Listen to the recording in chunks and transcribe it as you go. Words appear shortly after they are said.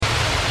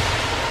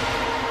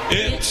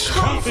It's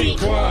Coffee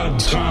Club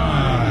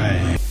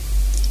time.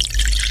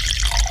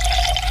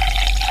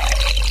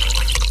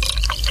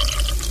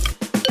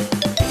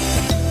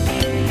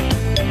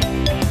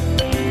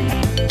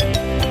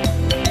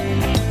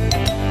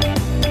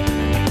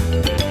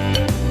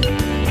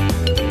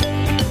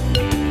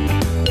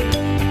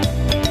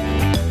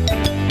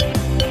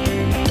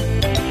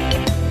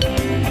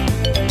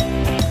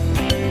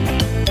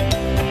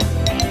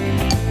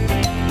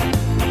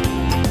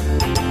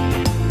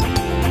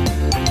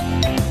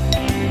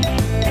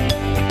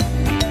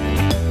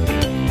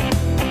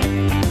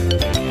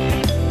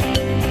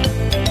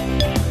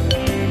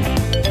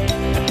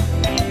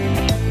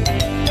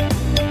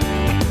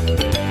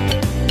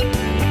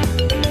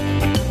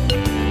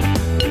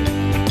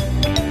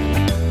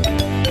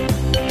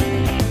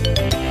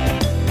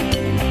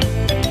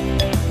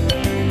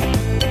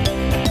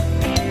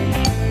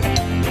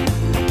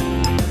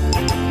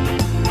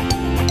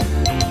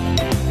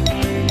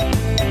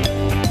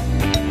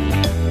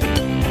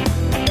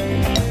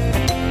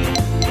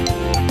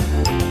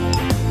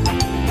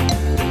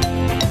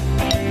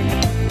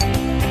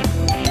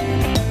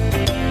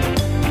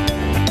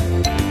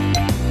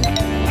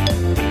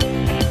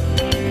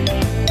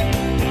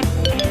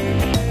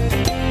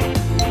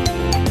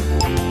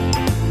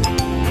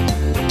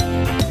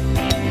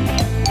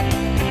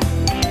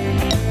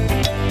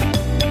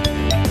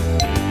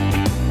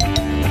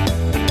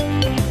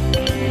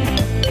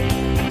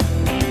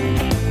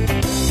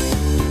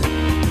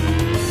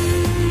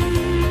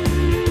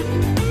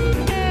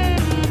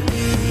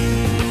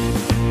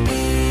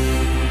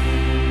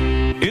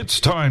 It's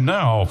time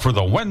now for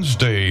the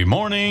Wednesday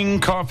Morning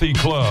Coffee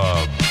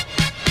Club.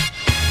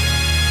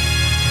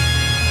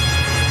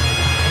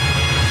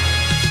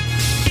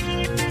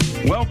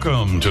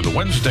 Welcome to the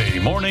Wednesday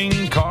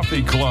Morning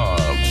Coffee Club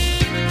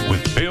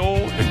with Bill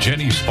and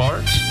Jenny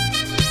Sparks,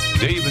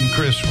 Dave and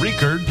Chris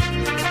Riekert,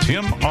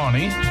 Tim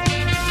Awney,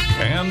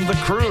 and the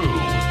crew.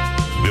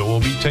 Bill will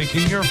be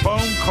taking your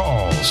phone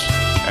calls,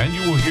 and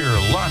you will hear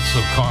lots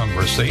of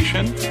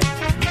conversation.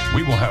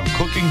 We will have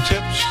cooking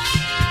tips,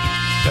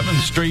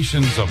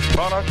 demonstrations of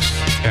products,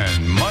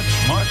 and much,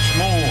 much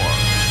more.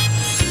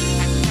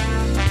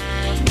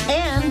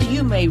 And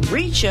you may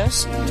reach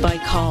us by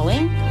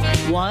calling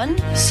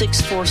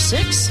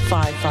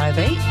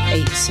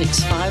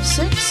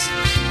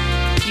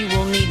 1-646-558-8656. You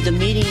will need the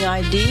meeting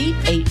ID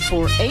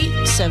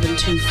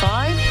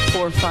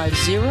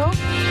 848-725-450.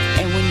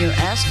 And when you're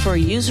asked for a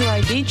user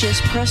ID,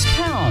 just press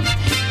pound.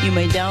 You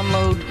may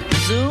download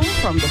Zoom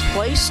from the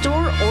Play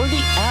Store or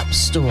the App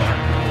Store.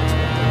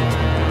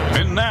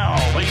 And now,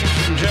 ladies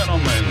and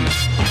gentlemen,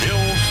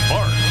 Bill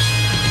Sparks.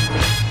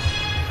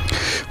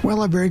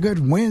 Well, a very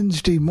good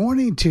Wednesday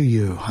morning to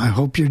you. I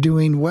hope you're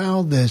doing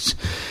well this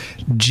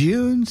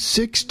June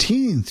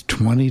 16th,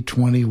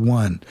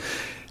 2021.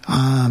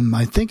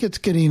 I think it's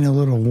getting a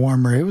little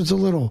warmer. It was a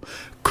little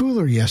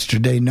cooler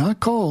yesterday. Not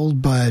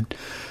cold, but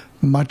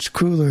much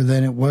cooler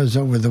than it was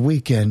over the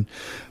weekend.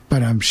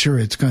 But I'm sure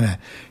it's going to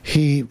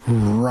heat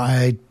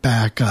right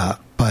back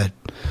up. But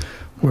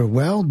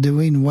we're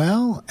doing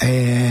well,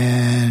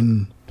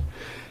 and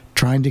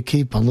trying to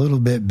keep a little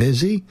bit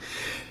busy.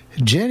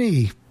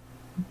 Jenny,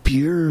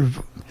 you're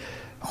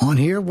on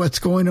here. What's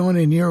going on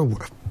in your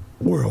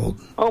world?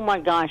 Oh,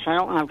 my gosh, I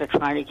don't have to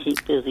try to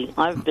keep busy.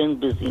 I've been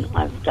busy.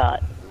 I've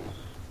got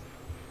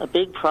a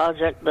big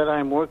project that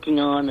I'm working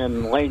on,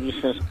 and the lady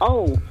says,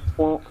 oh,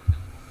 well,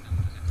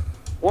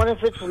 what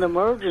if it's an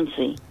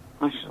emergency?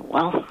 I said,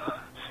 well,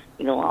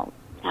 I'll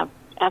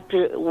have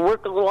to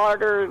work a little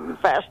harder and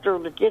faster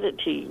to get it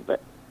to you,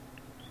 but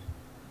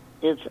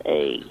it's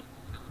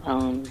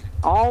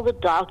all the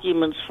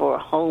documents for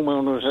a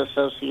homeowners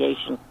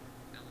association.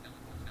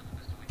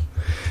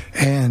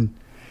 And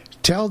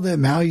tell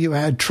them how you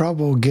had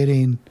trouble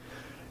getting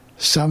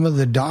some of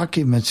the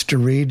documents to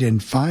read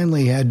and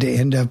finally had to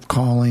end up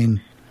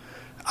calling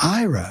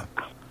Ira.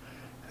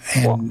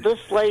 And well,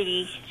 this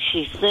lady,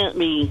 she sent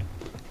me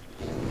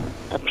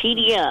a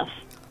PDF,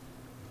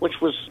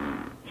 which was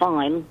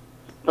fine,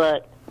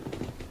 but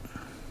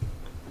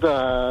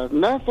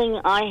nothing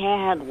I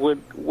had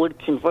would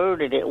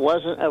convert it. It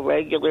wasn't a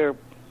regular.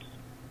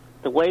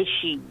 The way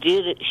she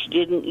did it, she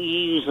didn't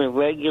use a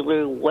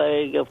regular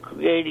way of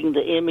creating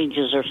the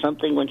images or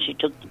something when she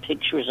took the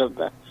pictures of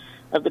the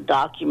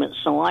documents.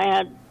 So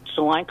I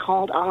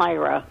called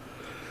Ira,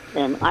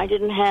 and I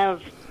didn't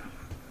have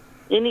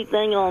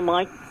anything on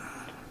my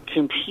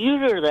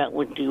computer that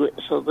would do it.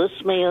 So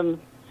this man,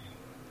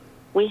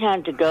 we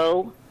had to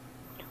go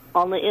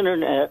on the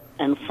internet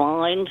and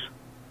find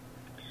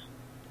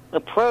a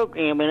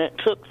program, and it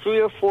took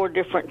 3 or 4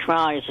 different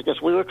tries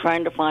because we were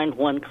trying to find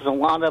one, because a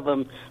lot of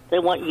them, they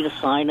want you to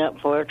sign up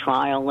for a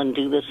trial and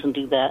do this and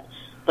do that.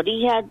 But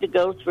he had to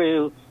go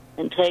through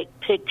and take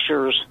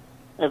pictures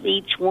of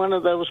each one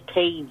of those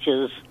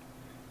pages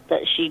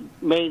that she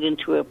made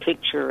into a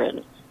picture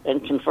and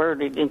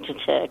converted into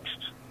text.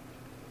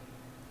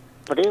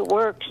 But it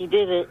worked. He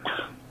did it.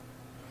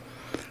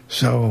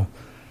 So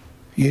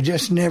you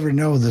just never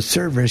know the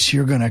service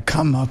you're going to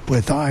come up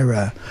with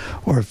IRA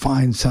or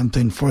find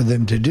something for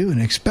them to do, and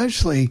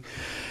especially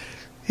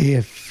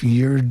if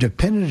you're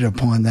dependent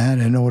upon that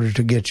in order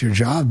to get your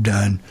job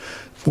done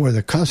for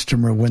the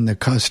customer when the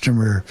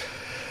customer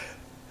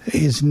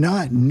is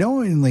not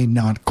knowingly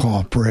not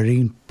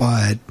cooperating,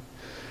 but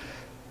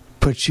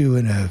puts you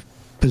in a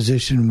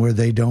position where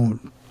they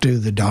don't do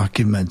the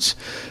documents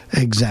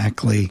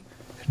exactly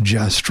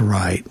just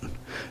right.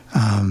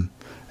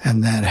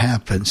 And that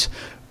happens.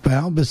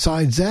 Well,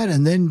 besides that,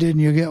 and then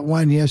didn't you get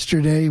one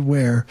yesterday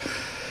where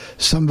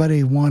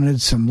somebody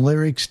wanted some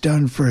lyrics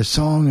done for a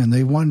song and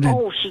they wanted...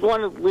 Oh, she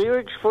wanted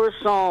lyrics for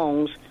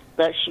songs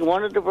that she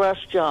wanted a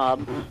brush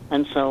job,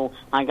 and so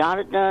I got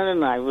it done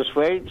and I was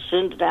ready to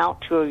send it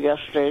out to her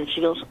yesterday, and she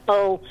goes,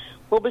 oh,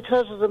 well,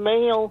 because of the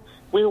mail,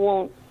 we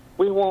won't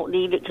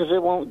need it because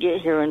it won't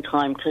get here in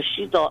time, because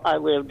she thought I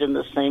lived in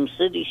the same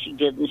city she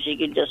did and she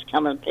could just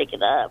come and pick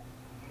it up,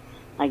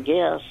 I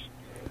guess.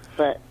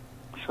 But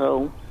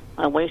so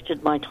I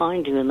wasted my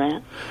time doing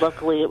that.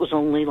 Luckily, it was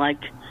only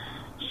like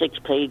 6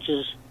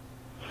 pages.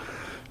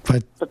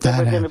 But they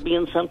were going to be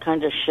in some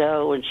kind of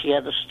show, and she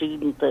had a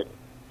student that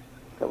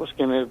was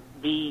going to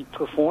be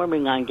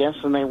performing, I guess,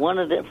 and they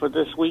wanted it for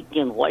this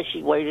weekend. Why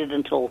she waited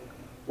until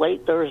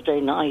late Thursday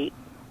night?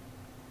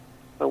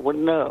 Or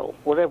no,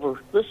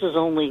 whatever. This is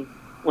only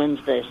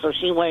Wednesday, so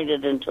she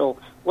waited until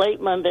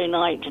late Monday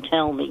night to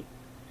tell me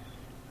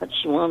that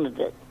she wanted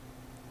it.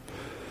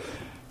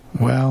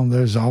 Well,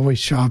 there's always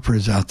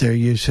shoppers out there.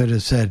 You should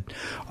have said,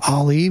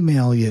 I'll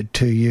email it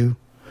to you.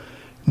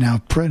 Now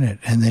print it,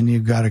 and then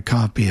you've got a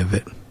copy of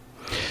it.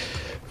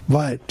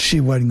 But she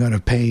wasn't going to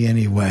pay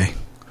anyway.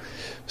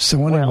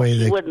 So anyway,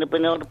 she wouldn't have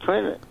been able to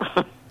print it.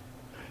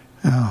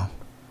 Oh.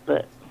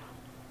 But,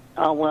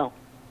 oh well.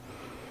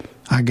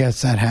 I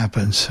guess that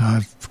happens.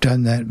 I've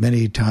done that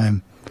many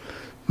times.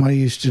 I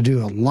used to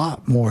do a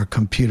lot more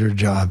computer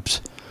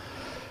jobs.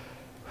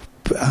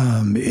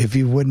 If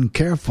you weren't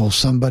careful,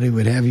 somebody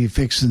would have you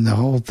fixing the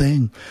whole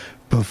thing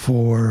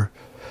before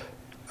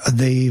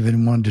they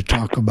even wanted to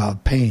talk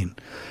about pain.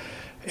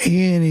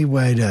 Any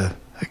way to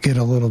get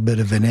a little bit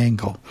of an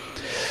angle.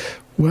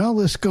 Well,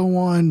 let's go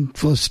on.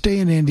 Let's stay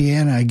in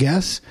Indiana, I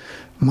guess.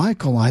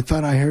 Michael, I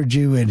thought I heard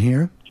you in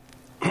here.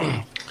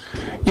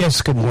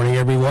 Yes, good morning,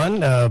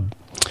 everyone.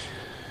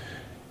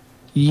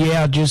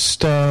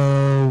 Just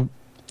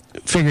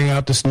figuring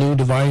out this new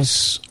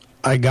device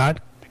I got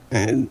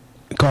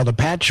called a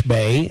Patch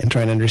Bay and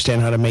trying to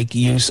understand how to make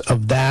use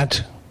of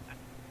that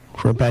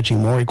for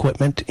patching more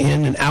equipment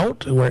in and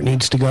out where it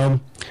needs to go.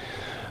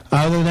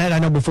 Other than that, I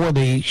know before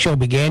the show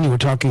began, you were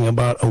talking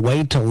about a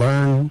way to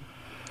learn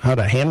how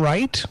to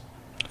handwrite.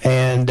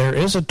 And there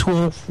is a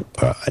tool,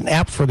 an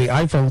app for the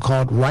iPhone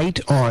called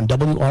Write On,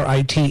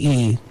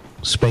 W-R-I-T-E,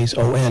 space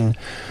O-N.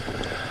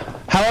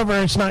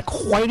 However, it's not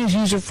quite as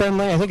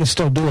user-friendly. I think it's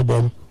still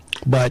doable,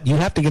 but you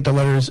have to get the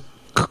letters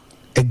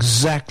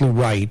exactly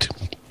right.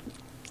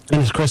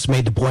 And as Chris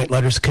made the point,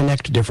 letters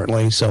connect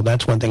differently, so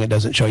that's one thing it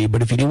doesn't show you.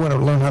 But if you do want to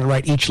learn how to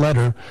write each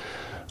letter,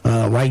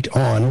 Write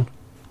On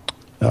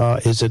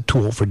is a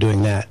tool for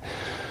doing that.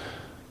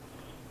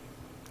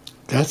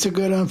 That's a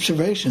good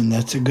observation.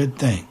 That's a good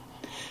thing.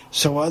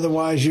 So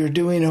otherwise, you're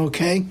doing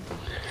okay?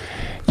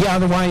 Yeah,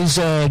 otherwise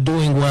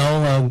doing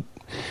well.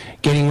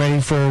 Getting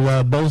ready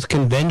for both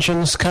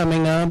conventions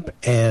coming up,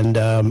 and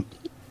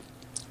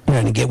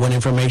trying to get what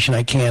information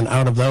I can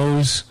out of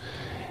those.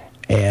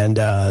 And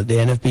the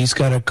NFB's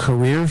got a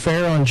career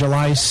fair on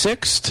July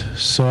 6th,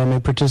 so I may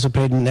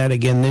participate in that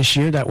again this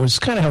year. That was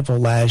kind of helpful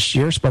last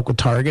year. Spoke with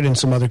Target and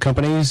some other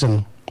companies,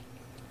 and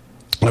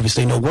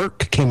obviously no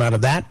work came out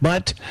of that,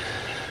 but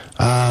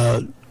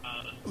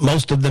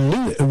most of them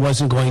knew it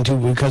wasn't going to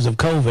because of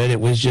COVID.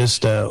 It was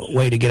just a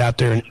way to get out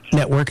there and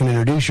network and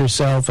introduce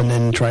yourself, and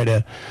then try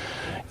to,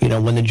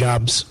 when the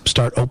jobs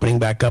start opening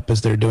back up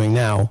as they're doing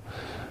now,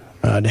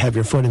 to have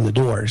your foot in the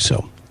door.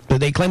 So, but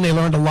they claim they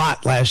learned a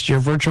lot last year.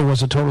 Virtual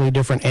was a totally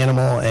different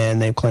animal,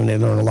 and they claim they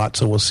learned a lot,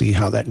 so we'll see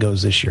how that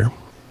goes this year.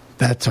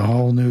 That's a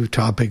whole new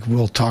topic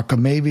we'll talk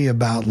maybe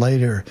about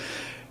later,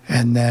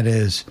 and that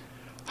is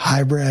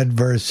hybrid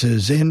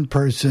versus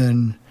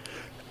in-person,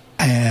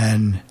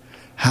 and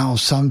how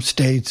some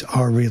states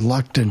are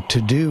reluctant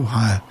to do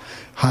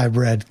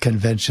hybrid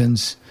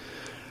conventions.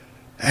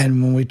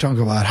 And when we talk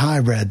about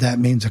hybrid, that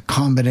means a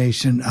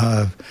combination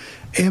of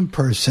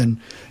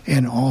in-person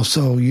and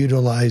also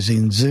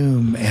utilizing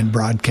Zoom and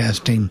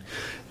broadcasting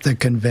the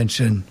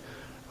convention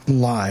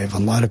live. A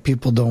lot of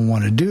people don't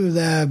want to do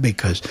that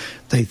because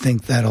they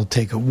think that'll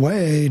take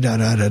away,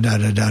 But,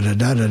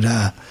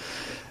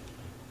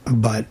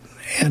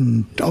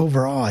 and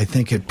overall, I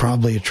think it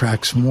probably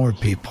attracts more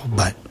people,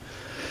 but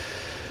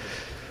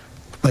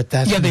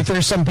that's... Yeah, they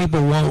figure some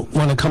people won't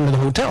want to come to the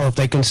hotel if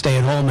they can stay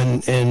at home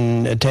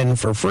and attend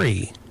for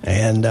free.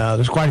 And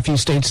there's quite a few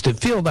states that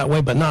feel that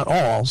way, but not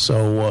all.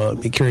 So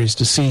be curious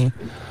to see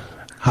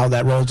how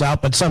that rolls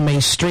out. But some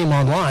may stream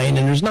online,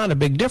 and there's not a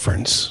big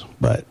difference.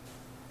 But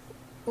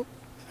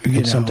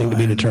it's something to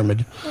be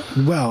determined.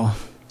 Well,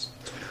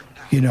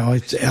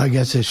 I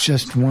guess it's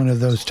just one of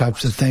those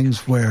types of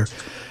things where,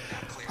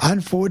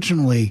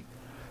 unfortunately,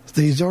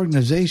 these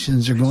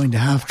organizations are going to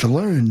have to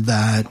learn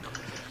that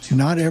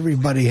not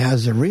everybody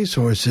has the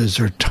resources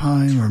or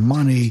time or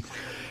money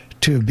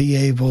to be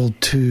able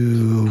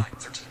to.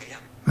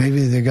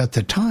 Maybe they got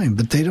the time,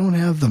 but they don't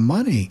have the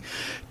money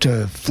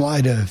to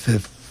fly to,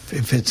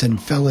 if it's in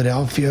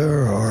Philadelphia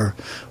or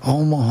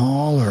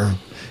Omaha or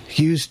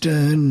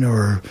Houston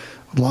or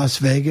Las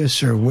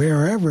Vegas or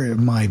wherever it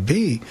might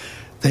be.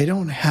 They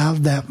don't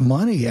have that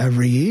money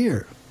every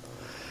year.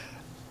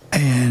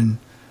 And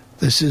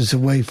this is a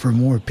way for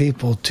more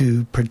people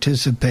to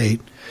participate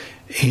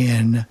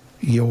in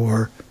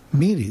your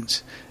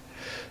meetings.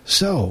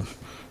 So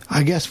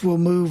I guess we'll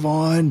move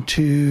on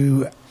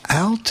to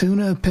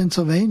Altoona,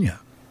 Pennsylvania.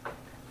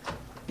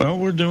 Well,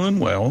 we're doing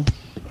well.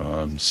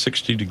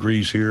 60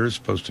 degrees here is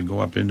supposed to go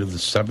up into the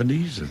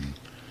 70s,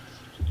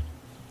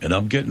 and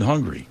I'm getting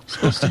hungry.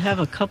 Supposed to have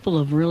a couple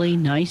of really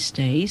nice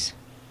days,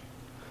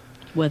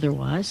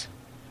 weather-wise.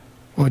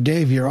 Well,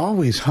 Dave, you're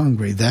always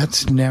hungry.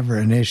 That's never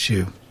an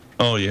issue.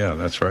 Oh, yeah,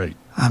 that's right.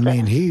 I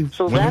mean,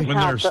 when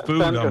there's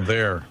food, I'm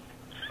there.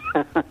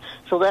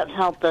 So that's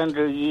how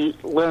Thunder you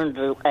learned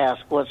to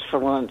ask what's for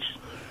lunch.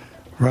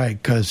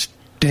 Right, because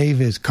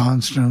Dave is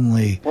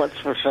constantly, what's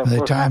for supper? By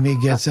the time he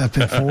gets up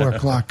at 4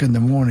 o'clock in the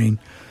morning,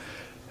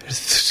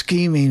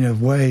 scheming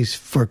of ways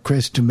for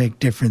Chris to make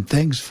different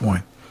things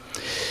for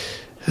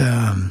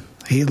him.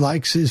 He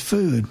likes his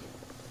food.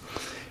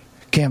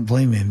 Can't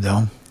blame him,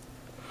 though.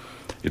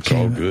 It's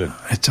all good.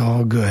 It's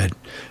all good.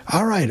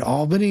 All right,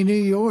 Albany, New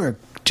York.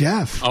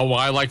 Jeff. Oh, well,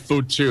 I like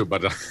food too,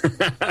 but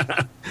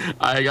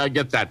I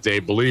get that,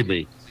 Dave. Believe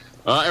me.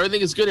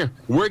 Everything is good here.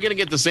 We're going to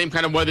get the same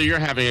kind of weather you're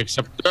having,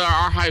 except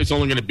our high is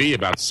only going to be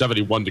about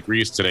 71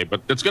 degrees today,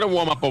 but it's going to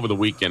warm up over the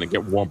weekend and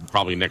get warm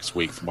probably next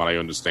week, from what I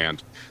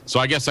understand. So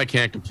I guess I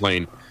can't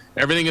complain.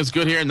 Everything is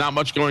good here. Not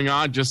much going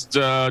on. Just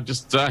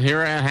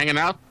here hanging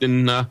out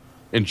and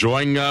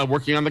enjoying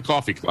working on the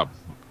coffee club.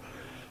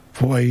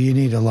 Boy, you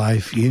need a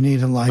life. You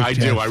need a life. I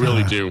Jeff. do. I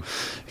really do.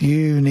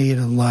 You need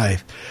a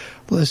life.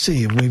 Let's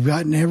see. Have we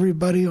gotten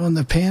everybody on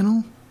the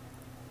panel?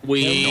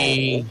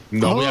 We haven't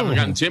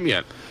gotten Tim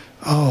yet.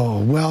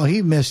 Oh, well,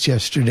 he missed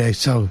yesterday,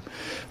 so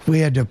we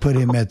had to put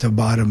him at the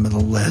bottom of the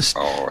list.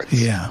 Oh,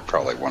 it's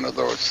probably one of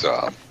those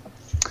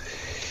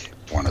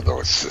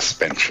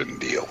suspension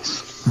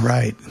deals.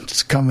 Right.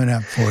 It's coming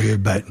up for you,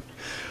 but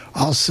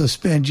I'll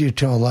suspend you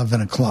till 11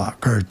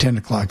 o'clock or 10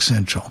 o'clock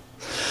Central.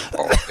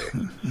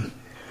 Okay.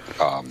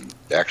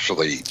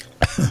 Actually,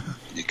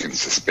 you can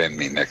suspend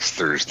me next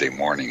Thursday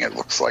morning. It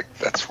looks like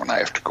that's when I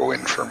have to go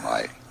in for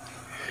my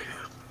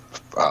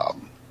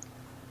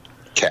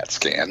CAT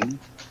scan.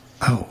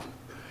 Oh.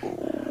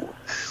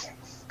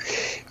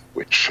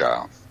 Which,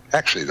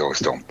 actually, those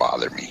don't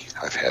bother me.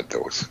 I've had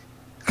those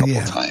a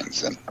couple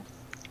times, and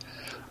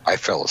I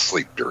fell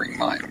asleep during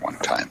mine one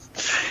time.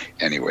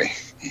 Anyway,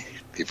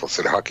 people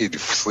said, how can you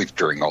sleep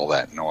during all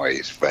that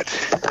noise? But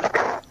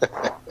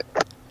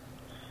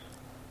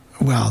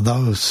well,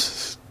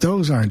 those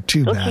aren't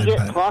too bad. Don't you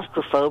get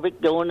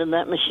claustrophobic going in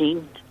that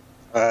machine?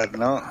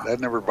 No, that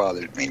never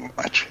bothered me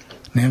much.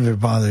 Never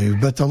bother you.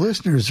 But the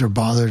listeners are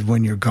bothered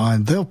when you're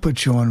gone. They'll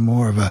put you on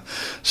more of a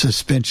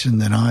suspension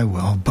than I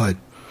will. But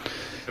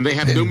and they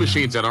have new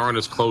machines that aren't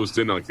as closed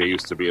in like they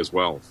used to be as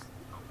well.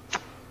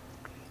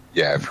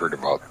 Yeah, I've heard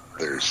about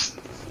there's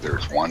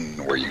one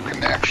where you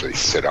can actually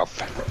sit up.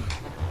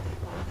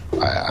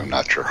 I'm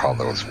not sure how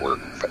those work,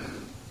 but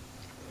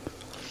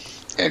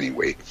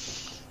anyway.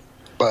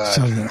 But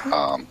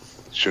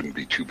shouldn't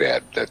be too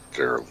bad that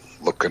they're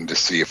looking to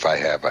see if I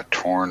have a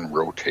torn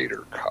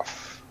rotator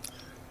cuff.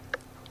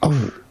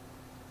 Oh.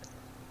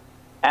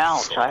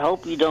 Ouch, I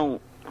hope you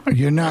don't.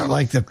 You're not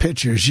like the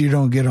pitchers. You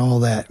don't get all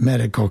that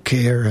medical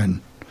care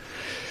and...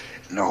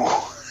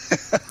 No,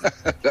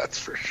 that's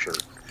for sure.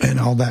 And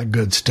all that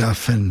good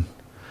stuff and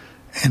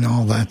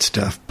all that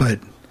stuff.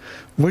 But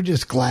we're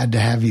just glad to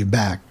have you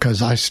back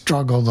because I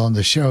struggled on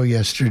the show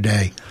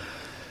yesterday.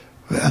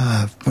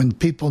 When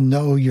people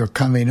know you're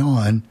coming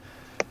on,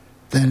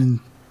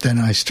 then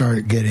I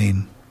start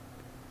getting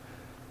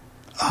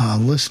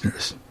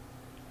listeners.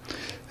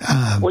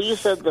 Well, you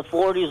said the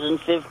 40s and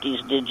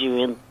 50s, did you?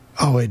 In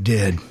Oh, it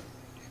did.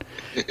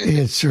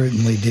 It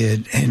certainly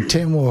did. And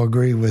Tim will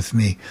agree with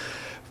me.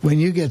 When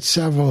you get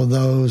several of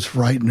those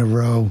right in a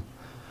row,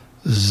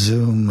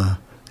 zoom,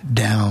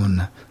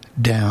 down,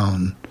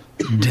 down,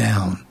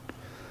 down.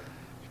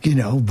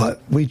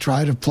 But we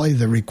try to play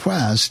the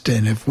request,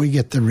 and if we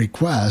get the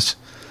request,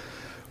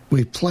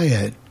 we play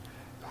it.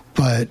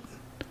 But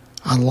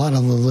a lot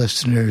of the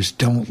listeners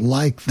don't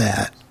like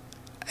that,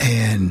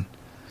 and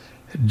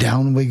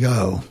down we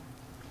go.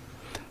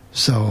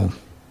 So,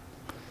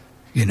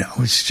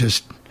 it's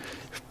just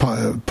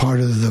part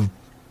of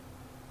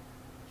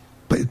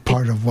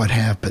what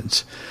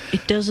happens.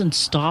 It doesn't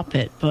stop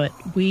it, but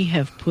we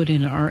have put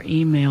in our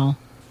email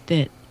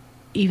that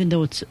even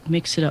though it's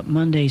Mix It Up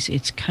Mondays,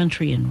 it's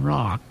country and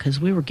rock, because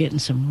we were getting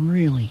some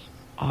really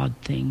odd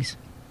things.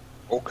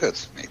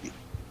 Polkas, maybe.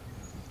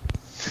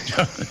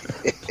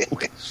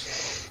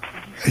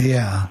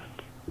 Yeah.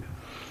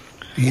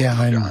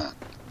 Yeah,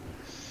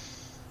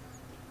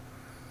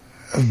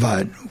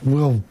 but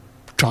we'll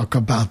talk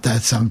about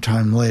that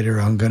sometime later.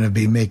 I'm going to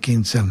be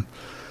making some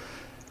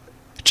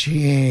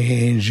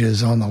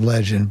changes on the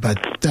legend,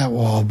 but that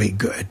will all be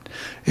good.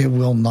 It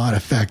will not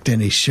affect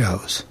any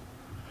shows.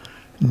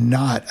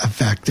 Not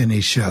affect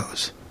any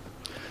shows.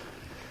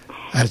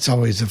 That's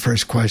always the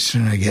first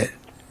question I get.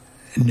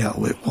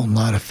 No, it will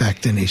not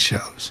affect any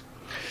shows.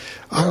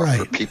 All right.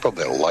 For people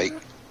that like,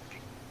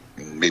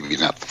 maybe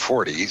not the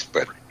 40s,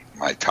 but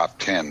my top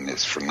 10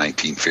 is from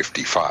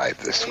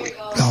 1955 this week.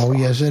 Oh,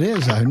 yes, it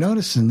is. I've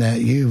noticed in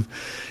that you've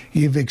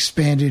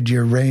expanded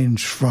your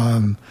range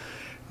from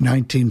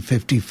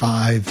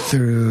 1955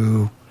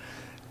 through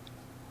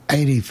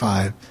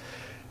 85.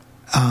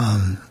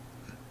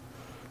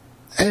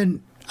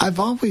 And I've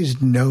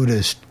always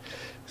noticed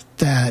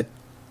that,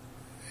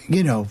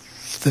 you know,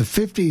 the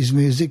 50s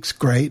music's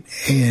great,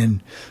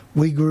 and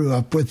we grew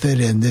up with it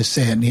and this,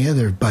 that, and the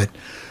other, but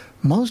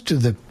most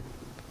of the,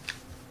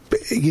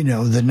 you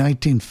know, the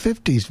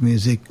 1950s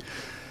music,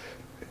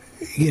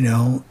 you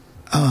know,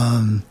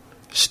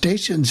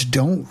 stations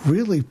don't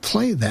really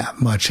play that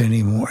much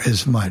anymore,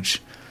 as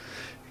much,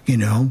 you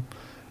know.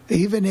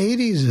 Even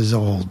 80s is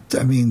old.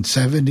 I mean,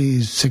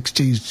 70s,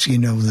 60s, you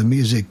know, the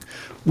music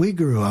we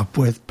grew up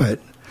with. But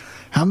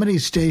how many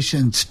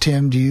stations,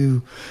 Tim, do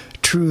you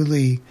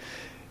truly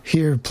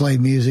hear play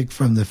music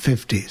from the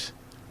 50s?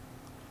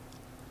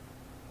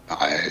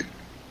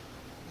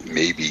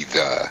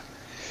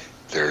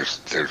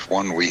 There's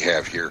one we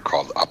have here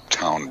called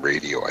Uptown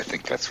Radio. I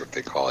think that's what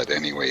they call it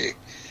anyway.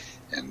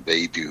 And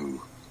they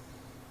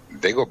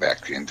go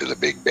back into the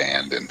big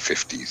band and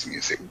 50s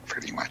music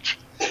pretty much.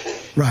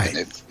 Right. And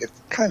it's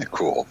kind of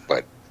cool,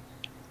 but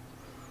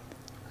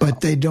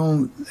they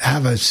don't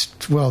have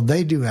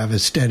they do have a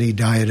steady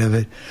diet of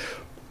it,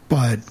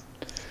 but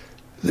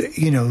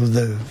you know,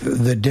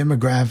 the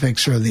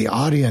demographics or the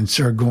audience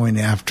are going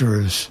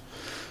after us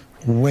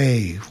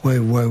way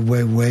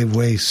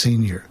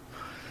senior,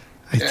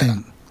 I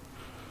think.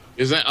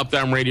 Is that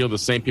Uptown Radio the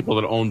same people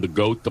that own the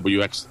GOAT,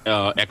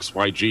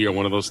 WXYG, or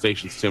one of those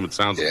stations, Tim? It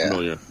sounds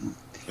familiar.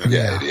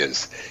 Yeah, it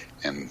is.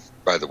 And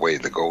by the way,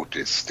 the GOAT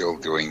is still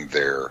doing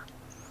their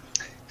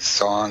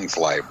songs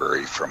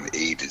library from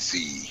A to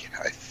Z.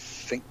 I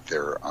think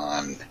they're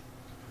on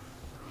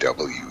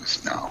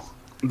W's now.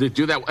 They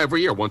do that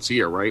every year, once a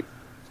year, right?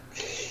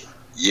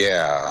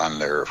 Yeah,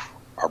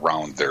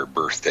 around their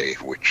birthday,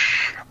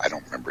 which I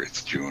don't remember.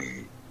 It's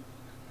June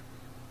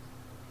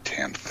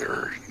 10th,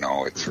 or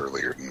no, it's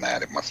earlier than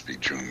that. It must be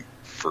June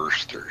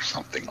 1st or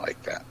something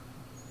like that.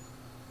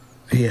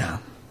 Yeah.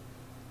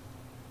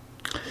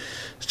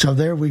 So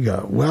there we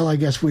go. Well, I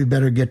guess we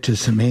better get to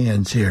some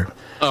hands here.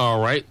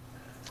 All right.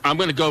 I'm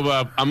going to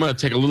go. I'm going to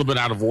take a little bit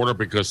out of order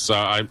because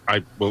I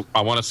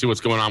want to see what's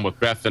going on with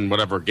Beth and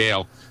whatever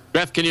Gail.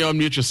 Beth, can you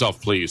unmute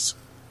yourself, please?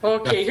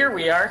 Okay, here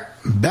we are.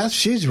 Beth,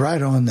 she's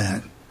right on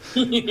that.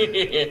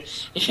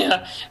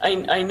 Yeah,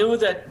 I knew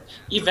that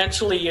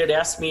eventually you'd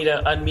ask me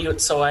to unmute,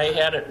 so I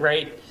had it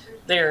right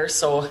there.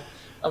 So,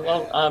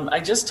 I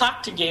just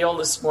talked to Gail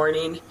this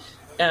morning,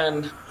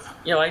 and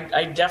you know,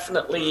 I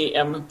definitely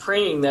am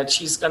praying that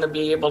she's going to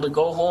be able to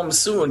go home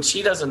soon.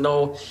 She doesn't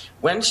know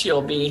when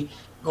she'll be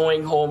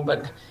going home,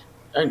 but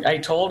I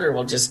told her,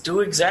 well, just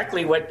do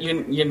exactly what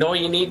you know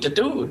you need to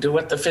do. Do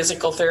what the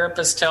physical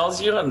therapist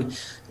tells you, and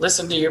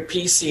listen to your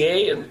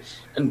PCA,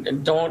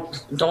 and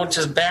don't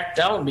just back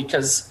down,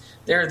 because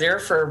they're there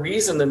for a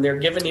reason, and they're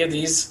giving you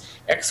these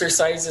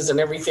exercises and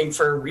everything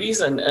for a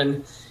reason.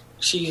 And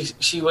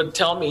she would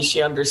tell me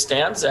she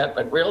understands that,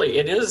 but really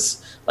it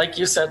is, like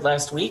you said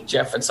last week,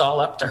 Jeff, it's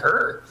all up to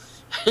her.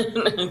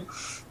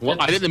 Well,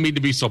 I didn't mean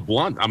to be so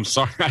blunt. I'm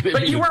sorry.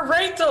 But you were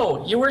right,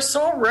 though. You were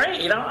so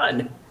right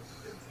on.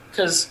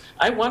 Because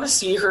I want to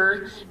see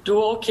her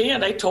do okay.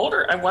 And I told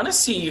her, I want to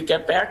see you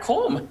get back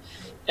home.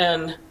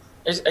 And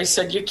I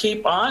said, you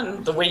keep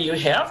on the way you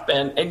have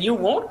been, and you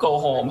won't go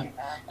home.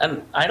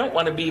 And I don't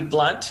want to be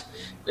blunt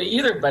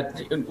either,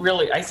 but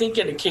really, I think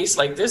in a case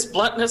like this,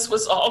 bluntness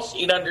was all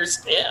she'd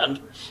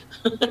understand.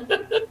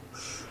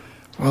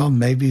 Well,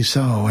 maybe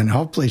so. And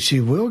hopefully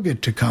she will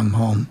get to come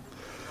home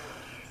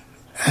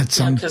at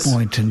some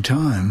point in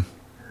time.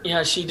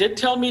 Yeah, she did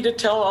tell me to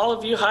tell all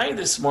of you hi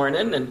this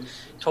morning, and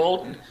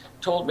told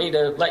me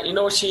to let you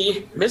know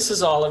she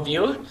misses all of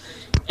you.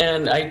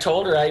 And I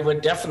told her I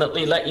would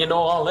definitely let you know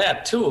all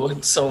that, too.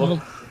 So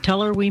well,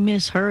 tell her we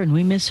miss her and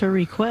we miss her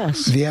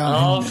requests. Yeah.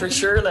 Oh, for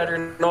sure. Let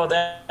her know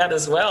that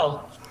as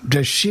well.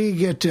 Does she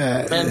get?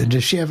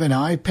 Does she have an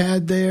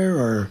iPad there,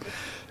 or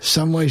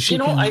some way she?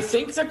 I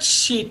think that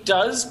she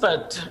does,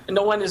 but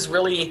no one has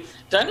really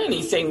done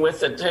anything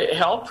with it to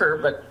help her.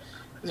 But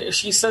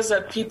she says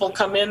that people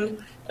come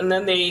in and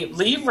then they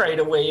leave right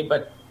away.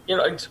 But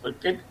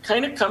it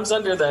kind of comes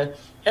under the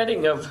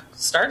heading of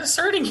start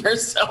asserting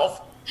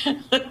yourself.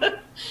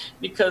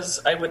 Because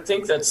I would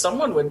think that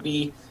someone would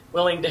be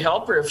willing to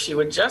help her if she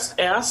would just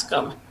ask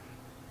them.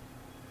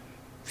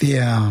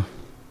 Yeah,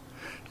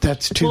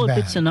 that's too bad. Well,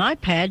 if it's an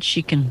iPad,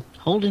 she can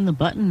holding the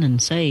button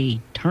and say,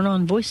 turn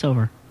on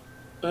voiceover.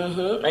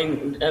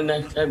 And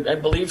I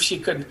believe she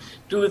could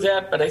do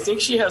that, but I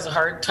think she has a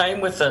hard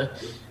time with the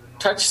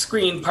touch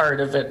screen part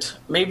of it.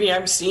 Maybe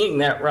I'm seeing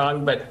that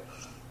wrong, but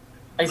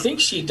I think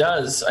she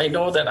does. I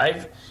know that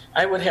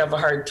I would have a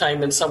hard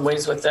time in some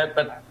ways with that,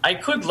 but I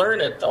could learn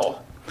it, though.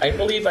 I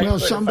believe I could. Well,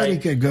 somebody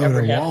could go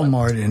to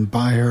Walmart and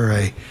buy her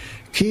a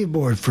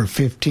keyboard for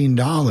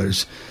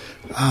 $15.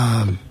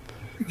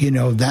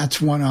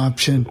 That's one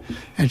option.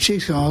 And she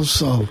can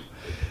also,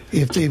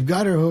 if they've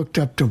got her hooked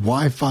up to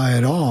Wi-Fi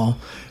at all,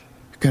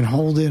 can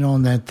hold in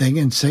on that thing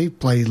and say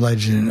play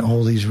Legend and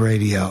Oldies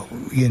Radio,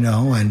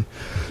 and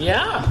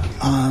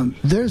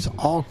there's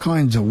all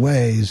kinds of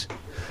ways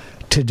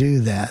to do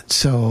that.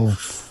 So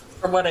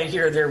from what I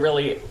hear, there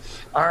really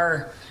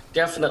are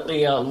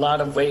definitely a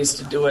lot of ways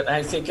to do it.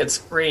 I think it's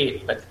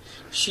great, but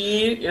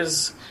she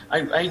is,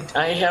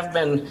 I have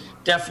been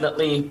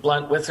definitely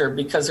blunt with her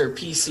because her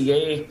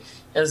PCA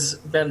has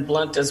been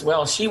blunt as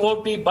well. She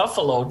won't be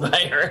buffaloed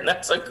by her, and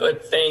that's a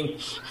good thing.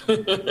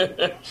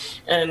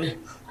 And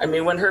I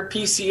mean, when her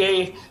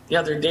PCA the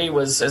other day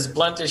was as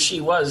blunt as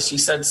she was, she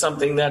said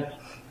something that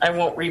I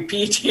won't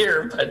repeat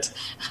here, but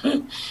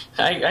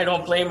I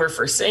don't blame her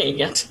for saying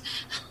it.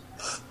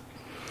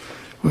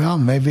 Well,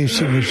 maybe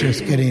she was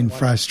just getting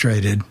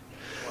frustrated.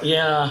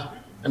 Yeah.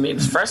 I mean,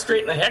 it's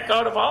frustrating the heck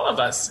out of all of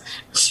us.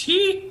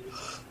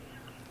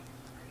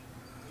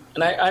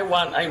 And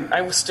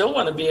I still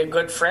want to be a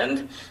good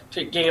friend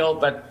to Gail,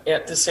 but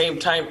at the same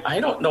time,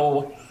 I don't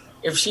know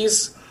if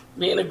she's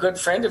being a good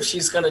friend, if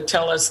she's going to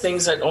tell us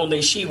things that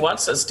only she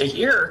wants us to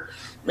hear,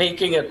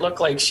 making it look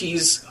like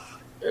she's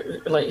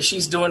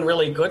doing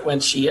really good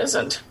when she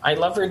isn't. I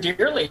love her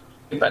dearly,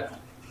 but...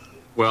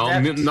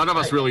 Well, none of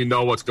us really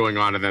know what's going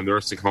on in that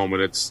nursing home,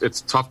 and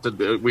it's tough to...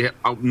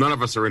 none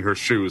of us are in her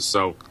shoes,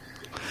 so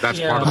that's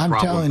part of the problem.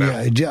 I'm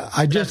telling you,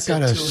 I just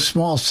got a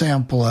small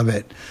sample of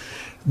it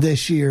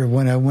this year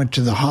when I went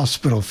to the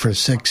hospital for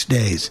 6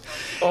 days.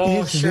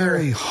 It's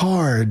very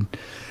hard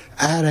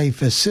at a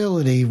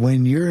facility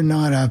when you're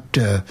not up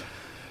to...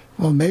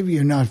 Well, maybe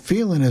you're not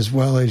feeling as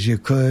well as you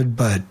could,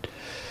 but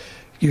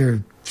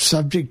you're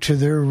subject to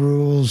their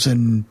rules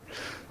and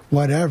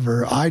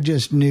whatever. I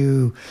just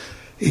knew...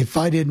 If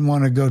I didn't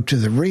want to go to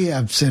the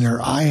rehab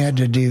center, I had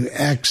to do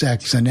X,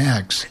 X, and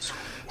X.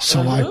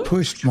 So I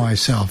pushed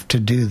myself to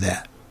do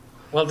that.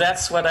 Well,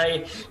 that's what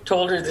I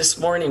told her this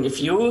morning.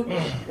 If you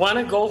want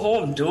to go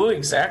home, do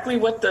exactly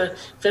what the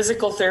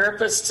physical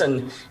therapists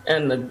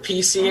and the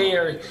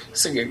PCA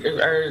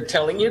are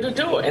telling you to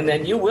do, and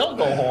then you will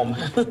go home.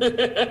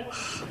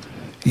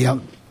 Yep.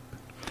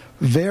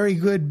 Very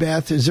good,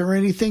 Beth. Is there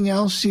anything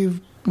else you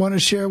want to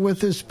share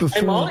with us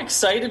before? I'm all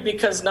excited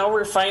because now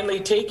we're finally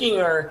taking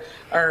our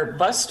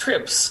bus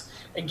trips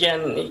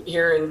again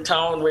here in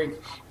town. We're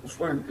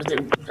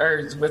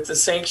with the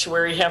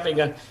sanctuary having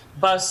a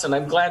bus, and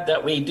I'm glad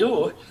that we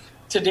do.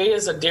 Today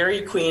is a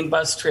Dairy Queen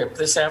bus trip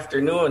this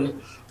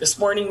afternoon. This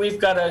morning we've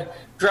got a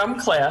drum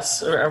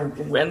class, or a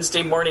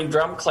Wednesday morning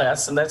drum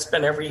class, and that's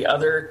been every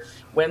other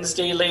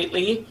Wednesday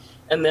lately.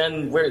 And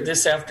then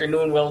this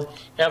afternoon we'll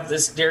have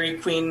this Dairy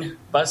Queen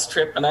bus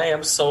trip, and I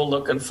am so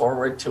looking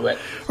forward to it.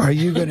 Are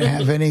you going to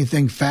have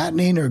anything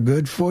fattening or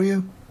good for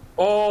you?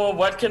 Oh,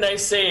 what can I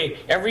say?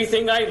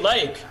 Everything I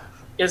like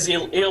is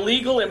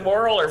illegal,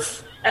 immoral, or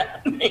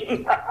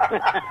fattening.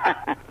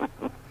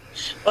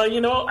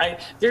 Well,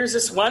 there's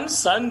this one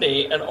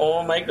Sunday, and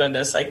oh my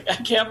goodness, I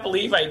can't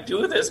believe I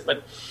do this,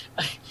 but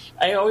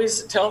I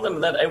always tell them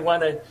that I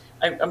want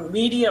a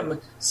medium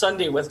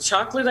sundae with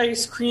chocolate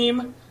ice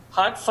cream,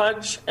 hot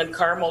fudge, and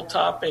caramel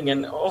topping,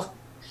 and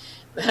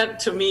that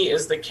to me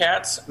is the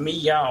cat's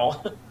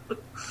meow.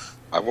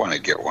 I want to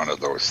get one of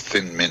those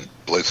Thin Mint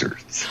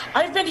Blizzards.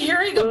 I've been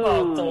hearing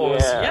about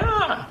those.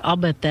 Yeah. I'll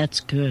bet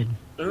that's good.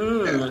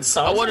 It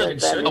sounds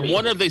good. I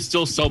wonder if they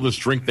still sell this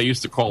drink they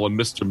used to call a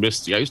Mr.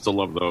 Misty. I used to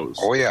love those.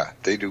 Oh, yeah,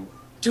 they do.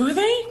 Do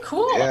they?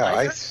 Cool.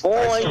 Yeah,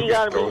 you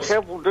got to be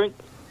careful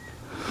drinking.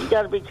 You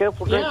got to be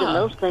careful drinking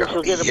those things.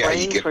 You'll get a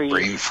brain freeze.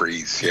 Brain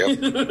freeze. Yep.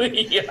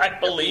 Yeah, I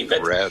believe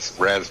it.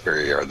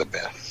 Raspberry are the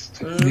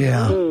best.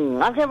 Yeah.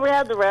 I've never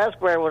had the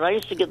raspberry one. I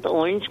used to get the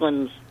orange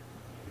ones.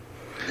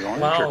 The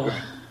orange are good.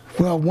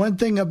 Well, one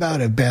thing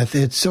about it, Beth,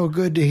 it's so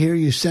good to hear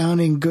you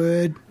sounding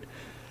good.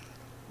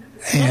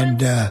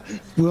 And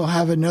we'll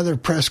have another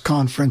press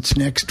conference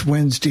next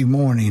Wednesday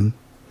morning.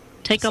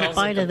 Take a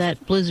bite of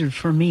that blizzard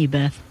for me,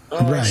 Beth.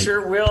 Oh, right. I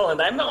sure will.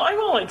 And I'm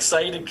all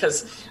excited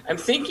because I'm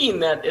thinking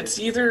that it's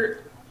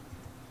either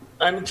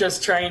I'm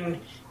just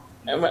trying.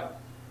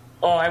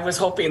 I was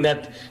hoping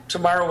that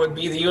tomorrow would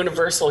be the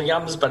Universal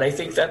Yums, but I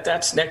think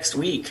that's next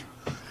week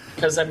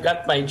because I've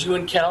got my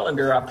June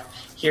calendar up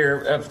here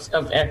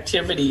of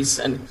activities,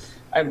 and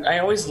I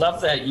always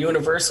love that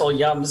Universal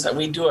Yums that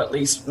we do at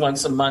least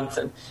once a month.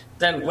 And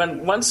then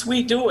once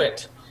we do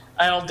it,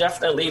 I'll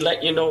definitely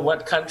let you know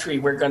what country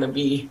we're going to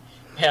be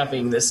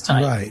having this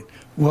time. Right.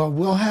 Well,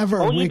 we'll have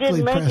our weekly press conference.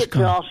 You didn't make it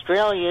to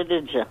Australia,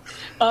 did you?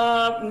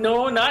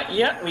 No, not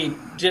yet. We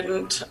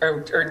didn't,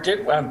 or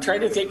did. I'm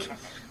trying to think.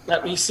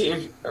 Let me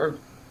see.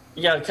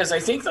 Yeah, because I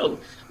think the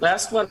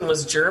last one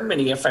was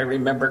Germany, if I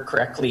remember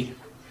correctly.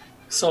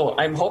 So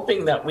I'm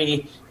hoping that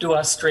we do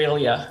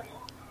Australia.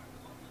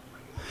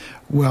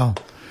 Well,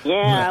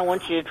 Yeah, I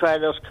want you to try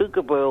those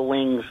kookaburra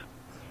wings.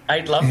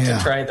 I'd love to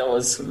try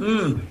those.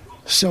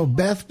 so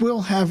Beth,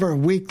 we'll have our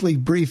weekly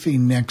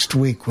briefing next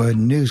week with a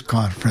news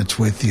conference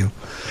with you.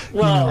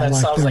 Well, that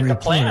sounds like a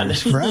plan.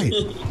 Right.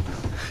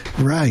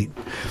 Right.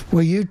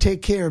 Well, you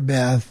take care,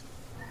 Beth.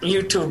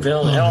 You too, Bill.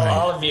 All right.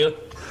 All of you.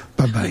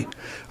 Bye-bye.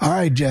 All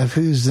right, Jeff,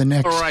 who's the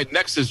next? All right,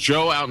 next is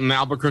Joe out in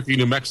Albuquerque,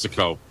 New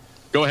Mexico.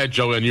 Go ahead,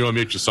 Joe, and you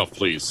unmute yourself,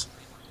 please.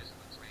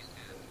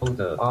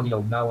 The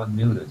audio now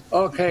unmuted.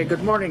 Okay,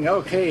 good morning.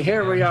 Okay,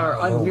 here we are,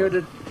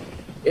 unmuted.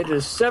 It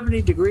is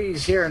 70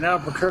 degrees here in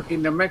Albuquerque,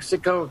 New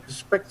Mexico.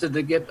 Expected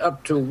to get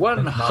up to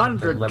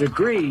 100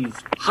 degrees.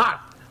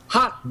 Hot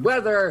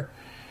weather.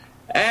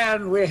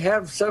 And we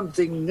have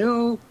something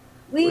new.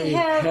 We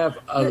have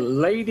a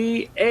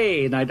Lady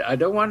A. And I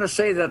don't want to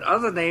say that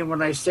other name.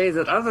 When I say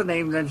that other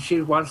name, then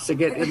she wants to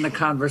get in the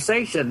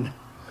conversation.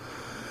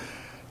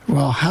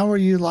 Well, how are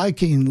you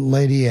liking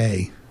Lady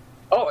A?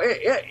 Oh,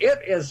 it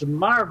is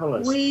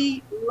marvelous.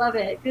 We love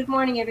it. Good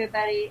morning,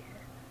 everybody.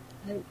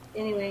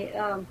 Anyway,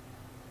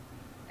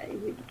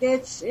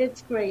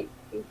 it's great.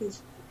 Did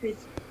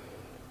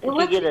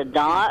you get a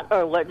dot,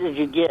 or what did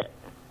you get?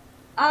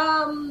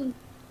 No,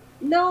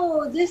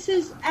 this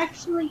is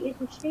actually in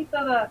the shape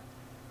of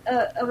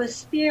a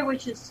spear,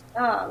 which is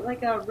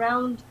like a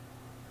round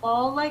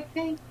ball-like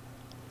thing,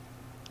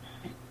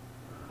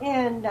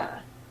 and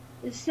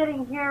it's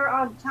sitting here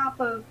on top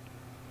of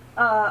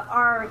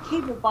our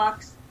cable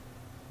box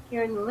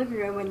here in the living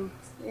room,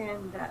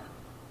 and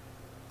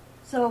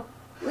so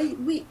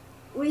we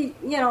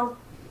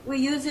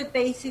use it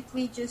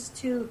basically just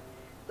to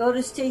go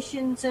to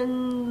stations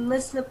and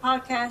listen to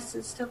podcasts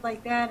and stuff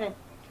like that, and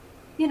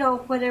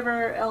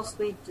whatever else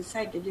we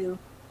decide to do.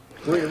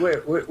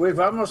 We've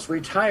almost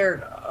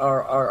retired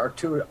our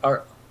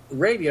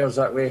radios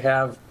that we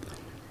have.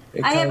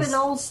 I have an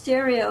old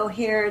stereo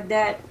here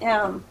that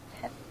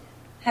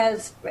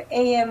has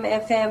AM,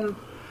 FM,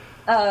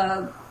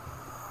 a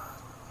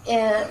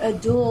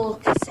dual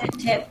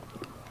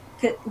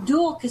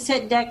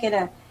cassette deck,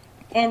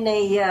 and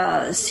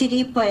a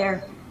CD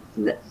player.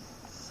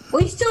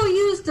 We still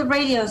use the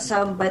radio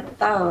some, but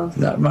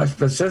not much.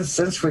 But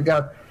since we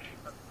got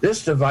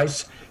this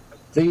device,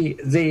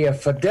 the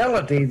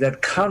fidelity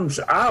that comes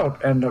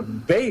out and the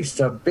bass,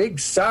 the big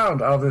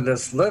sound out of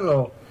this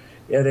little,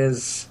 it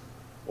is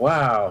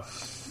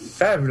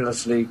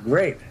fabulously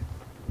great.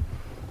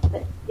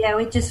 Yeah,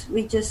 we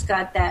just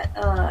got that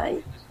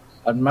on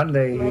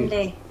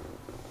Monday.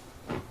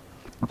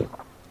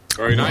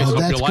 Very nice.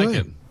 Hope you like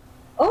it.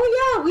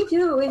 Oh yeah, we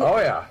do. Oh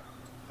yeah,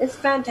 it's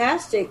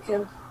fantastic.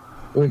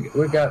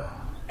 We got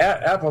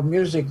Apple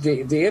Music.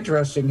 The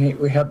interesting,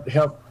 we have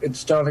help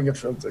installing it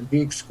from the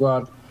Geek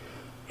Squad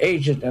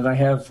agent, and I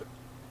have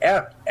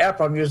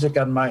Apple Music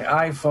on my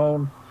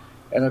iPhone,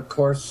 and of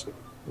course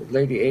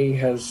Lady A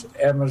has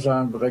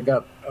Amazon. But I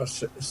got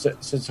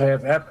since I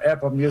have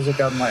Apple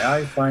Music on my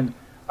iPhone,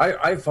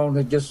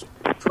 it just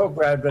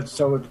programmed it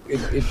so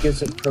it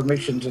gives it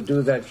permission to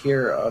do that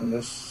here on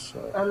this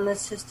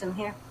system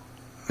here.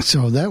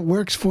 So that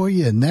works for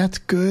you, and that's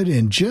good,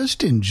 and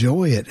just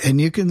enjoy it. And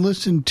you can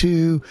listen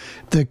to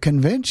the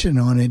convention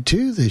on it,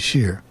 too, this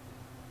year.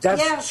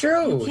 That's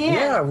true.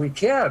 Yeah, we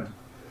can.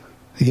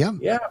 Yep.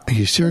 Yeah.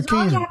 You sure can.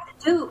 All you have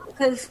to do,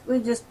 because we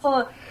just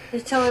tell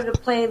her to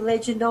play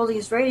Legend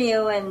Oldies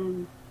Radio,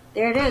 and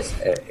there it is.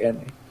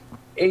 And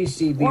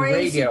ACB or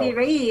Radio. ACB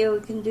Radio,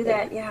 we can do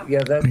that, yeah.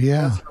 Yeah, that's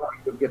how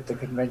you get the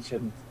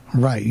convention.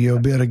 Right. You'll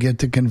be able to get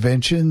the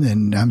convention,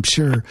 and I'm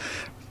sure...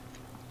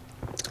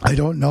 I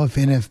don't know if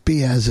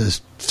NFB has a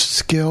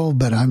skill,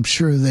 but I'm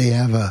sure they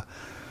have a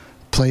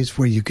place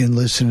where you can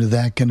listen to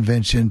that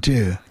convention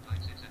too.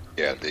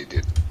 Yeah, they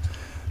did.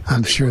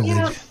 I'm sure they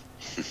did.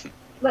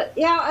 But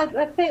yeah,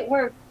 I think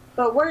we're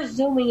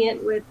zooming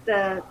it with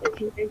the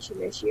convention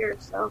this year.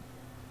 So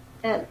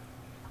yeah,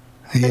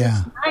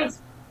 it's nice.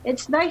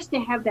 It's nice to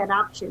have that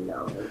option,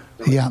 though.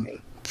 Yeah,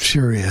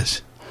 sure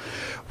is.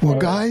 Well,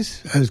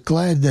 guys, I was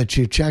glad that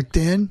you checked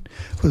in.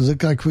 It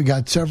looked like we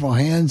got several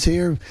hands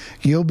here.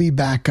 You'll be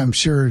back, I'm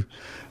sure,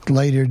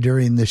 later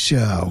during the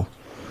show.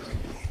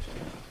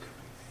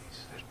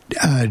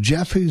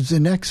 Jeff, who's the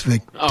next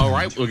victim? All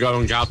right, we're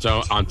going out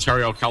to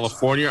Ontario,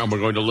 California, and we're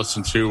going to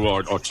listen to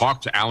or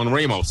talk to Alan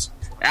Ramos.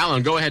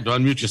 Alan, go ahead,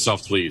 unmute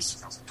yourself,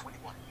 please.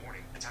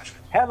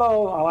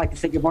 Hello, I'd like to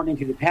say good morning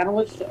to the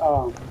panelists.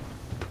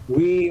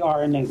 We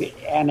are in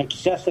an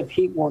excessive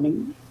heat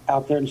warning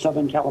out there in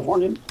Southern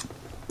California.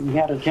 We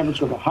had a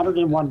temperature of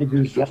 101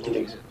 degrees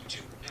yesterday.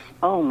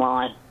 Oh,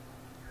 my.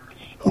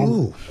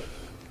 Oh.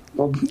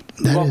 We'll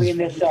be in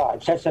this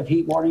excessive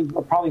heat warning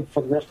probably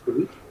for the rest of the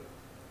week.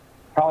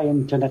 Probably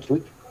until next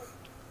week.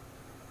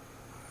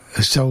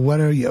 So what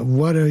are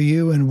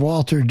you and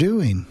Walter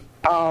doing?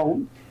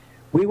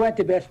 We went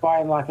to Best Buy,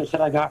 and like I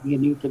said, I got me a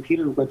new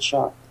computer, which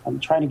I'm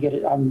trying to get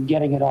it. I'm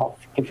getting it all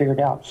configured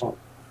out. So,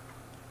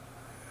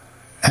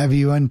 have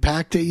you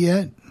unpacked it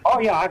yet? Oh,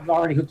 yeah, I've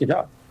already hooked it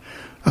up.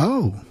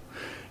 Oh,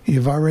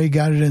 you've already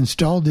got it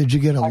installed. Did you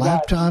get a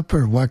laptop,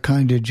 or what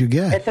kind did you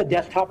get? It's a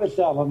desktop. It's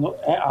a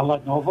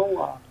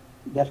Lenovo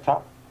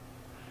desktop.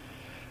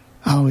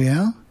 Oh,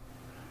 yeah?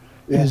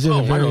 Is it the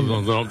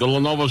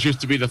Lenovo's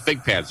used to be the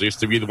ThinkPads. They used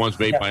to be the ones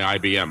made by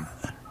IBM.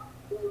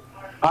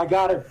 I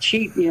got it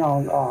cheap,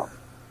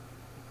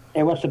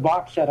 it was the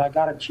box set. I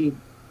got it cheap.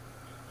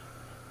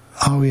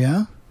 Oh,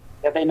 yeah?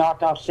 Yeah, they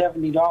knocked off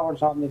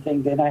 $70 on the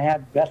thing. Then I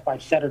had Best Buy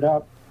set it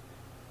up.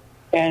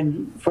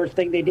 And first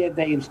thing they did,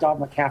 they installed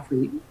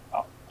McCaffrey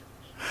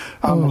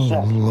on the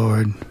set. Oh,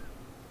 Lord.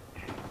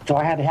 So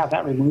I had to have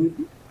that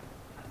removed.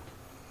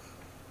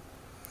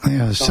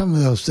 Yeah, some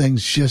of those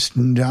things just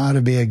ought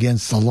to be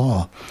against the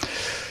law.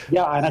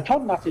 Yeah, and I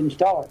told them not to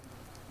install it.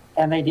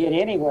 And they did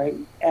anyway,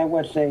 and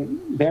was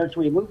there to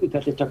remove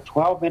because it took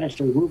 12 minutes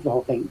to remove the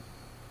whole thing.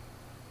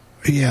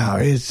 Yeah,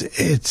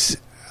 it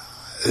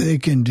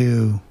can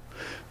do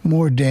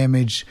more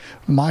damage.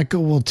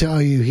 Michael will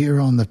tell you here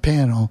on the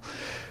panel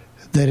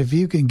that if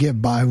you can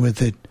get by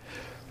with it,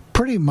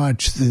 pretty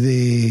much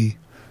the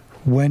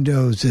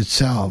Windows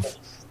itself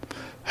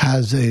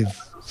has a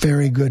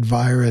very good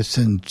virus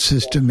and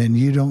system, and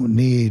you don't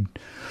need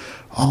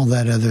all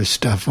that other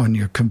stuff on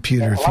your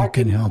computer if you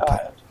can help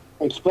it.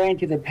 Explain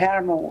to the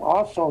panel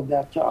also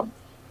that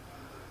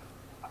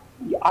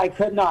I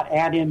could not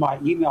add in my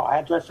email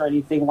address or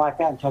anything like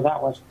that until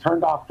that was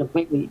turned off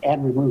completely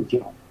and removed,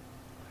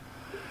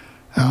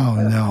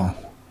 Oh,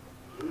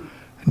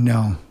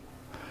 no.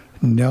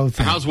 No,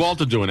 how's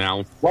Walter doing,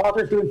 Al?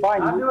 Walter's doing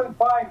fine. I'm doing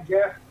fine,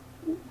 Jeff.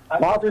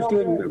 Walter's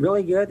doing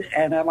really good,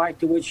 and I'd like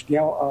to wish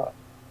Gail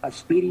a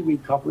speedy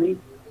recovery.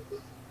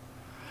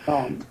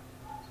 I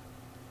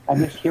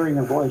miss hearing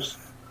her voice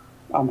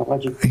on the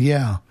legend.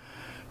 Yeah.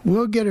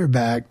 We'll get her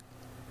back.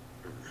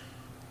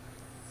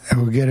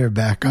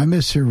 I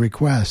miss her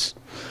request.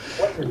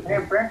 What, is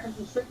Pam Francis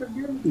is sick of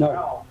you?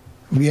 No.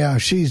 Yeah,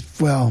 she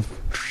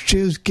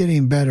was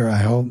getting better, I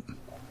hope.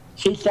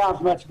 She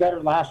sounds much better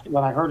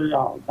when I heard her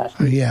last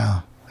week.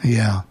 Yeah.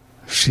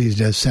 She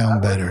does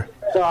sound better.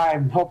 So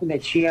I'm hoping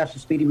that she has a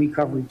speedy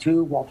recovery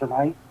too, Walter and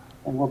I,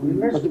 and we'll be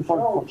looking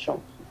forward to the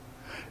show.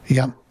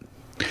 Yep.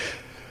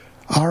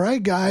 All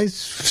right, guys,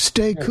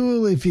 stay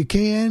cool if you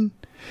can.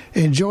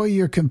 Enjoy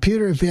your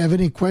computer. If you have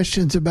any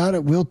questions about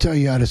it, we'll tell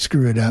you how to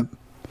screw it up.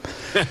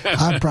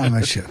 I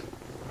promise you.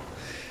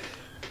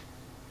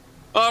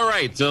 All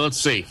right, let's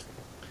see.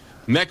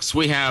 Next,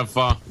 we have,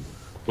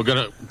 we're going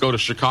to go to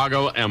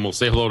Chicago, and we'll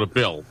say hello to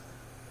Bill.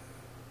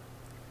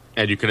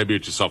 And you can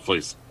unmute yourself,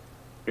 please.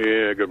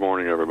 Yeah, good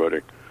morning, everybody.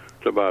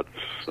 It's about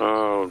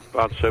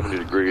 70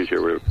 degrees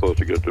here. We were supposed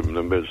to get to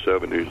the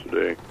mid-70s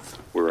today.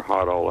 We were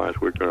hot all last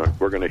week.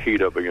 We're going to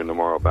heat up again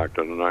tomorrow, back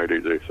to the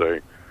 90s, they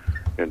say.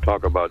 And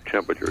talk about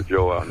temperature.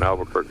 Joe out in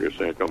Albuquerque is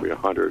saying it's going to be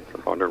 100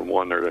 or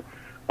 101 there.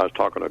 I was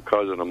talking to a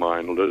cousin of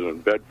mine who lives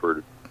in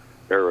Bedford,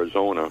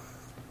 Arizona,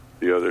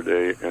 the other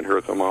day, and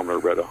her thermometer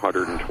read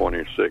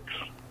 126.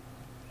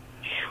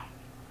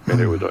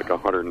 And it was like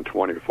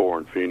 124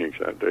 in Phoenix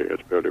that day.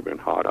 It's barely been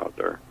hot out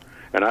there.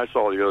 And I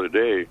saw the other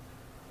day,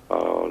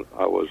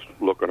 I was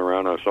looking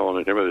around, I saw on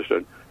the TV, they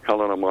said,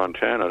 Helena,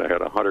 Montana, they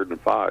had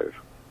 105.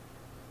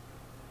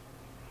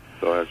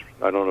 So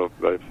I don't know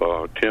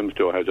if Tim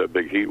still has that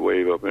big heat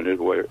wave up in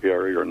his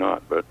area or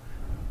not, but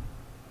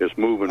it's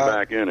moving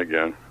back in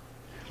again.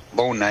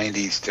 Low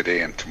 90s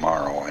today and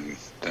tomorrow, and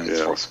then it's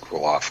supposed to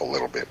cool off a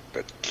little bit.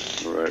 But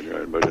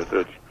Right.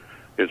 But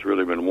it's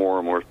really been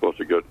warm. We're supposed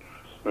to get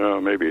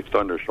maybe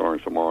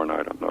thunderstorms tomorrow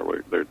night. I'm not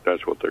really.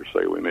 That's what they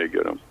say. We may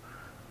get them.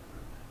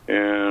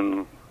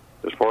 And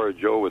as far as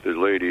Joe with his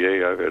Lady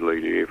A, I've had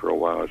Lady A for a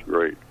while. It's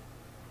great.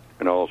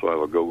 And I also have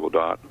a Google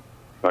Dot. In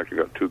fact, I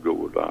got 2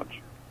 Google Dots.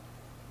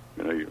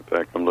 In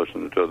fact, I'm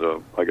listening to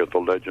the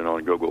legend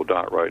on Google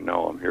Dot right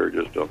now. I'm here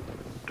just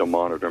to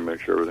monitor and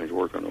make sure everything's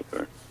working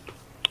okay.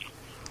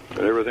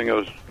 But everything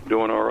else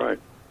doing all right.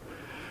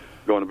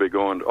 I'm going to be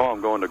going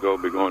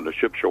to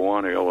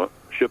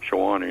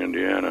Shipshewana,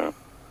 Indiana,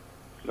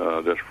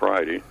 this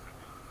Friday.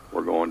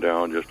 We're going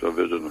down just to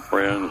visit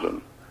friends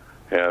and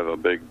have a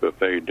big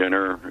buffet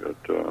dinner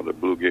at the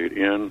Blue Gate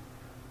Inn,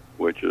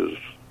 which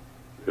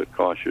it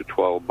costs you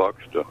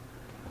 $12 to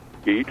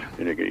eat,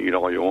 and you can eat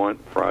all you want.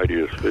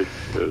 Friday is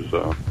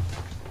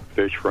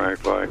fish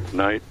fry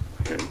night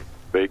and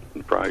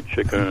bacon fried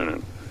chicken,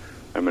 and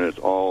I mean it's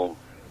all,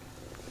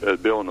 as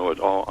Bill knows,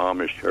 it's all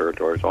Amish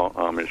territory. It's all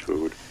Amish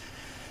food.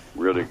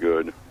 Really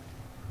good.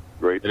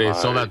 Great. Do they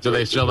sell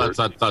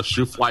that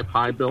shoe fly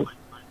pie, Bill?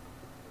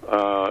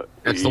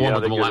 That's the one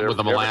with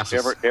the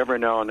molasses. Every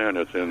now and then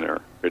it's in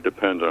there. It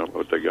depends on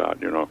what they got,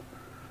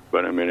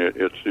 But I mean,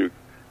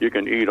 you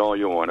can eat all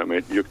you want. I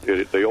mean,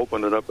 they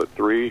open it up at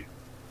 3,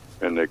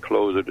 and they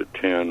close it at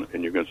 10,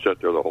 and you can sit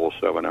there the whole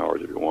 7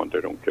 hours if you want. They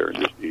don't care.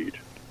 Just eat.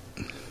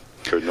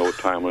 There's no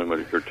time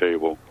limit at your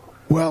table.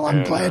 Well,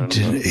 I'm glad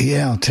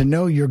to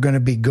know you're going to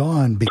be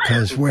gone,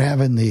 because we're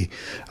having the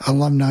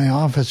alumni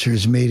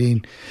officers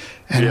meeting,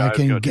 and I was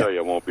going to tell you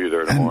I won't be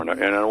there tomorrow night,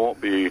 and I won't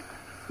be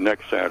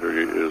next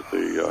Saturday. Is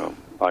the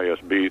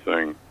ISB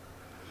thing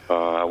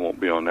I won't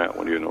be on that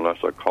one either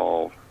unless I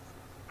call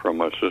from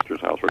my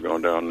sister's house. We're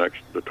going down the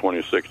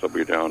 26th. I'll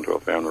be down to a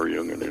family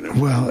reunion.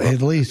 Well,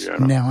 at least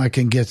now I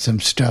can get some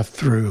stuff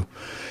through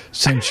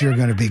since you're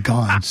going to be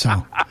gone.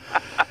 So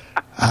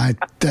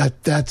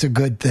that's a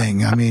good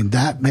thing. I mean,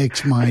 that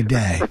makes my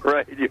day.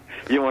 Right.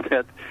 You won't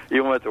have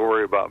to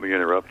worry about me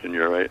interrupting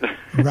you, right?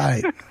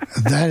 Right.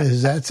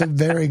 That's a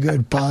very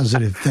good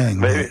positive thing.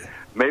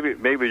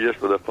 Maybe just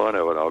for the fun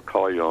of it, I'll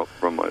call you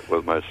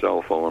with my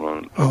cell phone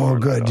on. Oh,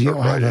 good.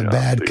 You'll have a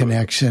bad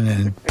connection,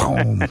 and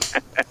boom.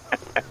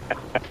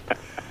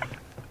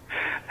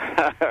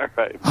 All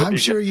right. I'm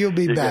sure you'll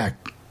be back.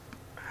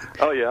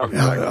 Oh yeah.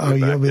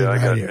 You'll be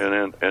right here.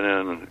 And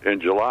then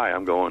in July,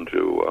 I'm going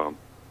to.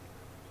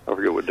 I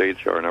forget what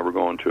dates are. Now we're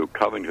going to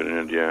Covington,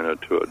 Indiana,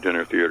 to a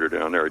dinner theater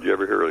down there. Did you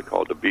ever hear it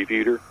called the Beef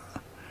Eater?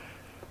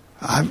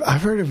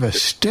 I've heard of a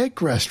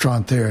steak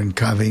restaurant there in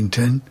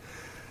Covington.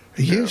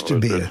 It used to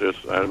be. Maybe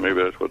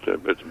that's what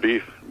it's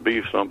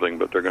beef something,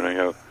 but they're going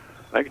to have.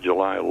 I think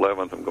July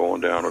 11th. I'm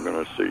going down. We're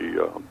going to see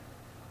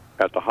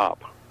At the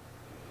Hop.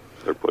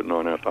 They're putting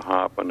on At the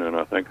Hop, and then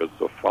I think it's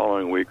the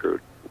following week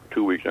or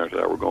 2 weeks after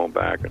that we're going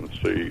back and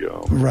see.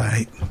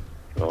 Right.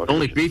 The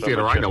only beef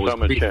eater I know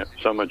is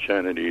some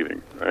enchanted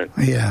eating, right?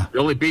 Yeah. The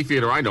only beef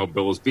eater I know,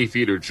 Bill, is Beef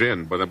Eater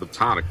Gin, but I'm a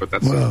tonic. But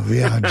that's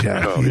yeah,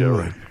 Jack.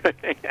 Right.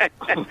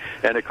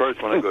 And of course,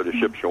 when I go to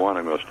Shipshewana,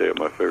 I'm going to stay at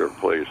my favorite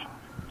place,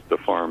 the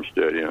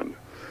Farmstead Inn.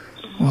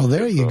 Well,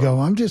 there you go.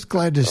 I'm just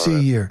glad to see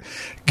you're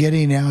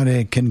getting out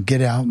and can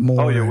get out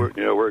more. Oh yeah,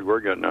 we're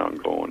getting out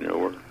and going.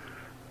 We're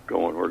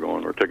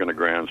going. We're taking the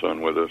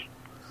grandson with us,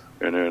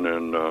 and then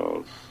in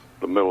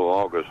the middle of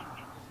August,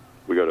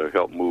 we got to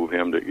help move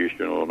him to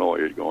Eastern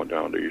Illinois. He's going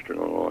down to Eastern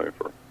Illinois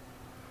for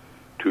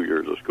 2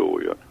 years of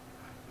school yet.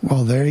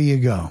 Well, there you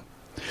go.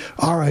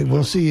 All right,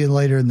 we'll see you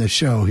later in the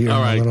show here in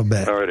a little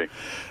bit. All righty.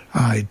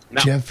 All right,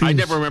 now, Jeff. I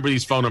never remember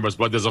these phone numbers,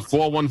 but there's a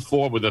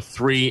 414 with a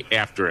 3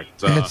 after it.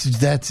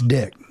 That's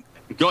Dick.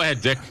 Go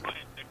ahead, Dick.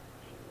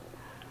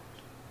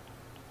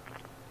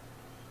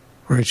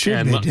 Or it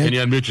should be, Dick. Can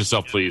you unmute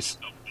yourself, please?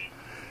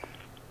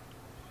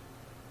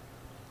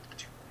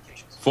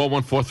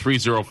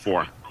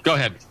 414-304. Go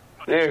ahead.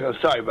 There you go.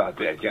 Sorry about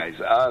that, guys.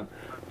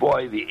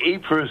 Boy, the A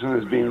person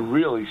is being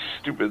really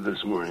stupid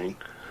this morning.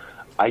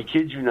 I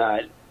kid you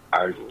not,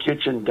 our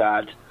kitchen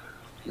dot,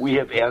 we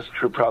have asked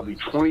her probably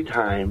 20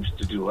 times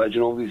to do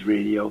Legend Oldies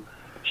Radio.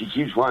 She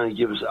keeps wanting to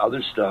give us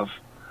other stuff.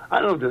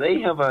 I don't know, do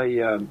they have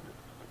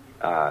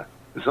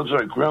some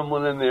sort of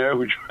gremlin in there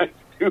who tries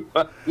to do...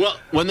 Well,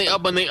 when they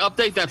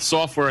update that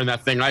software and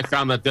that thing, I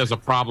found that there's a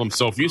problem.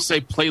 So if you say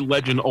play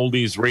Legend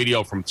Oldies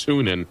Radio from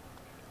TuneIn,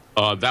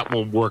 that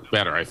will work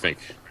better, I think.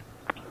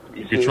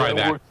 You try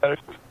that.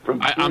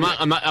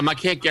 I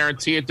can't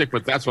guarantee it, Dick,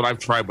 but that's what I've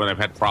tried when I've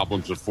had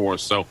problems before.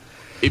 So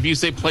if you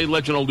say play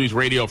Legend Oldies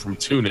Radio from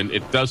TuneIn,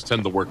 it does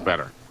tend to work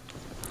better.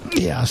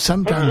 Yeah,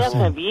 sometimes.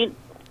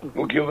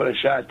 We'll give it a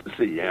shot to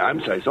see. Yeah, I'm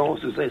sorry. Someone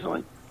wants to say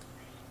something?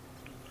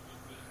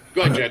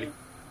 Go ahead, Jenny.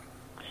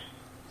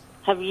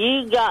 Have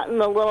you gotten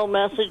the little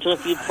message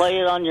if you play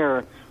it on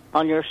your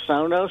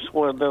Sonos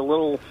where the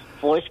little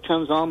voice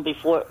comes on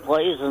before it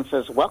plays and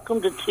says,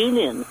 "Welcome to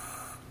TuneIn"?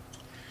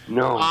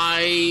 No,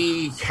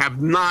 I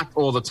have not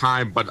all the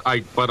time, but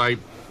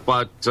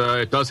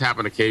it does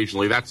happen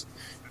occasionally.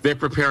 They're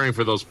preparing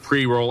for those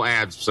pre-roll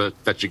ads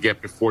that you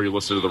get before you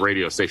listen to the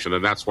radio station,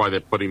 and that's why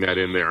they're putting that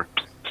in there.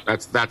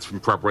 That's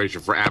in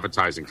preparation for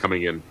advertising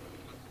coming in.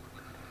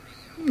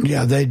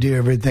 Yeah, they do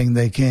everything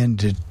they can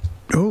to.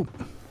 Oh,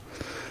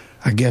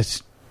 I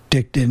guess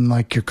Dick didn't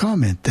like your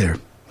comment there.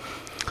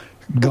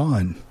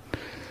 Gone.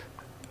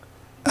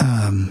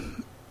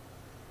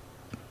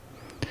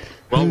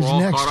 Well, who's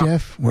next,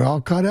 Jeff? We're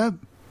all caught up?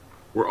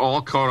 We're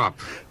all caught up.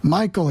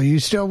 Michael, are you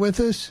still with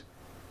us?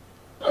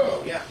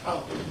 Oh, yeah.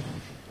 Oh.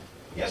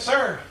 Yes,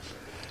 sir.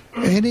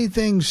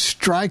 Anything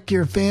strike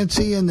your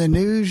fancy in the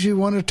news you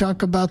want to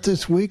talk about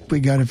this week?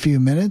 We got a few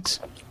minutes.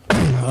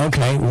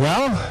 Okay,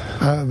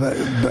 well...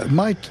 but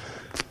Mike,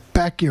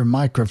 back your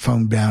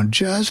microphone down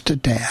just a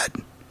tad.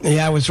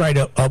 Yeah, I was right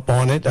up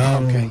on it.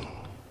 Okay.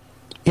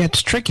 Yeah,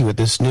 it's tricky with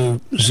this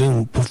new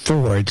Zoom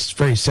 4. It's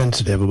very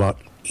sensitive about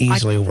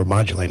easily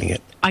overmodulating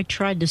it. I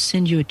tried to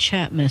send you a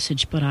chat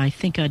message, but I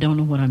think I don't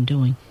know what I'm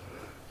doing.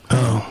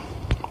 Oh.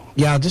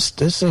 Yeah, this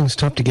thing's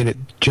tough to get it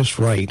just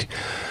right.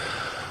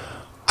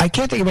 I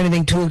can't think of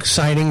anything too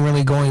exciting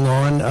really going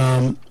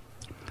on.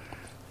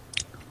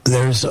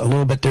 There's a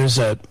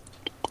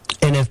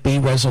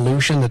NFB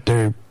resolution that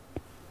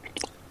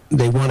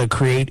they want to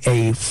create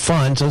a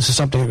fund. So this is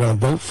something they're going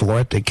to vote for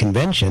at the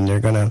convention.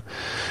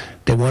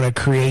 They want to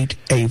create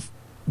a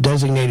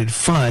designated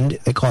fund.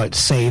 They call it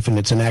SAFE, and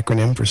it's an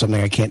acronym for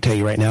something I can't tell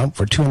you right now,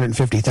 for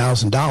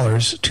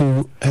 $250,000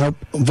 to help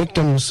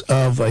victims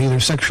of either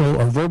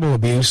sexual or verbal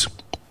abuse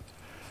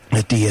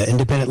at the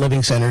independent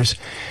living centers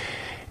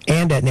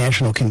and at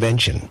National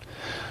Convention.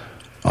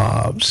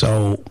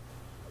 So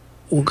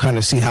we'll kind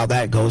of see how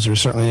that goes.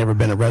 There's certainly never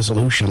been a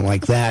resolution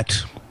like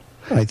that.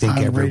 I think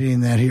I'm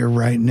reading that here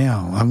right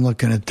now. I'm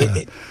looking at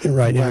the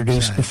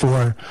introduced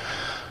before.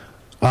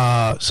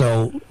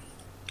 So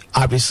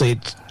obviously,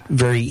 it's a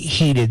very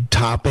heated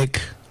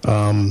topic.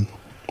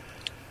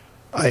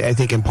 I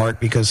think in part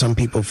because some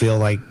people feel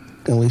like,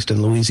 at least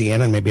in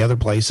Louisiana and maybe other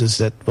places,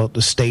 that both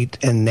the state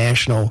and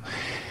national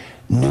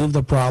knew of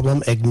the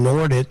problem,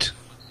 ignored it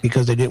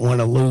because they didn't want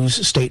to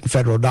lose state and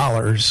federal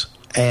dollars.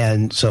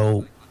 And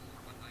so,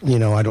 I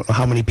don't know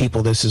how many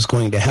people this is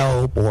going to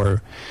help,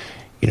 or,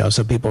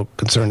 some people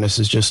concerned this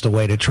is just a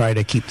way to try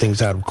to keep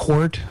things out of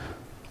court,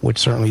 which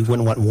certainly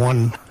wouldn't want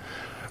one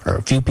or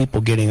a few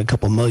people getting a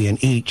couple million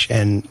each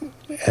and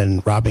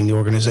robbing the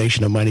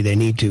organization of money they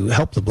need to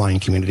help the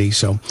blind community.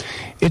 So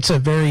it's a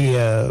very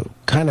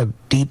kind of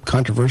deep,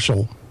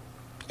 controversial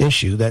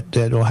issue that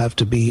will have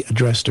to be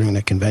addressed during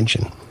the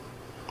convention.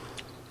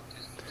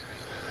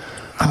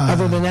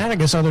 Other than that, I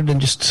guess other than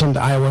just some of the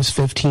iOS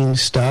 15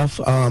 stuff,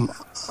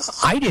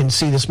 I didn't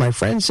see this. My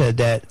friend said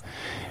that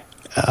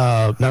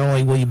not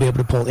only will you be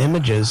able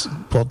to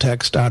pull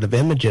text out of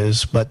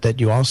images, but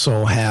that you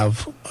also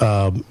have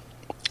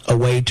a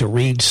way to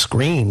read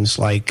screens,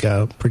 like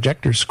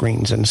projector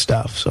screens and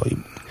stuff. So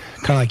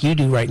kind of like you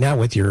do right now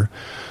with your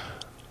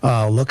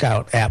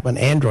Lookout app on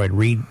Android,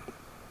 read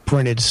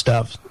printed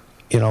stuff,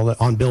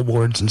 on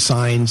billboards and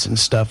signs and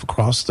stuff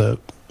across the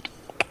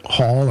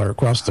hall or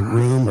across the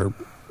room or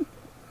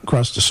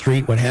across the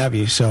street, what have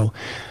you. So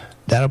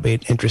that'll be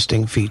an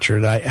interesting feature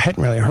that I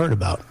hadn't really heard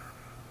about.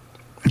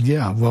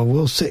 Yeah, well,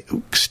 we'll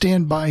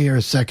stand by here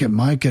a second,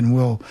 Mike, and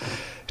we'll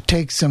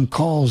take some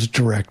calls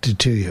directed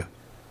to you.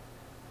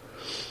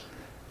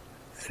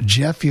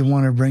 Jeff, you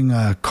want to bring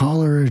a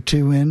caller or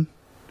two in?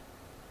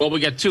 Well, we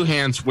got two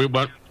hands. We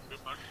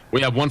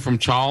have one from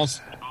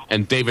Charles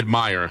and David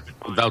Meyer.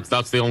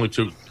 That's the only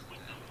two.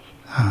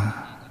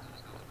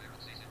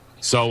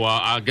 So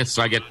I guess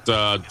I get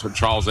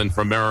Charles in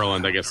from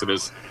Maryland, I guess it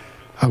is.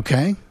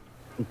 Okay.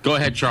 Go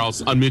ahead,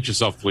 Charles. Unmute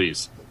yourself,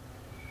 please.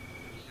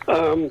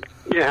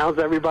 How's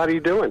everybody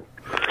doing?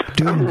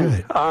 Doing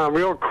good.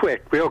 Real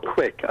quick.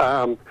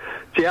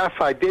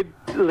 Jeff, I did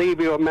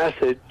leave you a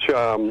message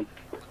on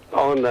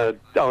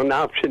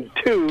option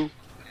 2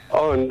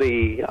 on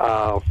the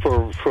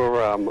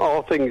for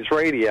All Things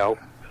Radio.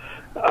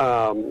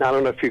 I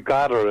don't know if you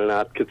got it or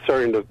not,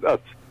 concerning a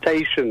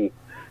station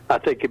I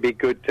think it'd be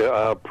good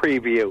to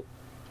preview.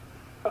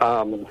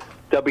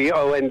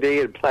 WOND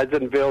in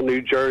Pleasantville,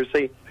 New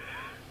Jersey.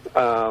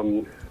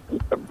 I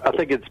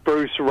think it's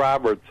Bruce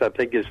Roberts, I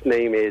think his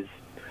name is.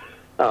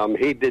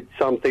 He did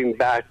something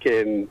back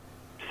in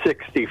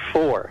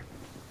 64.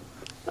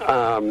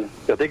 I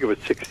think it was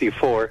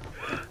 64.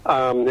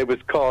 It was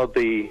called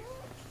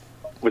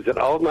was it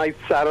All Night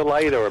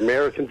Satellite or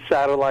American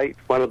Satellite?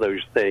 One of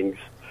those things.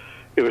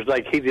 It was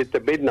like he did the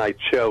midnight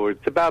show.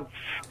 It's about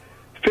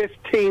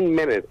 15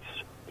 minutes.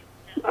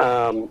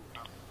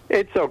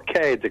 It's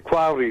okay. The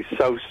quality's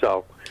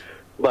so-so.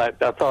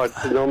 But I thought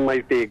it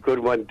might be a good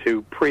one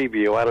to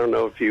preview. I don't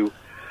know if you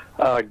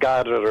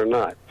got it or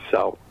not.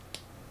 So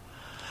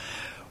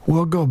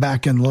we'll go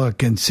back and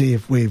look and see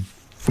if we've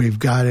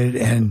got it,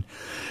 and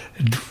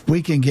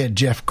we can get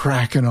Jeff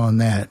cracking on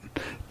that.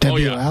 Oh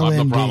yeah, I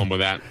have no problem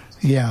with that.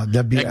 Yeah,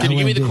 WLND. Can you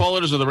give me the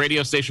callers of the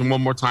radio station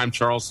one more time,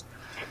 Charles?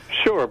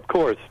 Sure, of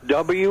course.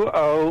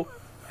 WOND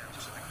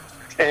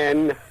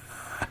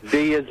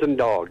as in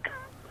dog.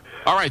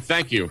 All right,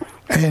 thank you.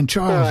 And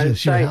Charles,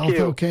 is your health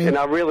okay? And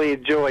I really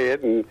enjoy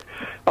it, and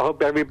I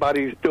hope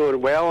everybody's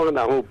doing well, and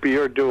I hope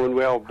you're doing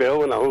well,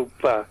 Bill, and I hope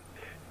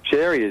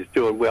Jerry is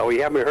doing well. We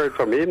haven't heard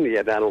from him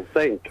yet, I don't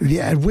think.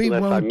 Yeah, we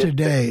won't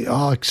today.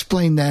 I'll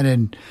explain that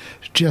in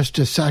just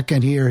a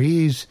second here.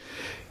 He's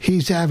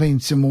having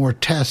some more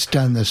tests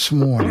done this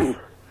morning.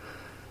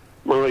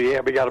 Well, yeah,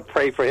 we got to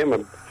pray for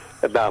him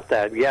about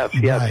that. Yes.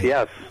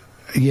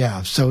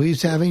 Yeah, so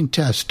he's having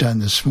tests done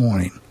this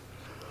morning.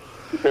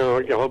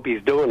 I hope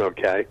he's doing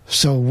okay.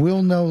 So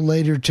we'll know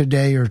later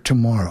today or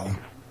tomorrow.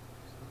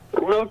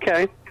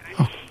 Okay.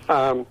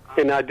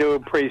 And I do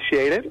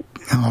appreciate it.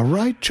 All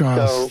right,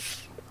 Charles.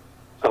 So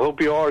I hope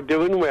you all are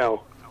doing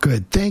well.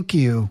 Good. Thank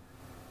you.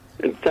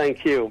 And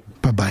thank you.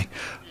 Bye-bye.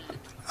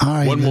 All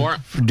right. One more.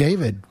 For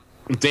David.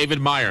 David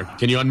Meyer,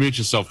 can you unmute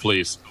yourself,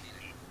 please?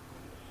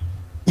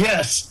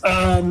 Yes.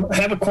 I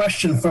have a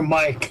question for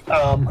Mike.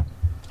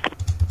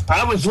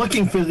 I was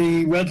looking for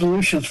the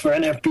resolutions for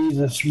NFB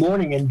this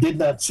morning and did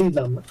not see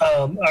them.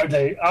 Are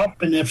they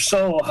up? And if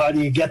so, how do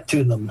you get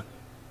to them?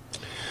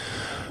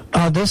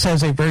 This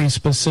has a very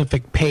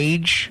specific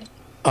page.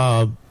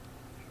 I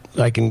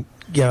think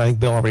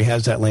Bill already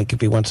has that link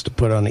if he wants to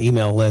put it on the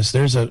email list.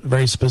 There's a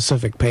very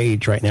specific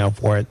page right now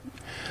for it.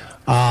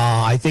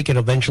 I think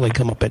it'll eventually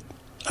come up at,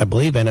 I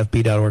believe,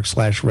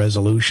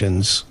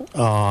 nfb.org/resolutions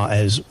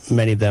as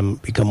many of them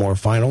become more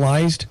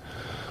finalized.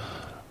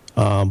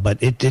 But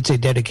it's a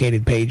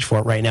dedicated page for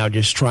it right now,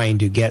 just trying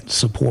to get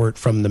support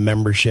from the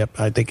membership,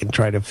 I think, and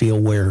try to feel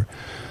where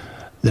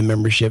the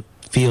membership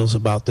feels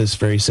about this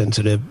very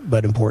sensitive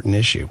but important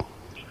issue.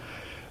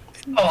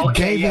 Oh,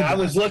 okay. David, yeah, I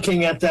was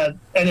looking at that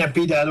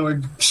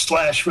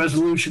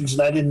nfb.org/resolutions,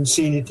 and I didn't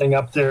see anything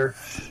up there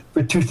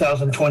for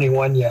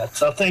 2021 yet.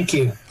 So thank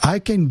you. I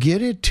can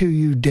get it to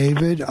you,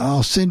 David.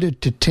 I'll send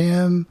it to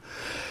Tim.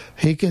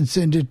 he can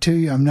send it to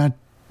you.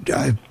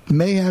 I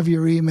may have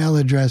your email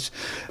address.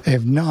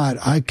 If not,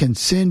 I can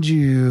send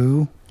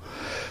you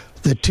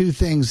the two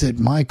things that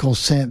Michael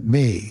sent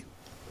me,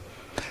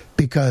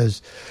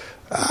 because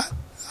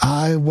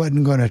I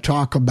wasn't going to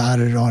talk about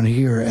it on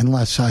here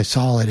unless I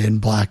saw it in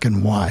black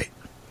and white.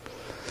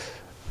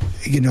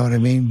 You know what I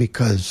mean?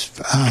 Because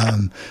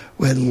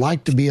we'd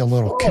like to be a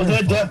little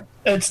careful.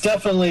 It's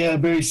definitely a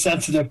very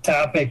sensitive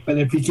topic, but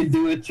if you can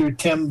do it through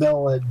Tim,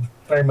 Bill, I'd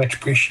very much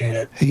appreciate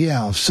it.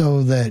 Yeah,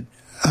 so that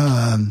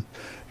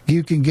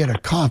you can get a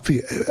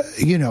copy,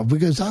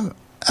 because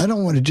I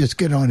don't want to just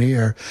get on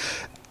here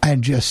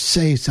and just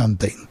say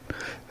something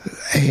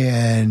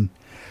and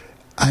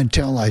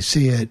until I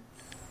see it,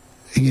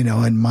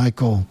 and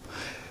Michael,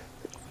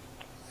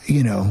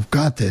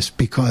 got this,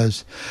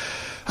 because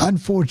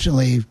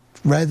unfortunately,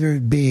 whether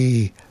it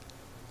be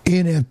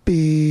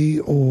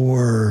NFB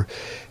or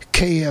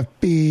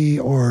KFB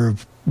or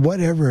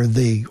whatever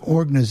the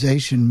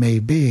organization may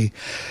be,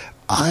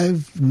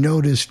 I've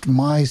noticed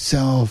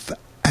myself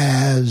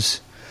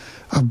as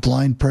a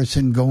blind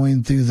person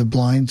going through the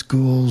blind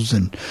schools,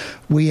 and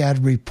we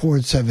had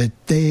reports of it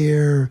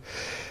there.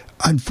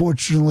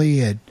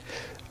 Unfortunately,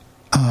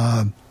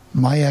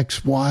 my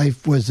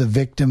ex-wife was a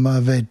victim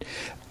of it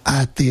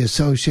at the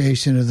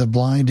Association of the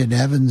Blind in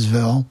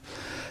Evansville,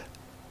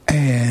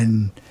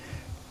 and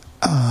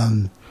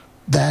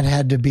that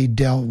had to be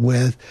dealt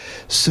with.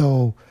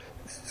 So,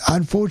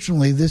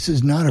 unfortunately, this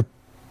is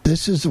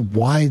a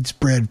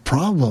widespread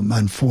problem,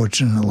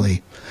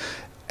 unfortunately,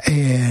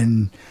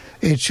 and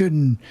it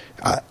shouldn't.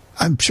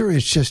 I'm sure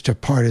it's just a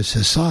part of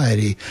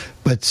society,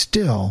 but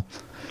still,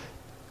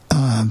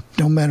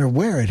 no matter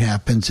where it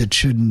happens, it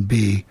shouldn't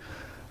be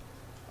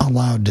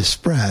allowed to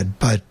spread.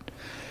 But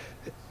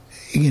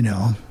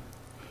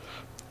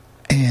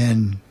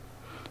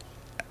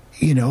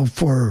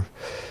for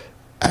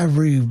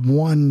every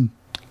one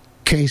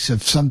case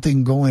of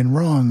something going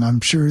wrong, I'm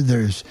sure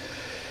there's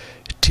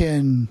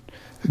 10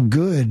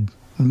 good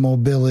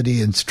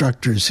mobility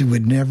instructors who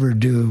would never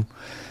do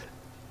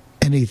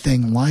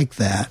anything like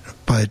that.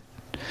 But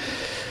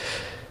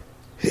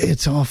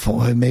it's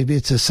awful. Maybe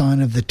it's a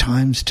sign of the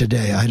times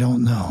today. I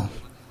don't know.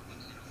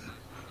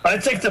 I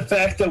think the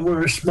fact that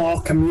we're a small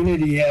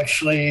community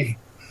actually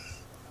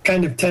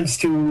kind of tends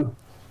to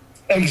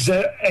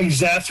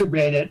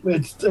exacerbate it,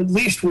 at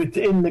least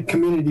within the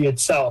community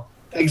itself,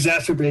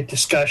 exacerbate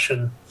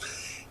discussion.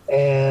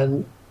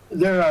 And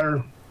there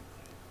are,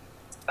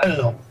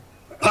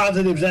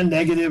 positives and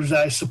negatives,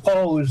 I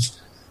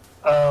suppose.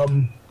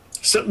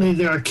 Certainly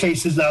there are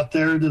cases out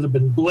there that have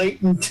been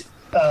blatant.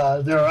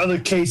 There are other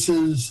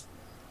cases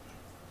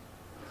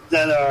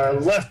that are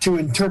left to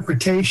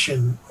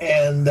interpretation,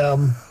 and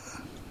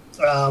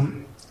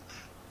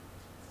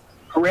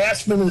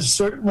harassment is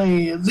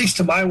certainly, at least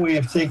to my way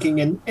of thinking,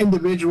 an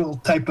individual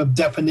type of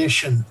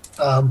definition.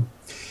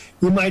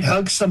 You might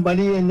hug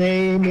somebody and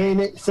they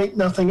may think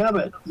nothing of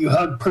it. You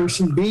hug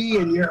person B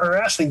and you're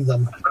harassing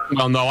them.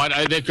 Well, no,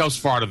 it goes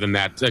farther than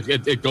that.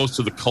 It goes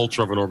to the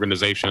culture of an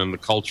organization and the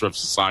culture of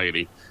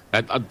society.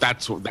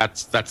 That's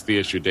the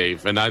issue,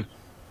 Dave. And that's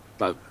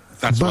what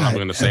I'm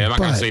going to say. I'm not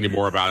going to say any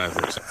more about it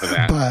except for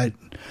that.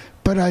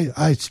 But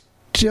I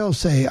still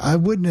say I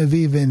wouldn't have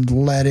even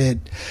let it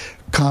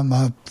come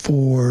up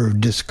for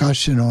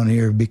discussion on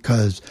here,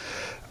 because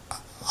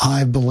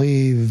I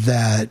believe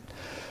that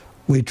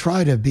we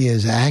try to be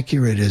as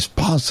accurate as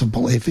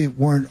possible. If it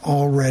weren't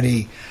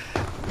already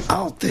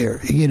out there,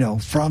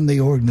 from the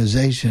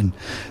organization,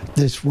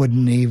 this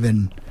wouldn't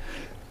even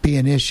be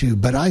an issue.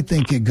 But I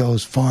think it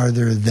goes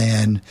farther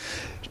than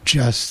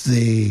just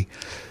the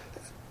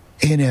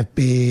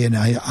NFB, and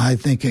I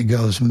think it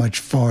goes much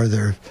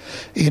farther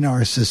in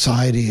our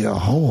society as a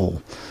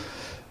whole.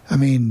 I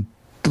mean,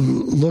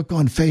 look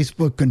on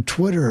Facebook and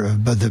Twitter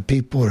about the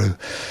people who are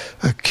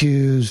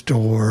accused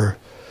or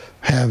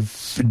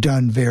have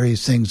done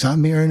various things.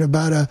 I'm hearing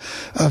about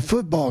a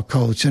football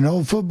coach, an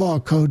old football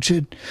coach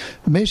at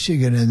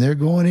Michigan, and they're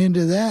going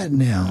into that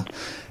now.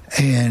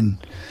 And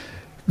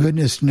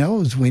goodness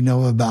knows we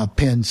know about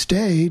Penn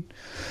State.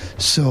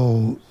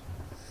 So,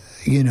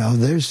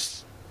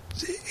 it's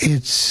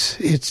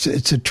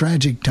a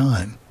tragic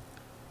time.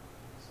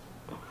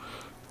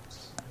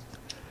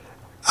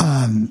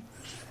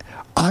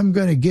 I'm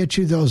going to get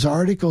you those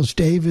articles,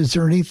 Dave. Is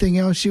there anything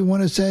else you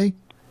want to say?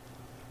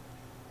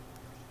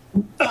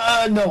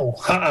 No.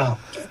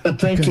 But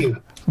thank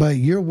you. But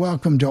you're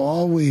welcome to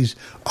always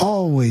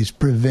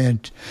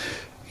present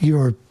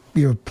your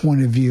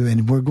point of view,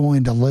 and we're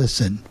going to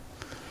listen.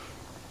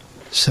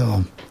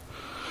 So,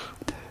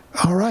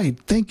 all right.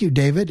 Thank you,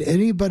 David.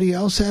 Anybody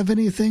else have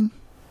anything?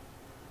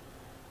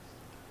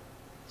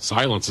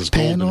 Silence is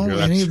golden. Panel,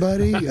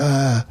 anybody?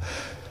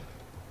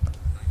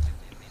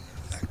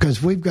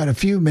 Because we've got a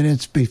few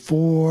minutes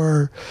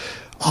before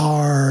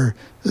our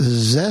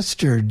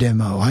Zester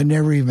demo. I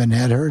never even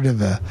had heard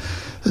of a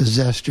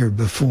Zester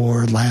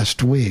before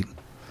last week.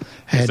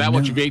 Is that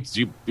what you make?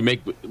 Do you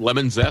make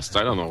lemon zest?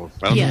 I don't know.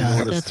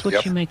 That's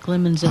what you make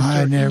lemon zest.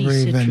 I never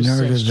even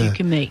heard of You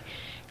can make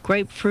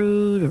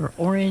grapefruit or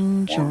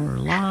orange or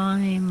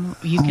lime.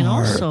 You can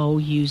also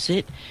use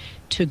it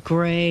to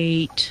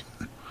grate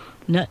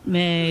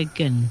nutmeg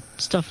and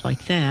stuff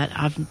like that.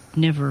 I've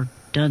never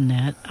done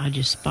that. I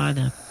just buy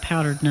the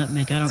powdered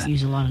nutmeg. I don't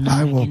use a lot of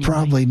nutmeg. I will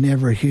probably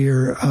never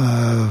hear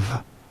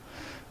of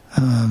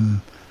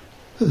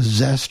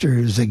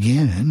zesters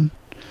again.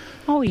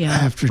 Oh, yeah.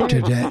 After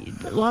today.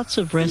 Lots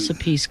of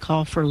recipes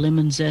call for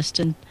lemon zest,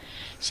 and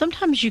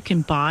sometimes you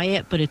can buy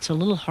it, but it's a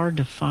little hard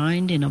to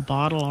find in a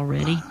bottle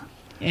already.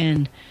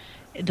 And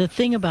the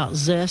thing about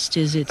zest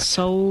is it's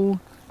so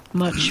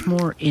much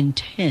more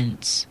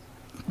intense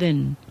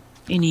than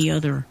any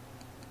other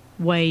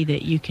way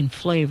that you can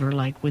flavor,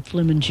 like with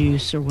lemon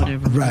juice or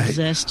whatever. Right. The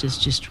zest is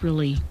just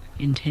really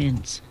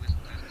intense.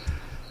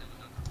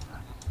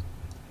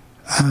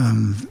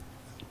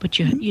 But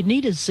you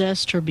need a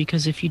zester,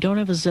 because if you don't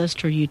have a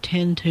zester, you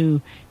tend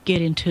to get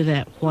into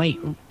that white,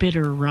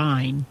 bitter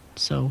rind.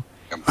 So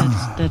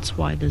that's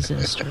why the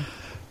zester.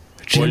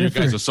 Well, you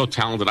guys are so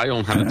talented. I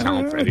don't have the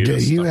talent for any of Do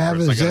this you stuff, have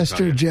Chris. a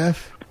zester,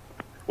 Jeff?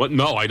 What?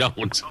 No, I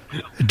don't.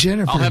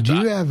 Jennifer, do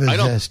you have a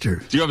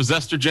zester? Do you have a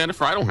zester,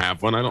 Jennifer? I don't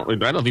have one. I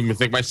don't even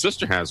think my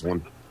sister has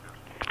one.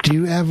 Do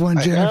you have one,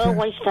 I Jennifer?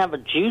 always have a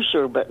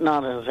juicer, but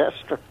not a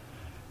zester.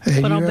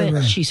 But I'll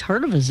bet she's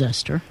heard of a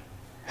zester.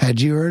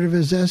 Had you heard of a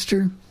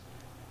zester?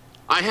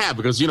 I have,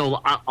 because a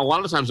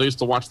lot of times I used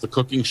to watch the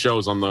cooking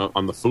shows on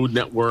the Food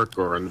Network,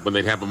 or when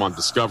they'd have them on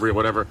Discovery or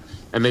whatever,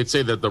 and they'd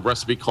say that the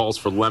recipe calls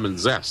for lemon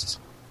zest.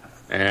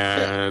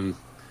 And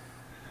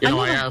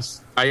I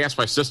asked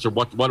my sister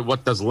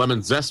what does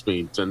lemon zest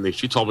mean, and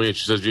she told me,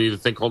 she says you need a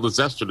thing called a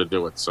zester to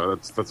do it. So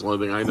that's the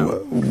only thing I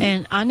know.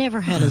 And I never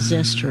had a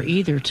zester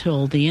either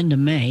till the end of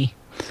May.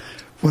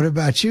 What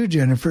about you,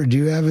 Jennifer? Do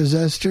you have a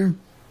zester?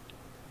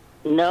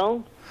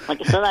 No, like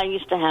I said, I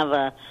used to have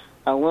a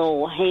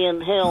little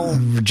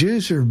handheld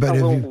juicer, but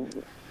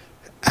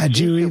had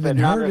you even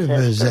heard of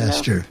a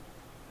zester?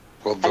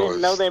 No. I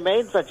didn't know they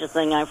made such a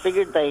thing. I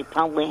figured they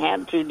probably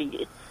had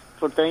to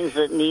for things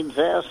that need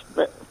zest.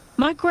 But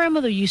my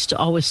grandmother used to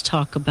always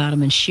talk about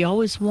them, and she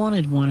always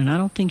wanted one, and I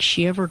don't think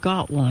she ever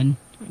got one.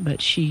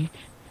 But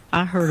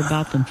I heard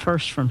about them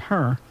first from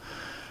her.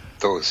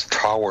 Those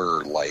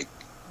tower-like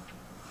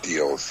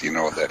deals,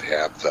 that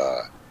have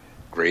the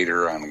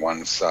grater on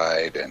one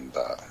side and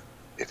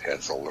it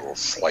has a little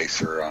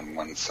slicer on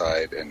one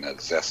side and a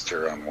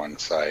zester on one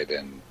side,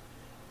 and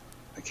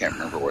I can't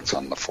remember what's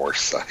on the fourth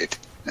side.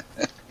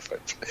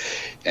 But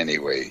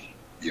anyway,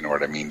 you know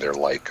what I mean? They're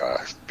like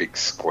a big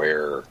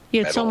square.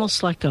 Yeah, it's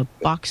almost like a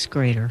box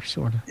grater,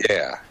 sort of.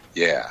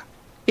 Yeah.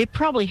 It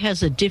probably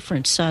has a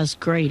different size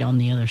grate on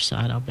the other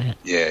side, I'll bet.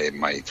 Yeah, it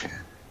might.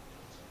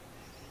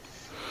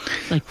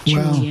 Like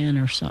julienne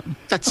or something.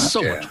 That's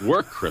so much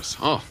work, Chris.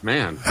 Oh,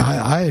 man.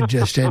 I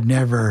just had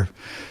never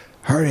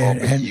heard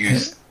it. And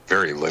use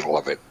very little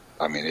of it.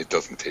 I mean, it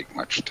doesn't take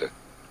much to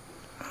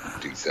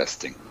do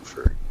zesting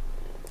for.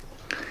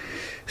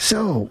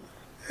 So,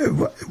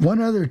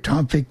 one other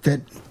topic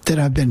that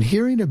I've been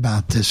hearing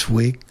about this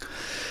week,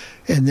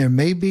 and there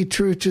may be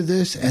truth to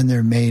this, and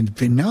there may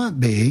not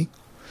be,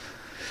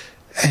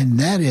 and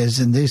that is,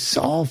 and this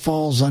all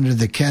falls under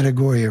the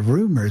category of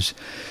rumors,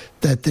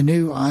 that the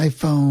new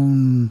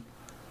iPhone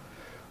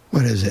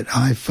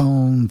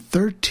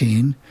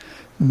 13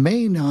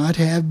 may not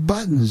have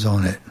buttons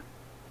on it.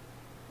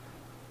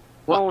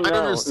 Well, I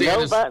don't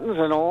understand. No buttons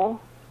at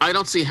all? I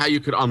don't see how you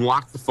could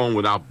unlock the phone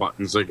without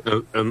buttons,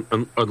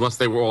 unless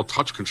they were all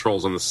touch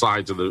controls on the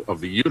sides of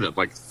the unit.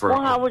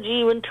 Well, how would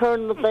you even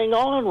turn the thing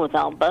on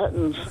without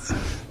buttons?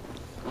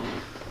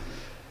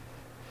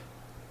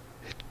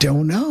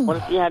 Don't know. What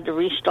if you had to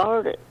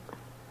restart it?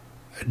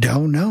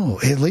 Don't know.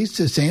 At least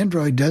this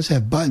Android does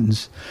have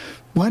buttons.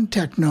 One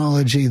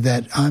technology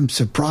that I'm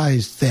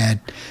surprised that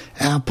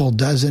Apple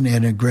doesn't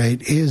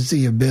integrate is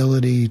the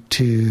ability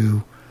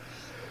to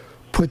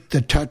put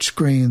the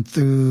touchscreen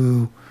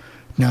through,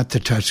 not the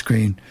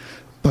touchscreen,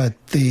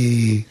 but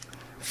the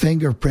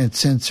fingerprint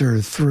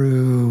sensor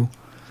through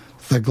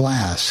the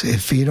glass.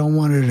 If you don't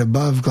want it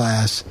above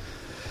glass,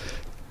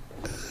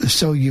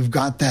 so you've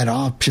got that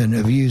option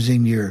of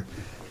using your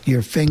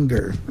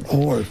finger,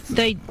 or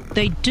they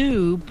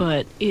do,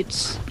 but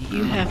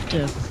you have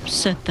to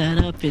set that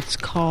up. It's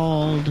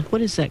called,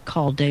 what is that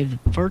called, Dave?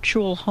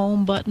 Virtual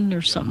home button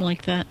or something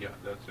like that? Yeah,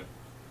 that's it.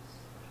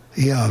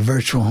 Yeah, a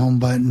virtual home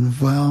button.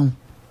 Well,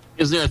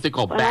 isn't there a thing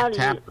called back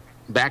tap?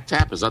 Back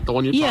tap, is that the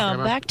one you're talking about?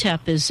 Yeah, back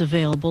tap is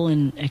available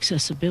in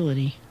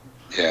accessibility.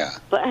 Yeah.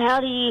 But how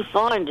do you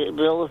find it,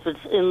 Bill, if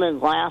it's in the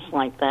glass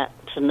like that,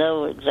 to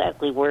know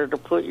exactly where to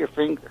put your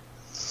finger?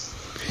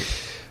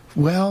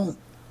 Well,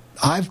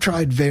 I've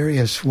tried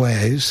various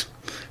ways.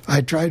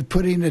 I tried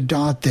putting a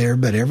dot there,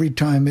 but every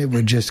time it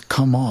would just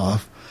come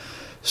off.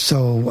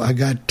 So I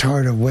got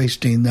tired of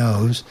wasting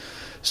those.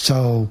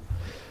 So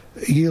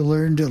you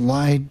learn to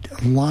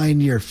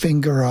line your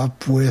finger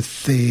up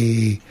with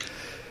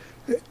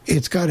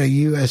it's got a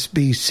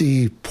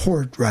USB-C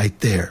port right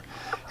there.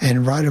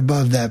 And right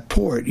above that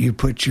port, you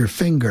put your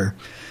finger,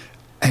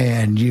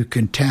 and you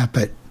can tap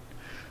it,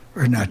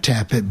 or not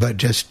tap it, but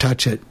just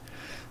touch it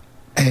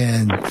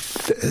and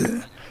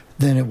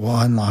then it will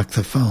unlock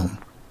the phone.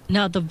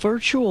 Now, the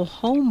virtual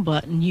home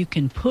button you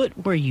can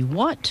put where you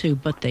want to,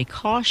 but they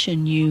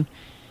caution you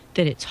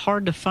that it's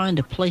hard to find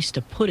a place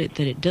to put it,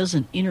 that it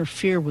doesn't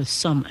interfere with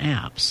some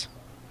apps.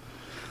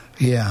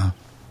 Yeah,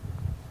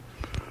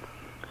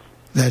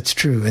 that's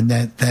true, and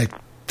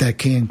that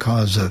can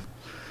cause a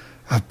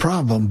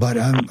problem. But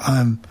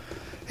I'm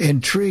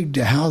intrigued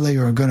to how they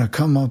are going to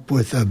come up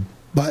with a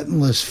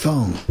buttonless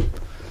phone.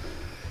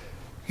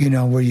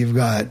 Where you've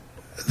got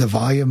the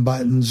volume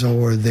buttons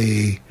or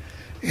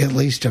at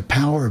least a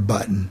power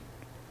button.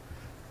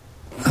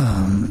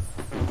 I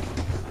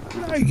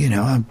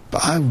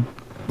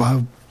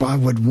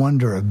would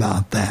wonder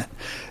about that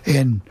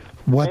and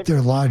what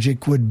their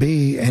logic would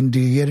be, and do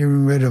you get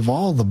rid of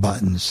all the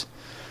buttons?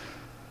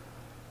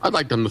 I'd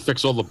like them to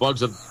fix all the bugs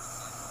that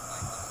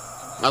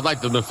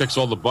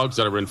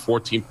are in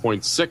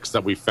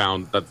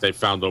 14.6 that they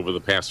found over the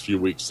past few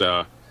weeks,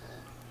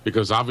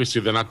 because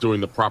obviously they're not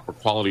doing the proper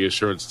quality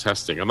assurance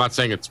testing. I'm not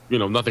saying it's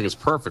nothing is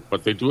perfect,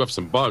 but they do have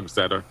some bugs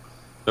that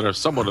are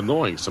somewhat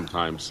annoying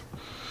sometimes.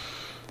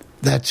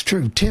 That's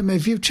true. Tim,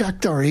 have you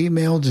checked our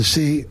email to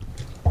see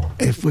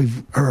if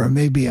or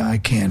maybe I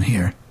can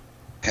hear?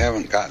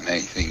 Haven't gotten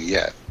anything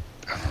yet.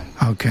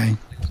 Okay.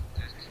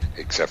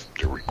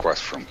 Except a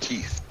request from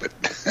Keith, but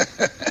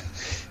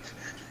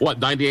what,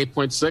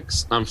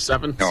 98.6?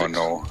 7?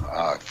 No,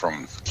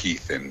 from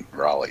Keith in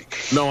Raleigh.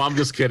 No, I'm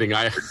just kidding.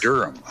 For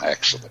Durham,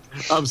 actually.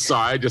 I'm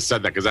sorry, I just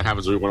said that because that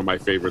happens to be one of my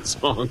favorite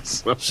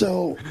songs.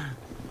 So,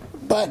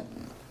 but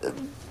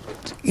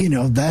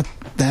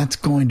that's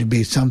going to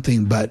be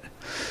something. But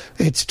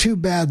it's too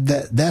bad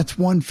that's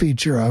one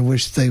feature I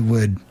wish they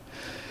would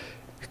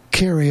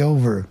carry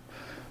over.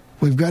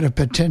 We've got a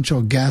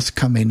potential guest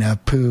coming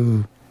up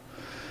who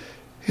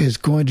is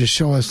going to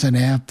show us an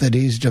app that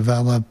he's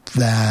developed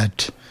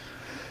that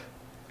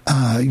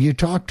you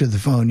talk to the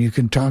phone. You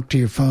can talk to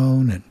your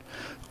phone and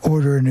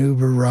order an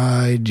Uber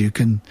ride. You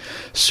can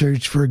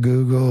search for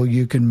Google.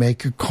 You can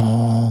make a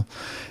call.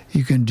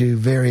 You can do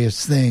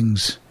various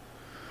things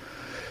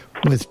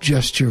with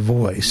just your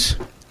voice.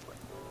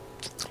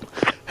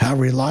 How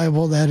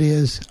reliable that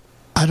is,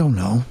 I don't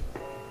know.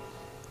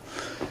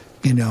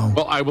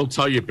 Well, I will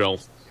tell you, Bill,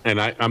 and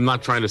I'm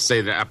not trying to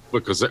say that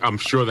because I'm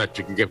sure that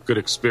you can get good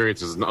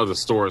experiences in other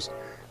stores,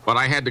 but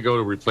I had to go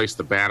to replace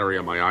the battery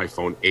on my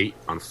iPhone 8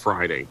 on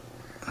Friday,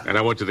 and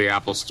I went to the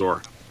Apple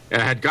store,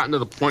 and I had gotten to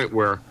the point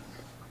where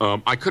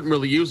I couldn't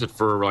really use it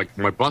for like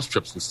my bus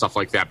trips and stuff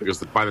like that, because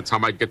by the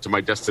time I'd get to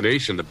my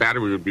destination, the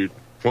battery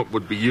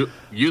would be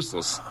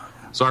useless.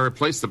 So I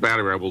replaced the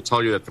battery. I will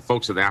tell you that the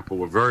folks at Apple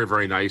were very,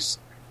 very nice,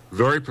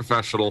 very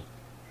professional,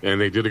 and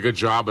they did a good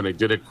job, and they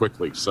did it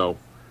quickly. So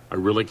I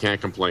really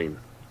can't complain.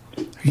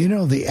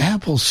 The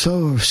Apple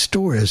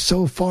store is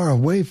so far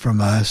away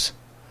from us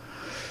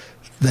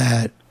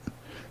that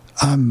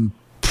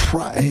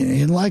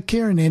like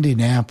here in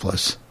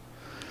Indianapolis,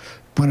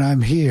 when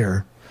I'm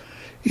here,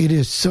 it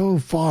is so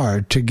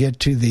far to get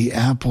to the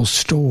Apple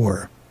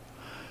store.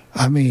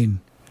 I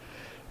mean,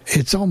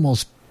 it's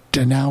almost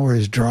an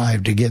hour's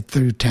drive to get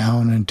through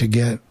town and to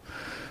get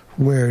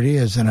where it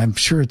is, and I'm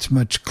sure it's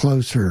much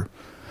closer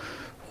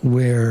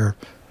where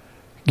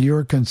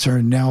you're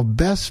concerned. Now,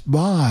 Best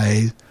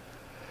Buy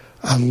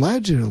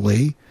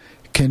allegedly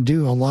can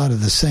do a lot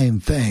of the same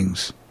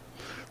things,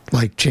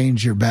 like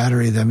change your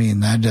battery. I mean,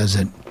 that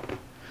doesn't,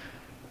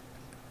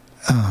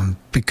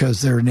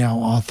 because they're now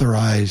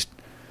authorized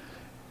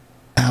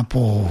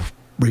Apple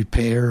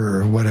repair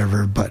or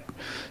whatever, but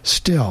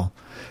still,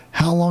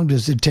 how long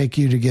does it take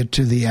you to get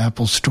to the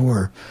Apple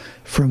store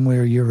from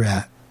where you're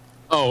at?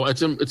 Oh,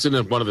 it's in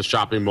one of the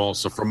shopping malls.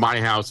 So from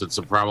my house, it's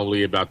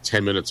probably about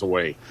 10 minutes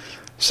away.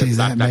 See,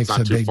 that makes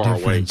a big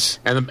difference.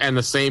 Away. And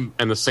the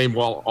same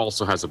wall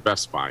also has a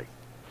Best Buy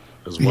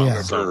as well.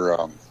 Yeah.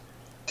 So.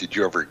 Did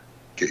you ever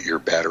get your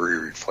battery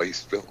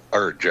replaced, Bill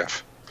or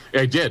Jeff?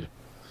 I did.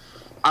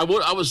 I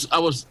was,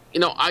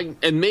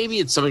 and maybe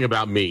it's something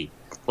about me,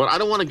 but I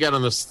don't want to get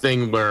on this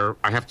thing where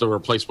I have to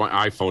replace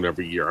my iPhone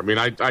every year. I mean,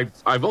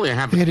 I've only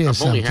had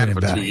it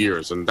for 2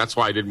 years, and that's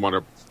why I didn't want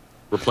to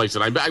replace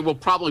it. I will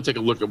probably take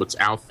a look at what's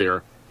out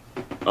there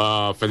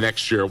for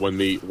next year for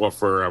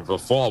the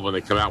fall when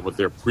they come out with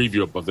their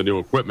preview of the new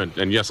equipment.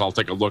 And yes, I'll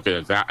take a look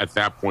at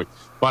that point.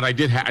 But I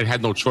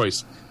had no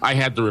choice. I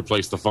had to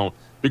replace the phone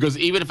because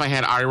even if I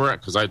had Ira,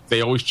 because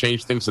they always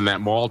change things in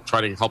that mall,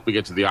 try to help me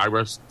get to the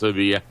Ira, to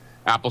the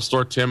Apple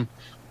store, Tim.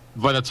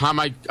 By the time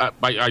I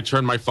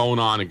turned my phone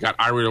on and got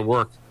Ira to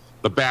work,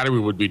 the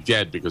battery would be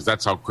dead because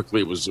that's how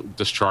quickly it was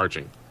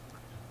discharging.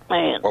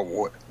 Man.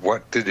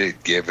 What did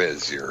it give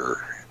as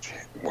your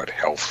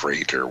health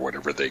rate or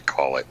whatever they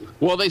call it?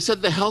 Well, they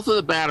said the health of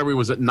the battery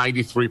was at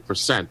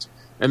 93%,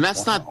 and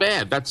that's not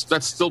bad.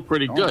 That's still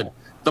pretty good.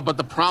 But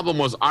the problem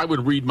was I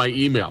would read my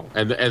email,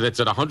 and it's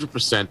at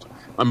 100%,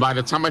 and by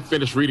the time I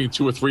finished reading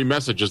 2 or 3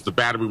 messages, the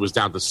battery was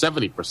down to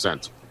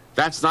 70%.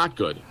 That's not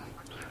good.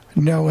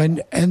 No, and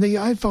the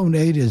iPhone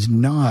 8 is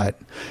not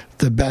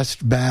the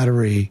best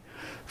battery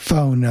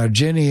phone. Now,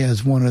 Jenny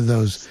has one of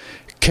those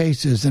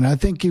cases, and I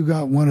think you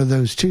got one of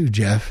those too,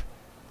 Jeff.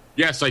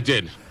 Yes, I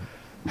did.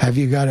 Have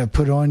you got it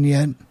put on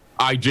yet?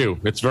 I do.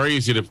 It's very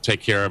easy to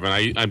take care of, and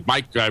I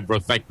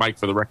thank Mike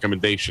for the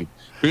recommendation.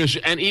 Because,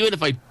 and even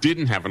if I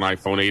didn't have an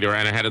iPhone 8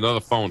 and I had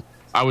another phone,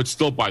 I would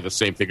still buy the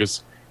same thing.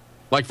 Because,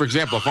 like, for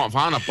example, if I'm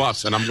on a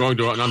bus and I'm going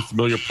to an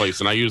unfamiliar place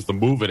and I use the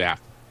Move It app,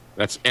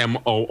 that's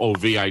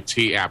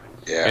MOOVIT app,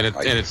 Yeah, and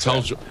it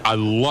tells you. I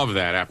love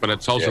that app, and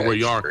it tells you where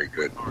you are. Very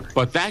good.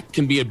 But that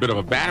can be a bit of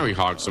a battery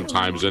hog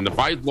sometimes. And if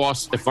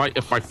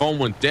my phone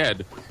went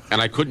dead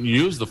and I couldn't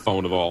use the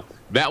phone at all,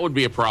 that would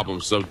be a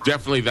problem. So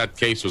definitely that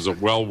case was a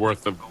well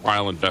worth a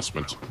while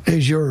investment.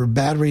 Is your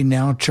battery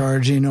now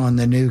charging on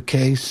the new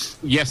case?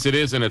 Yes, it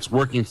is, and it's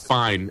working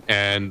fine,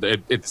 and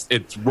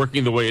it's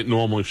working the way it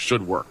normally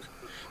should work.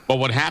 But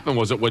what happened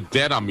was it went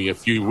dead on me a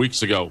few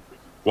weeks ago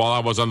while I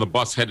was on the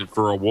bus headed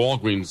for a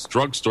Walgreens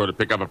drugstore to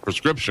pick up a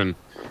prescription,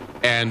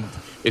 and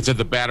it said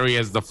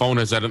the phone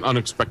has had an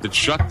unexpected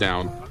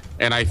shutdown,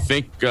 and I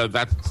think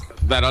that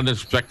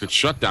unexpected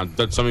shutdown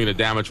did something to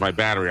damage my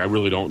battery. I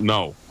really don't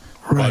know.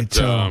 Right.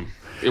 But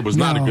it was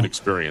not a good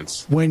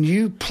experience. When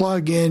you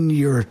plug in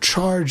your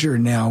charger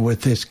now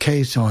with this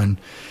case on,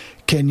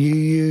 can you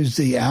use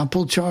the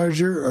Apple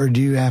charger, or do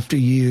you have to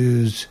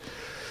use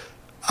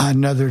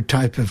another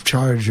type of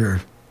charger?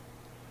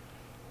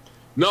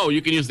 No,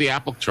 you can use the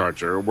Apple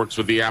charger. It works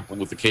with the Apple,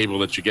 with the cable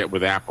that you get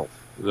with Apple,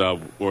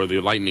 or the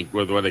Lightning,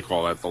 what do they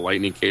call that, the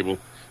Lightning cable.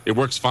 It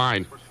works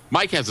fine.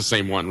 Mike has the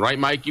same one, right,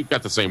 Mike? You've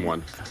got the same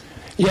one.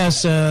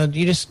 Yes,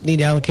 you just need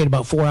to allocate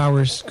about 4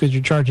 hours because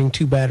you're charging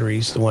two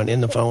batteries, the one in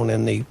the phone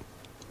and the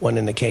one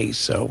in the case.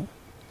 So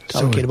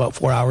allocate about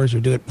 4 hours or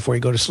do it before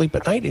you go to sleep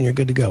at night, and you're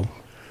good to go.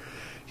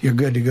 You're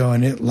good to go,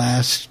 and it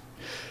lasts.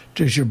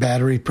 Does your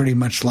battery pretty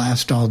much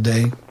last all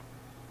day?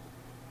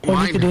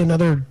 Well, you could do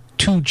another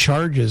 2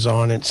 charges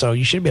on it, so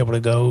you should be able to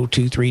go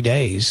 2-3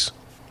 days.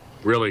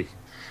 Really?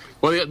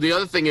 Well, the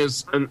other thing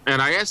is, and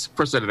I asked the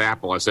person at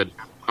Apple, I said,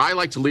 I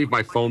like to leave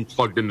my phone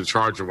plugged in the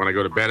charger when I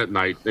go to bed at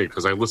night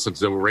because I listen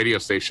to a radio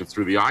station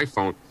through the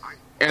iPhone.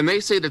 And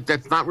they say that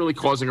that's not really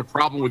causing a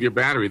problem with your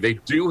battery. They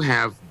do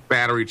have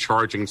battery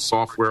charging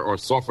software or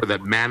software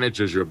that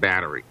manages your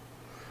battery.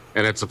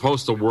 And it's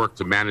supposed to work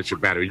to manage your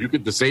battery. You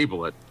could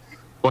disable it,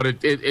 but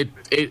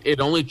it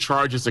only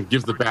charges and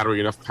gives the battery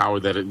enough power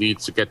that it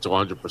needs to get to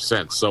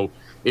 100%. So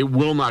it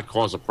will not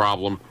cause a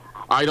problem.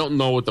 I don't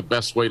know what the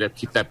best way to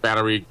keep that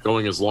battery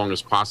going as long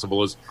as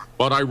possible is,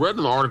 but I read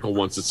an article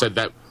once that said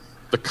that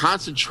the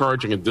constant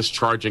charging and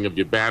discharging of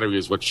your battery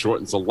is what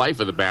shortens the life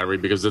of the battery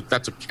because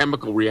that's a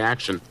chemical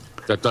reaction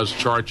that does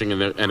charging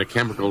and a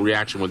chemical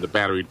reaction when the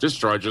battery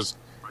discharges,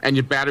 and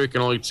your battery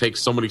can only take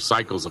so many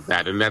cycles of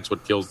that, and that's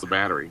what kills the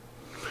battery.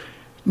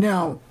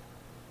 Now,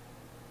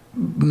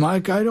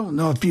 Mike, I don't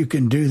know if you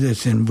can do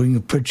this, and we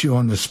can put you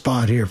on the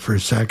spot here for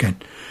a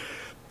second,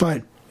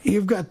 but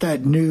you've got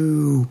that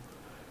new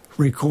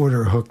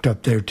recorder hooked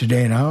up there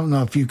today, and I don't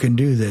know if you can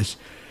do this.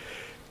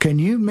 Can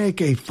you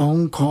make a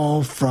phone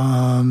call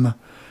from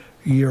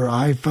your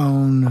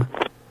iPhone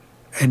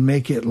and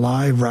make it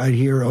live right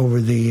here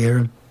over the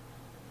air?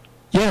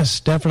 Yes,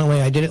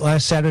 definitely. I did it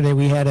last Saturday.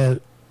 We had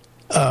a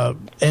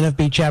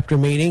NFB chapter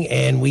meeting,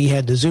 and we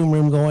had the Zoom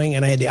room going,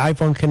 and I had the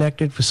iPhone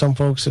connected for some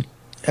folks that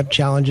have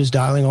challenges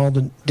dialing all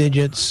the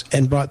digits,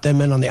 and brought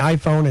them in on the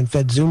iPhone and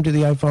fed Zoom to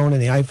the iPhone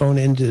and the iPhone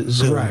into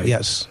Zoom. Right.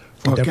 Yes.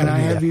 Well, can I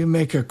have you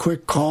make a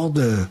quick call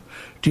to,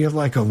 do you have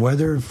like a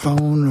weather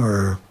phone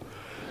or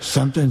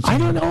something? I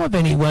don't know of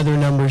any weather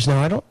numbers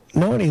now. I don't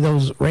know any of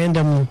those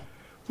random.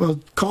 Well,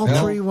 call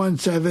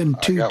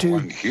 317-22. I got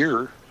one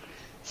here.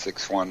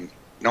 61.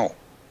 No.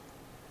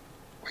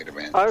 Wait a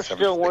minute. Ours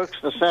still works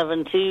the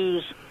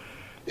 7-2s.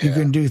 You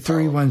can do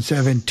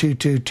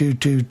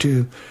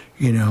 317-22222,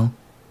 you know.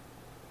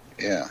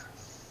 Yeah.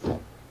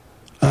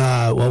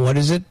 Well, what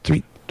is it?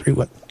 Three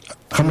what?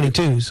 How many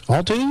twos?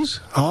 All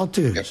twos? All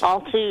twos. Yep.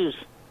 All twos.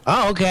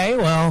 Oh, okay.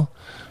 Well,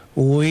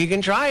 we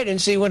can try it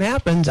and see what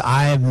happens.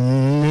 I have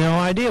no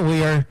idea.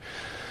 We are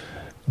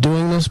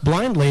doing this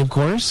blindly, of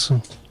course,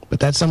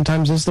 but that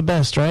sometimes is the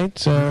best, right?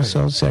 So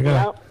I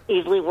got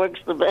usually works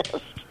the best.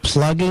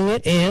 Plugging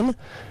it in,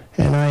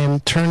 and I am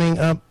turning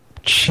up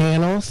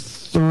channel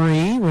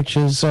 3, which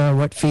is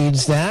what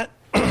feeds that.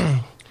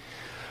 I'm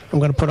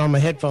going to put on my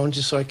headphones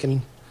just so I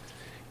can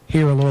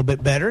hear a little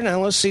bit better.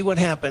 Now let's see what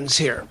happens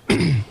here.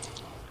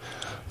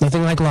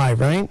 Nothing like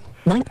live, right?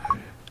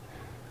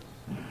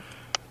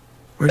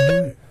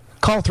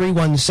 Call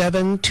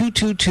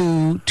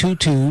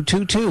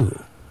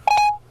 317-222-2222.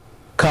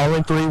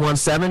 Calling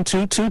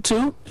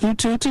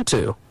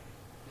 317-222-2222.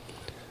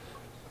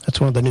 That's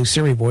one of the new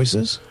Siri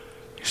voices.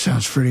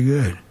 Sounds pretty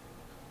good.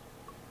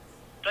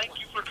 Thank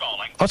you for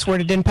calling. That's where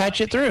it didn't patch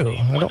it through.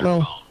 I don't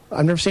know.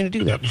 I've never seen it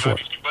do that before.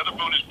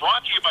 Weatherphone is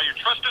brought to you by your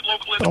trusted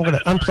local I'm going to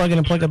unplug it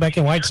and plug it back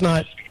in. Why it's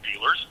not...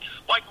 dealers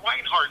like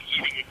Reinhardt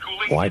Heating and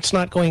Cooling. Why it's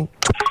not going...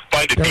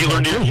 Find a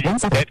dealer near you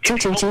at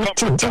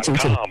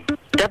IndigoComfort.com.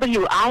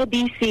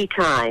 WIBC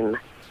time,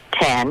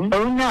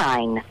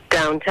 10:09.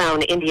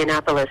 Downtown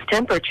Indianapolis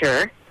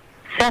temperature,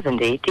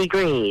 70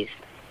 degrees.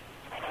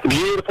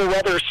 Beautiful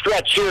weather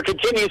stretch here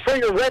continues for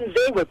your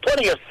Wednesday with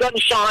plenty of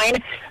sunshine,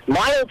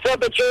 mild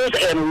temperatures,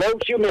 and low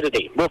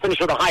humidity. We'll finish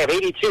with a high of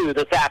 82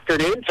 this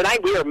afternoon. Tonight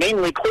we are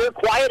mainly clear,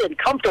 quiet, and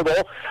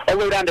comfortable, a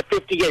low down to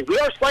 58. We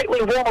are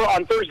slightly warmer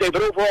on Thursday,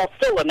 but overall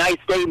still a nice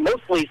day,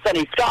 mostly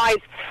sunny skies,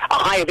 a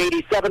high of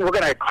 87. We're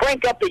going to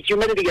crank up the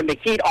humidity and the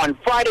heat on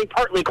Friday,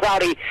 partly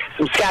cloudy,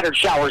 some scattered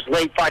showers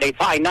late Friday,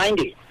 high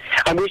 90.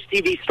 I'm Wish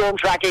TV Storm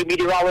Track 8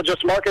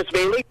 meteorologist Marcus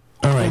Bailey.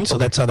 All right, so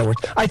that's how that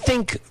works. I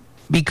think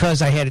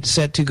because I had it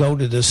set to go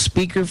to the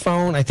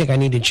speakerphone, I think I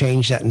need to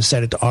change that and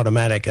set it to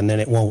automatic, and then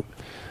it won't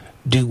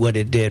do what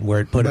it did where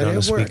it put it on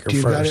the speaker first.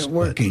 You got it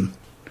working.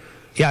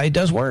 Yeah, it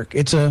does work.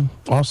 It's a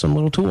awesome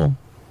little tool.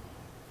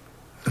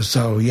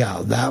 So,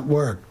 yeah, that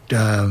worked.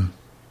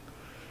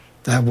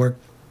 That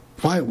worked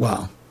quite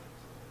well.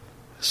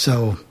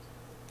 So,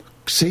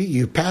 see,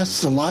 you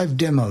passed the live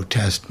demo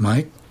test,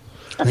 Mike.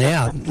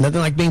 Yeah, nothing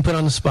like being put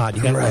on the spot.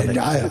 You got to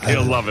love it.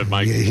 He'll love it,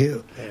 Mike.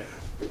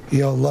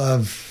 You'll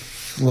love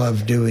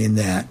doing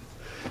that.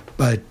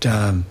 But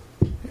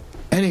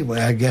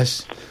anyway, I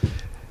guess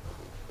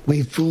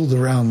we fooled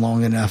around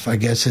long enough. I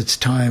guess it's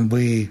time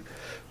we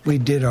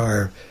did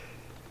our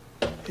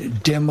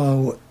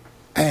demo,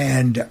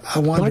 and I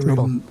want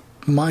to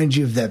remind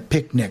you of that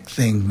picnic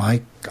thing,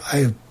 Mike.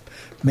 I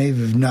may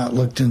have not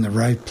looked in the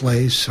right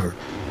place, or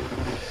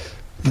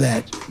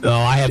that. No,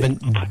 I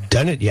haven't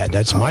done it yet.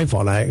 That's my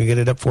fault. I can get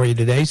it up for you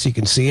today so you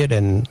can see it,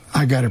 and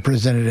I got to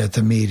present it at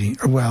the meeting.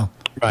 Well,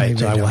 right.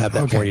 So I will have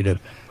that for you to.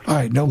 All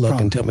right, no look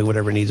problem. And tell me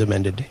whatever needs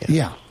amended.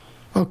 Yeah.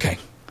 Okay.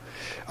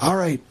 All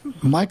right,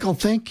 Michael,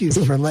 thank you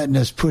for letting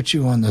us put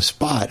you on the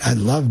spot. I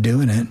love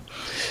doing it.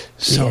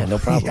 So, yeah, no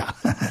problem.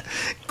 Yeah.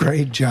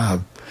 Great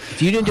job.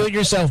 If you didn't do it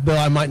yourself, Bill,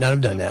 I might not have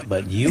done that,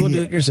 but you will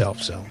do it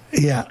yourself. So.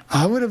 Yeah,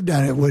 I would have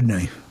done it, wouldn't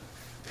I?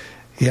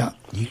 Yeah.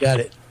 You got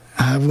it.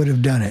 I would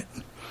have done it.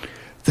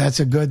 That's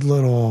a good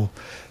little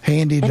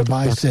handy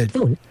device.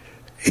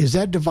 Is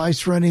that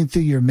device running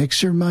through your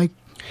mixer, Mike?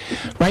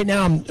 Right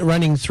now, I'm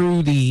running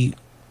solely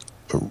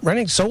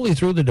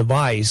through the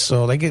device.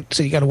 So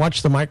you got to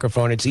watch the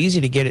microphone. It's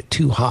easy to get it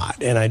too hot,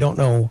 and I don't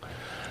know.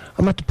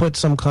 I'm going to have to put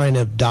some kind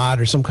of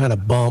dot or some kind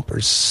of bump or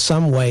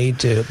some way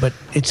to. But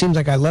it seems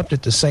like I left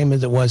it the same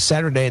as it was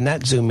Saturday in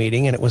that Zoom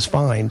meeting, and it was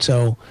fine.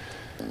 So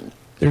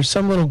there's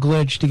some little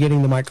glitch to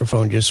getting the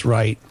microphone just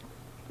right.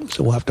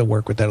 So we'll have to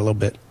work with that a little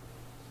bit.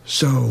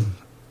 So,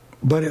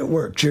 but it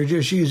works. You're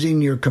just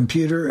using your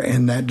computer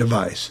and that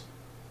device.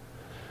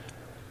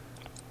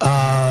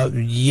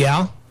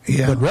 Yeah.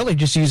 Yeah. But really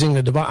just using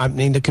the device. I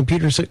mean, the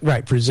computer's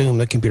right for Zoom.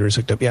 The computer's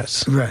hooked up.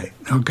 Yes. Right.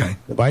 Okay.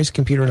 Device,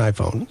 computer, and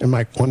iPhone, and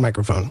one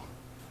microphone.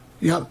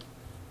 Yep.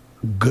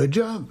 Good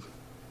job.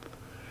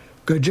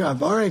 Good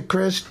job. All right,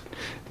 Chris.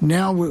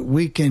 Now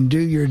we can do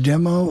your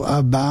demo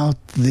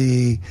about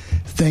the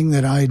thing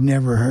that I'd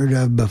never heard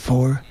of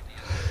before,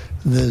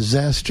 the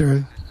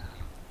Zester.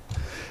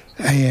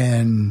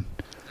 And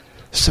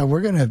so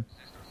we're going to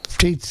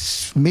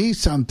teach me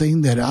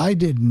something that I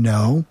didn't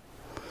know.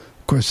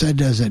 Of course, that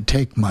doesn't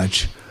take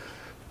much,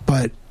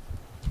 but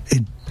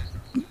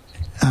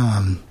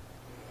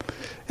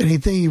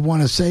anything you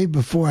want to say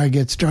before I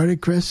get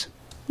started, Chris?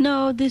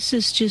 No, this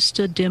is just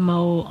a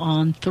demo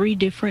on 3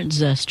 different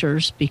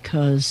Zesters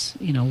because,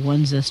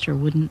 one Zester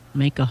wouldn't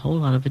make a whole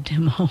lot of a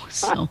demo.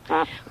 So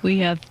we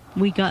got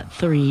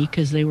 3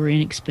 because they were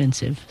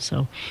inexpensive.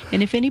 So,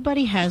 and if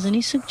anybody has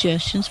any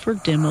suggestions for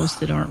demos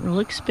that aren't real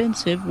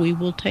expensive, we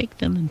will take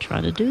them and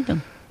try to do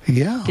them.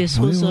 Yeah. This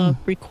was a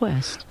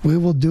request. We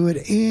will do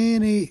it.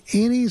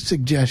 Any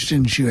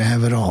suggestions you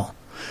have at all,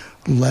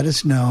 let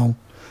us know,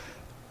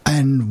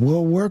 and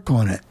we'll work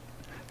on it.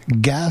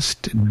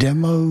 Guest,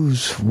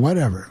 demos,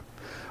 whatever.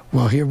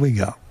 Well, here we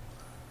go.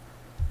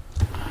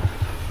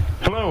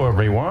 Hello,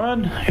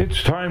 everyone.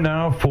 It's time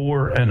now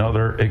for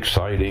another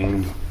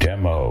exciting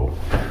demo.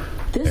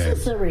 This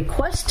is a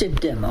requested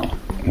demo.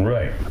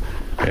 Right.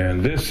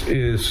 And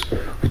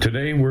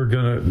today we're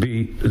going to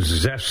be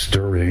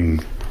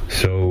zestering.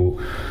 So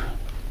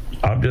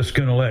I'm just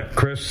going to let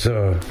Chris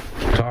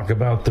talk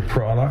about the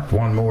product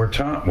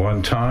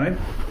one time.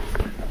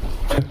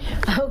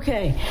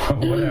 Okay.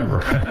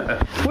 Whatever.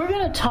 We're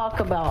going to talk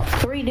about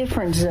 3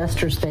 different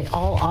Zesters. They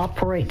all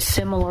operate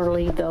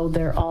similarly, though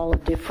they're all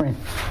different.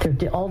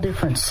 They're all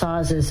different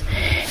sizes.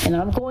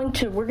 And we're going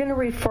to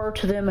refer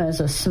to them as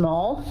a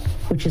small,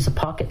 which is a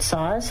pocket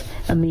size,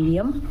 a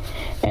medium,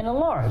 and a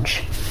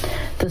large.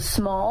 The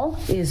small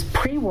is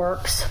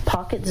Pre-Works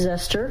Pocket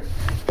Zester.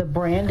 The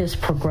brand is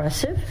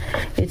Progressive.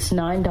 It's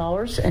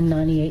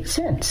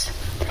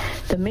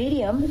 $9.98. The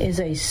medium is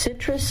a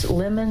citrus,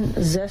 lemon,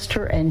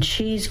 zester, and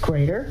cheese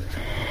grater.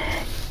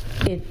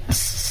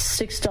 It's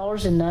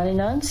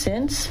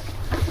 $6.99,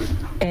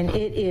 and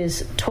it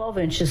is 12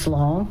 inches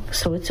long,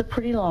 so it's a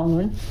pretty long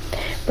one.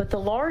 But the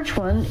large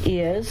one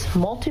is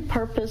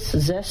multi-purpose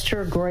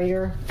zester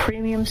grater,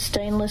 premium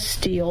stainless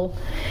steel,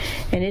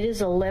 and it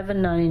is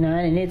 $11.99,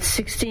 and it's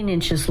 16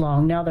 inches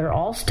long. Now, they're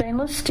all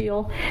stainless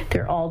steel.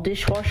 They're all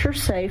dishwasher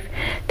safe.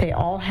 They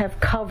all have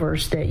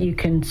covers that you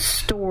can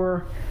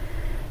store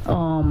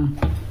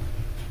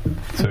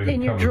So you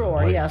in your cover the drawer,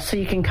 blades. yeah, so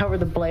you can cover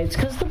the blades.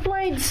 Because the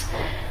blades,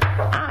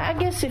 I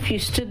guess if you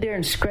stood there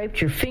and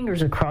scraped your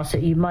fingers across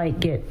it, you might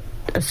get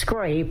a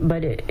scrape,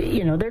 but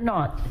they're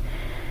not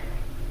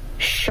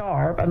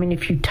sharp. I mean,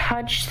 if you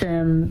touch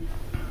them,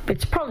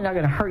 it's probably not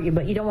going to hurt you,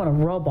 but you don't want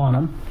to rub on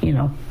them,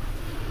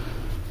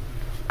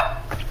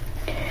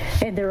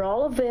 And they're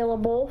all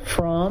available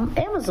from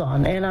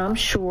Amazon, and I'm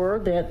sure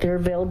that they're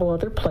available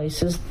other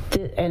places,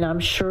 and I'm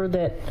sure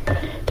that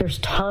there's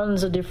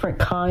tons of different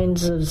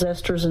kinds of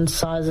zesters and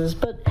sizes,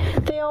 but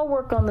they all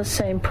work on the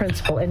same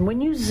principle. And when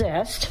you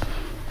zest,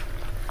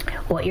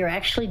 what you're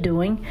actually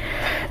doing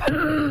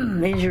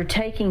is you're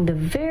taking the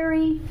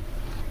very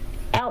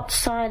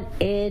outside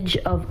edge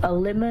of a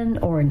lemon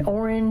or an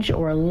orange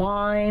or a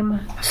lime,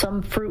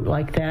 some fruit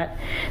like that,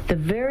 the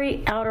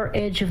very outer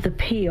edge of the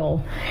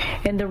peel.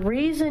 And the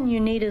reason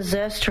you need a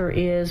zester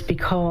is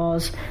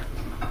because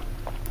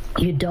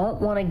you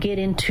don't want to get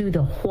into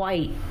the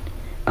white,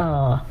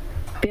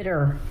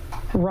 bitter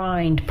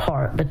rind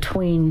part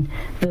between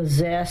the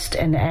zest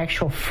and the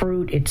actual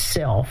fruit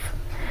itself.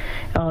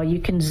 You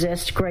can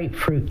zest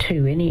grapefruit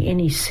too.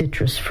 Any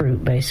citrus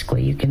fruit,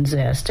 basically, you can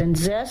zest. And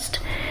zest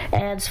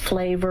adds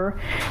flavor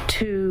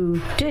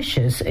to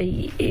dishes.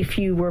 If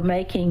you were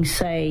making,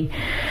 say,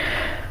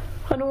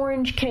 an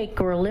orange cake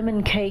or a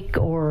lemon cake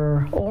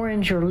or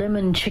orange or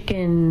lemon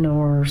chicken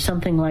or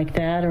something like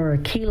that, or a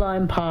key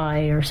lime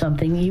pie or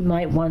something, you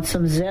might want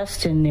some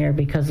zest in there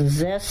because the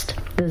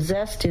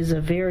zest is a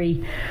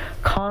very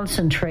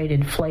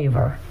concentrated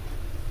flavor.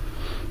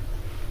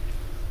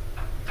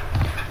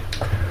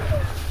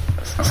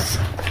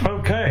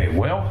 Okay,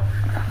 well,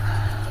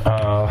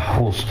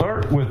 we'll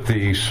start with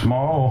the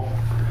small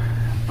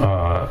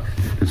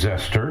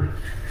zester,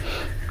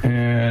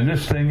 and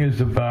this thing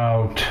is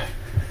about,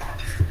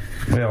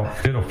 well,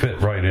 it'll fit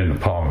right in the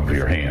palm of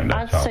your hand.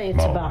 I'd say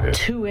it's about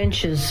 2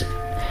 inches.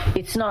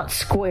 It's not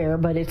square,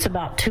 but it's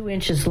about 2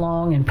 inches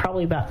long and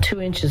probably about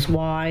 2 inches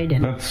wide.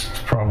 And that's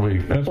about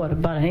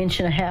 1.5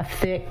 inches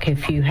thick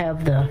if you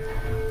have the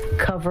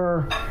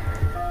cover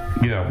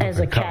as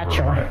a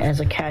catcher. As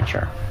a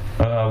catcher.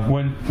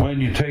 When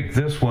you take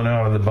this one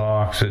out of the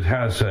box, it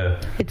has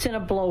It's in a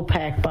blow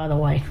pack, by the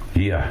way.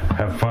 Yeah,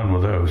 have fun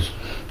with those.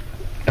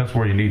 That's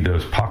where you need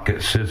those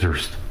pocket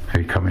scissors.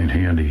 They come in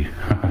handy.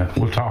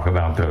 We'll talk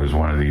about those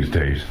one of these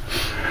days.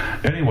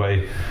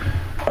 Anyway,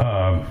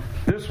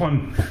 this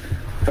one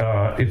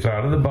is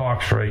out of the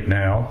box right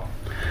now,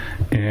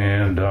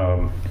 and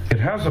it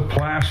has a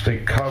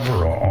plastic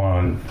cover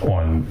on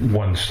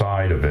one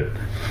side of it.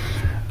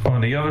 On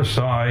the other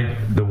side,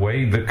 the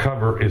way the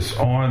cover is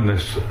on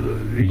this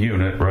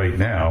unit right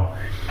now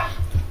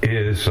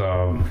is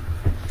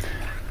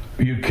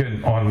you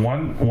can, on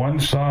one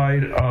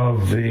side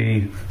of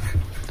the,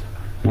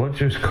 let's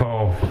just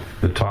call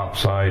the top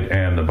side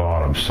and the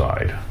bottom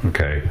side,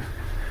 okay?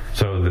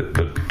 So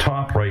the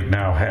top right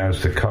now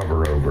has the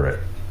cover over it.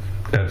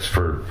 That's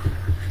for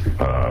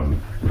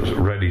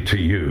ready to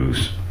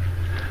use.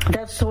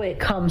 That's the way it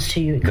comes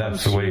to you.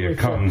 That's the way it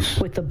comes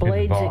with the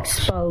blades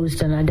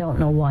exposed, and I don't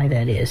know why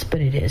that is, but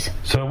it is.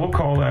 So we'll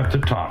call that the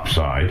top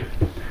side.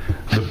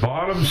 The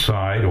bottom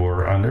side,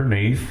 or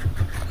underneath,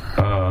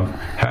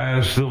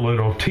 has the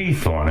little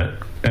teeth on it,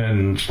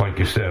 and it's like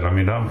you said. I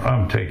mean,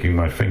 I'm taking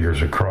my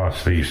fingers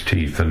across these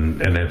teeth,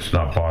 and it's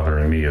not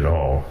bothering me at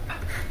all.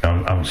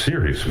 I'm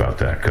serious about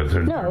that because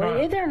they're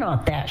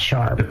not that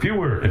sharp. If you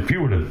were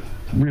to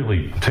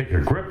really take a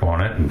grip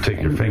on it and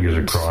take your fingers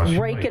across,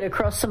 rake it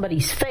across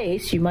somebody's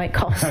face, you might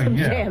cause some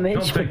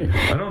damage.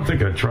 I don't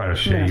think I'd try to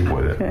shave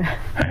with it.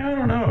 I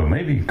don't know.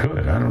 Maybe you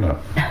could. I don't know,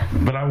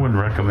 but I wouldn't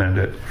recommend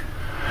it.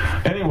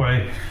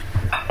 Anyway,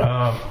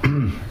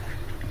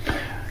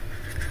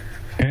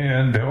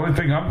 and the only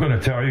thing I'm going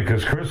to tell you,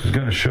 because Chris is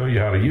going to show you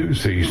how to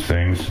use these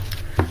things.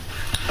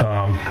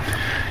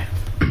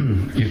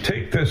 You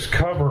take this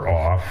cover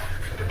off.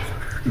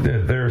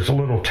 There's a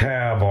little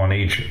tab on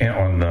each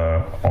end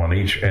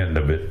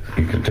of it.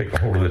 You can take a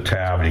hold of the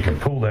tab and you can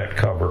pull that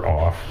cover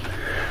off.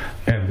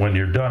 And when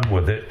you're done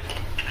with it,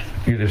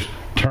 you just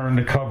turn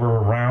the cover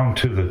around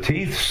to the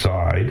teeth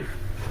side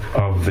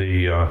of the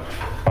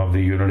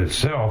unit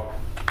itself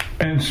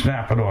and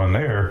snap it on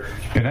there,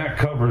 and that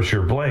covers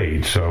your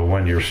blade. So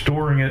when you're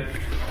storing it,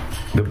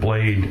 the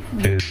blade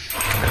is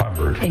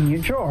covered in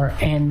your drawer.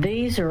 And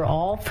these are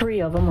all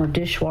three of them are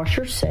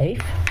dishwasher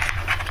safe.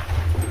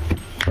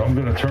 So I'm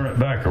going to turn it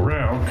back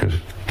around because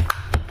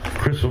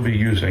Chris will be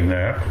using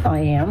that. I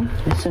am,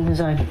 as soon as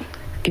I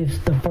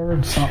give the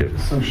bird something.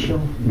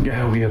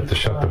 Yeah, we have to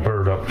shut the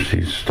bird up.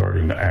 She's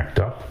starting to act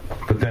up,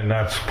 but then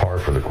that's par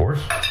for the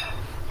course.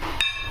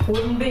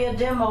 Wouldn't be a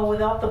demo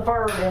without the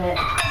bird in it.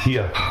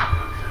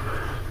 Yeah.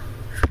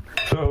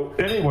 So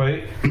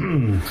anyway,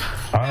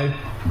 I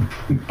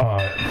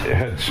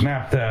had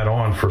snapped that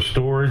on for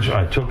storage.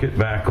 I took it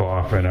back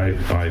off and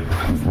I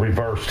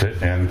reversed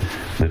it, and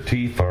the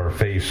teeth are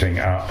facing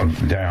out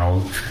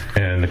down,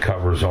 and the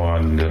cover's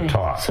on the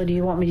top. So do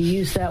you want me to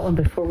use that one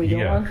before we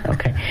go on?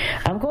 Okay.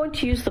 I'm going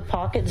to use the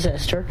pocket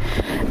zester.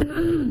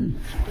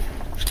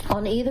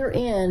 On either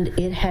end,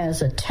 it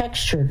has a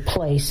textured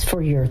place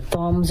for your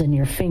thumbs and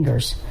your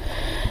fingers.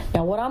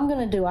 Now, what I'm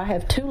going to do, I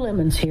have 2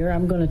 lemons here.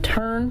 I'm going to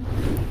turn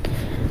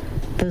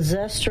the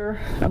zester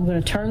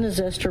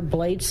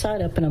blade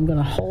side up, and I'm going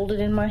to hold it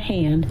in my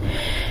hand.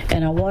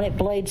 And I want it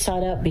blade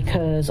side up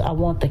because I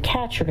want the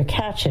catcher to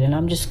catch it. And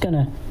I'm just going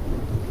to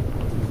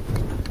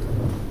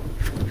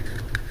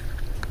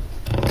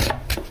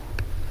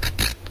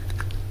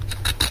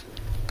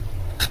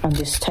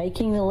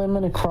taking the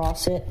lemon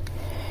across it,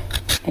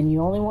 and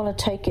you only want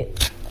to take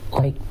it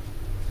like,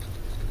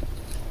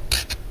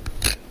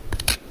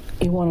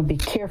 you want to be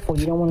careful.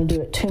 You don't want to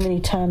do it too many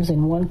times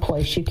in one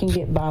place. You can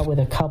get by with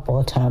a couple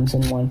of times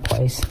in one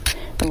place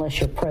unless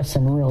you're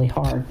pressing really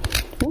hard.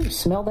 Ooh,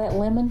 smell that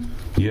lemon?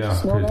 Yeah,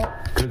 smell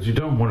that? Because you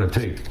don't want to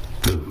take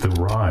the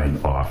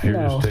rind off. You're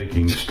just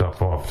taking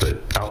stuff off the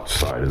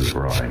outside of the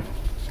rind.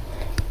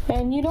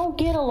 And you don't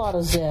get a lot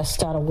of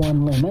zest out of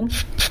one lemon.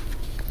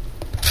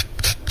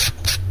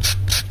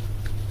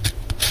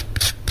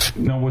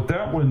 Now, what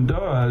that one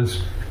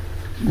does,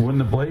 when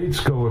the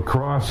blades go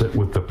across it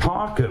with the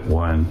pocket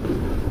one,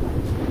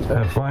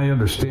 if I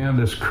understand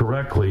this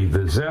correctly,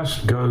 the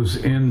zest goes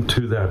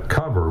into that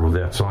cover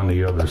that's on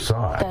the other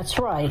side. That's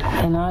right.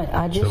 And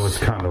I just... So it's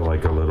kind of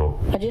like a little...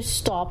 I just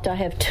stopped. I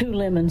have 2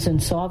 lemons,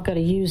 and so I've got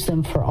to use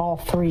them for all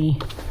 3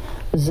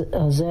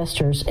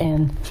 zesters.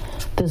 And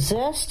the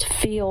zest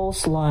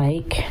feels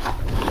like...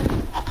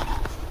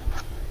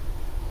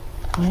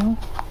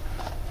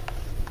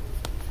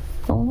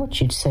 Well, what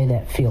you'd say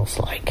that feels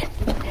like.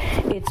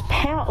 It's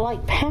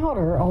like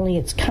powder, only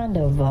it's kind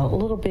of a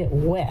little bit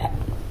wet.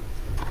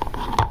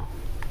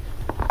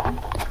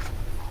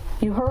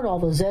 You heard all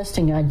the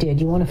zesting I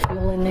did. You want to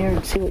feel in there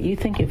and see what you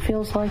think it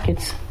feels like?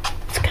 It's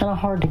kind of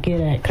hard to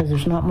get at because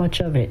there's not much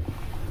of it.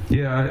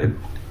 Yeah,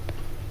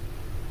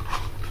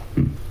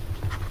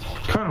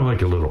 kind of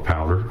like a little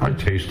powder. I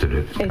tasted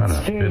it. It's kind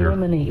of very bitter.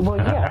 lemony. Well,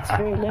 yeah, it's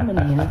very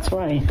lemony, that's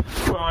right.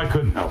 Well, I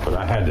couldn't help it.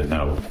 I had to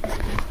know.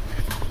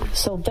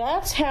 So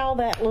that's how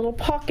that little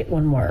pocket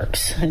one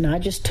works. And I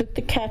just took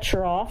the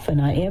catcher off and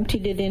I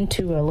emptied it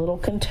into a little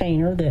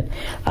container that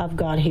I've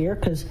got here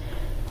because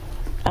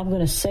I'm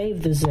going to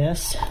save the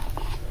zest,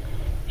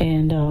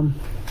 and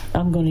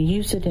I'm going to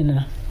use it in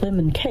a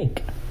lemon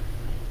cake.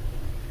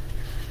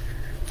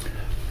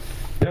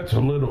 That's a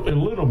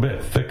little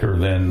bit thicker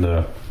than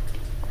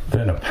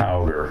a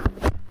powder.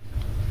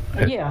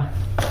 Yeah.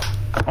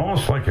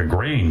 Almost like a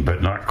grain,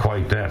 but not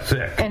quite that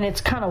thick. And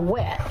it's kind of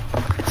wet.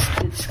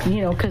 It's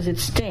because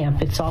it's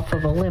damp. It's off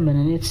of a lemon,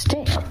 and it's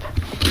damp.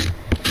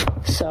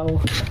 So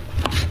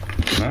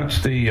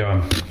that's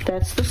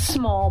the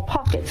small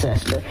pocket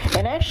zester.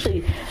 And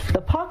actually, the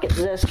pocket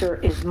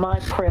zester is my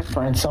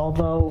preference,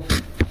 although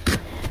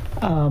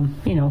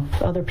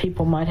other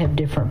people might have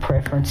different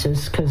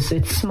preferences because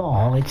it's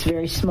small. It's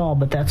very small,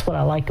 but that's what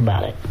I like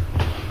about it.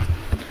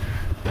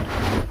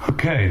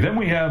 Okay, then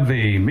we have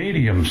the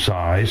medium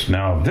size.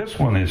 Now this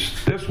one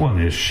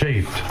is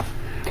shaped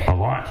a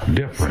lot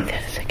different.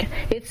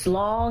 It's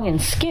long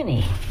and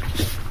skinny.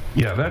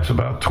 Yeah, that's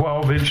about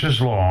 12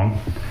 inches long.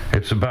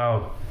 It's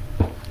about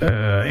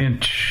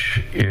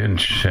inch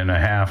and a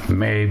half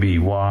maybe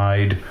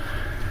wide,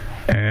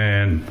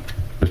 and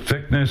the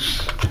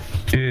thickness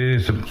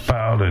is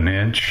about an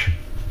inch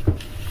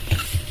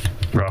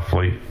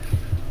roughly.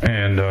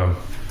 And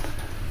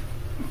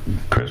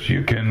Chris,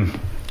 you can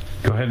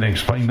go ahead and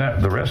explain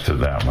the rest of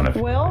that one.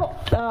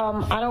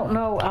 I don't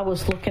know. I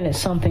was looking at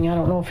something. I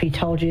don't know if he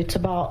told you. It's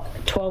about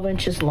 12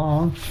 inches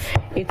long.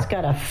 It's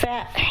got a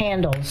fat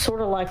handle,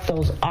 sort of like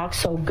those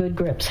OXO Good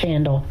Grips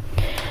handle.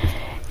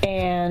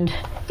 And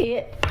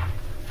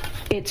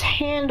its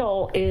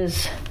handle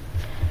is,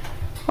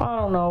 I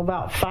don't know,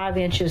 about 5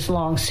 inches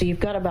long. So you've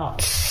got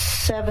about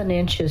 7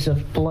 inches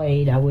of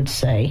blade, I would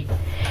say.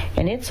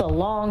 And it's a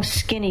long,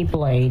 skinny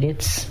blade.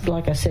 It's,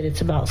 like I said,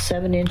 it's about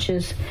 7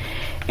 inches.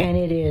 And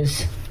it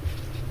is,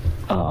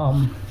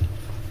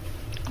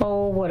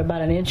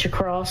 about an inch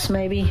across,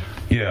 maybe?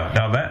 Yeah.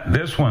 Now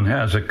this one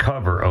has a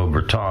cover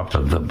over top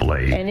of the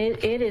blade. And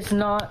it is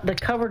not, the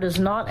cover does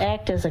not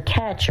act as a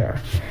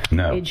catcher.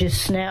 No. It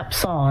just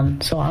snaps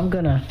on. So I'm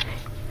going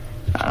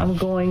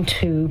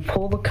to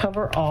pull the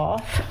cover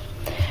off.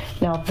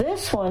 Now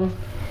this one,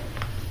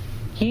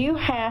 you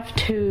have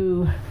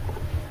to,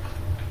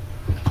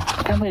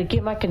 I'm going to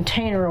get my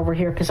container over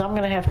here because I'm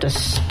going to have to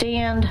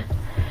stand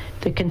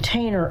the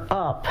container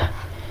up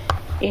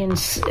in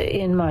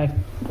my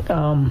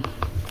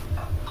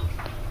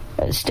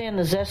stand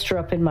the zester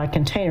up in my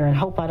container and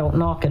hope I don't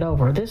knock it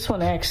over. This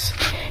one it's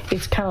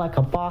kind of like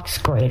a box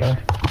grater.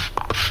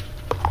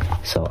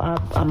 So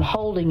I'm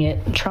holding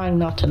it, trying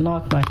not to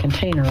knock my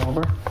container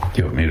over. Do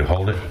you want me to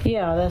hold it?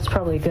 Yeah, that's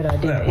probably a good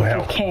idea. That will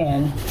help. You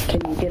can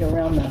you get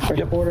around the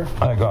first border?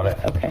 I got it.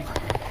 Okay.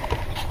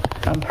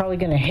 I'm probably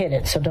going to hit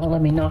it, so don't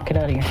let me knock it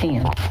out of your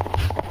hand.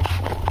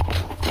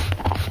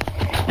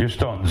 Just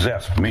don't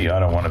zest me. I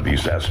don't want to be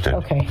zested.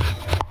 Okay.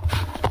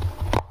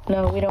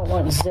 No, we don't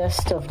want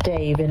zest of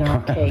Dave in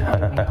our cake.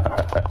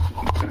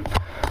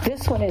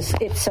 This one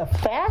it's a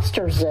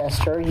faster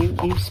zester.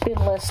 You spend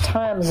less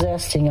time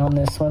zesting on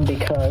this one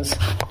because.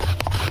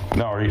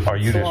 No, are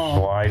you just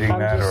sliding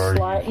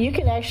that, you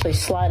can actually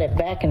slide it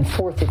back and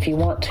forth if you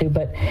want to,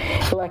 but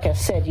like I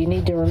said, you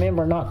need to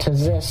remember not to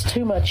zest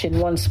too much in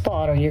one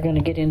spot, or you're going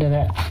to get into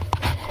that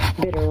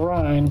bitter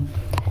rind.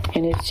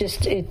 And it's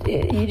just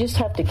you just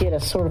have to get a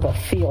sort of a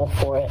feel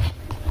for it.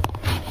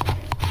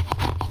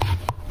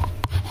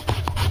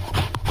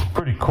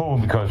 Pretty cool,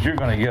 because you're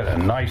going to get a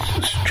nice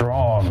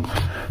strong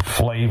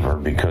flavor,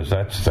 because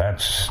that's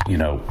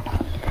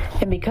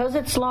And because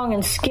it's long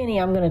and skinny,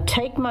 I'm going to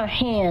take my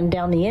hand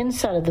down the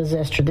inside of the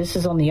zester. This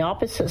is on the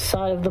opposite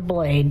side of the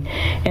blade,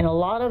 and a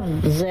lot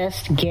of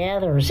zest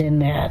gathers in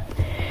that.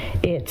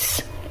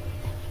 It's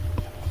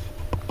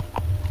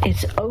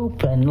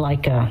open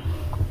like a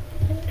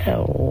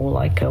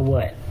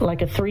what?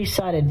 Like a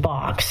three-sided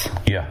box.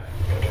 Yeah.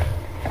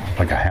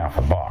 Like a half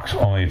a box,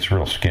 only it's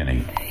real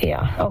skinny.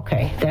 Yeah,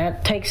 okay.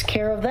 That takes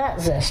care of that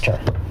zester.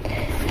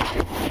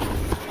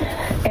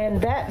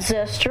 And that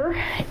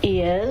zester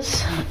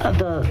is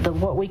the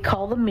what we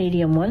call the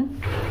medium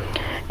one.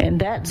 And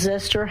that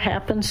zester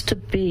happens to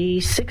be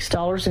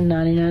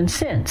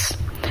 $6.99.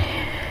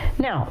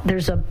 Now,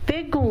 there's a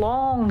big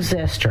long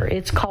zester.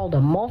 It's called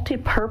a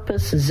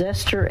multi-purpose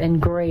zester and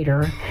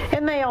grater.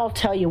 And they all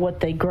tell you what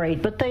they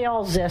grate, but they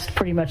all zest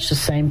pretty much the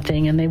same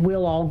thing, and they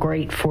will all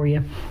grate for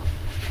you.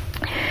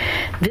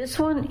 This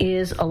one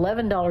is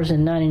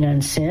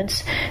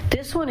 $11.99.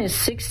 This one is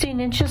 16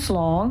 inches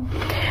long.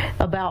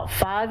 About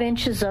 5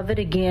 inches of it,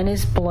 again,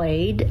 is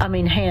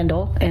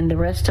handle, and the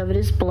rest of it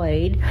is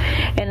blade.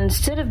 And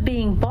instead of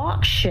being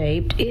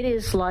box-shaped, it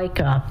is like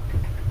a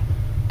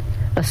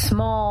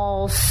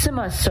small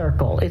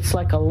semicircle. It's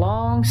like a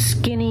long,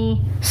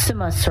 skinny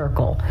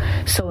semicircle.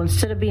 So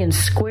instead of being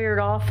squared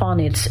off on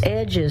its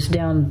edges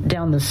down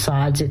the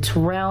sides, it's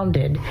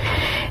rounded.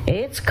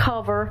 Its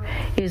cover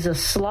is a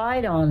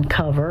slide-on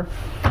cover,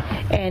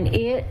 and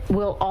it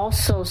will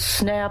also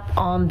snap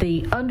on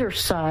the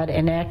underside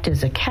and act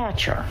as a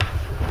catcher.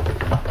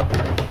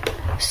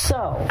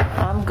 So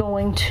I'm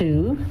going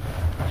to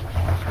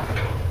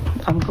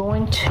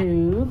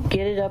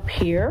get it up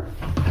here.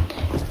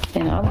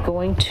 And I'm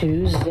going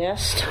to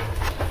zest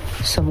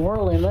some more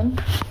lemon.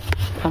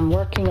 I'm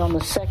working on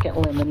the second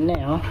lemon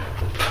now.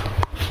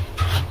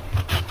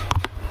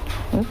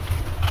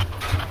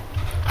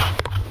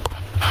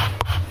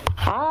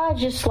 I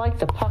just like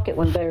the pocket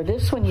one better.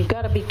 This one, you've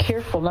got to be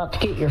careful not to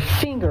get your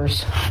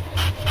fingers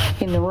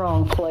in the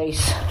wrong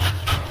place,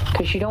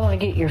 because you don't want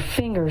to get your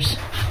fingers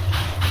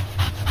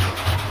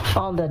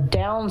on the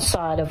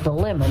downside of the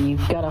lemon.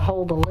 You've got to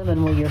hold the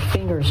lemon where your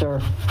fingers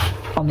are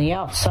on the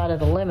outside of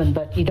the lemon,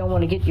 but you don't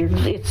want to get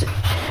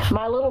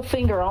my little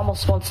finger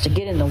almost wants to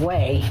get in the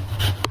way.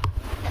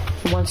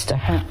 It wants to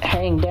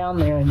hang down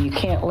there, and you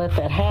can't let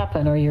that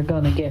happen, or you're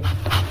going to get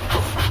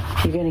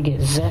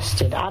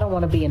zested. I don't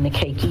want to be in the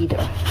cake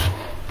either.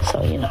 So,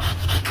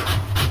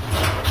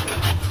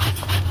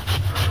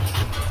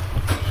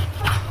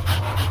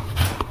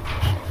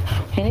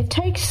 And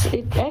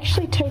it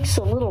actually takes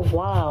a little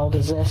while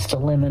to zest a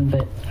lemon,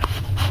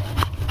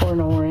 or an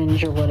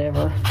orange or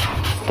whatever.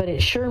 But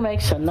it sure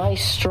makes a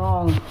nice,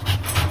 strong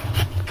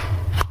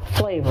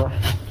flavor.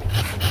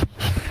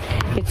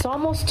 It's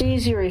almost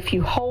easier if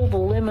you hold the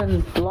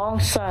lemon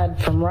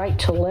alongside from right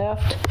to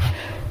left.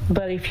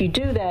 But if you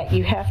do that,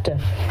 you have to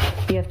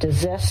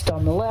zest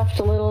on the left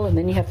a little, and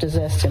then you have to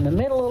zest in the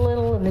middle a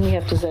little, and then you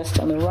have to zest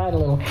on the right a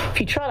little. If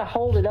you try to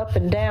hold it up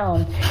and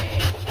down,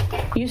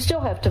 you still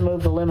have to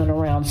move the lemon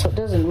around, so it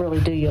doesn't really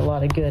do you a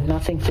lot of good. And I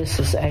think this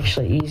is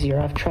actually easier.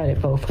 I've tried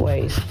it both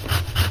ways.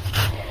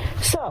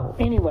 So,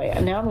 anyway,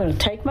 now I'm going to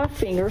take my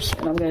fingers,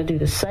 and I'm going to do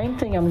the same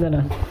thing. I'm going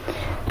to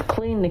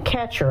clean the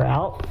catcher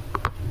out.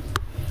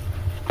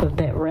 But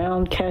that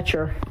round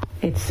catcher,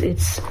 it's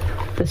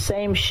the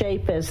same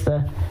shape as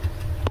the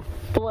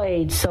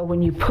blade, so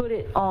when you put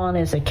it on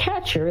as a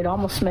catcher, it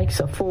almost makes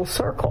a full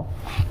circle.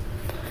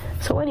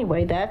 So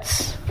anyway,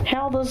 that's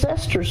how the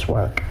zesters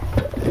work.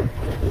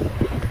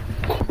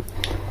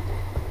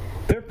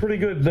 They're pretty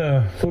good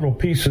little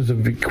pieces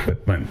of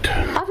equipment.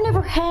 I've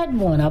never had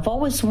one. I've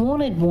always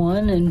wanted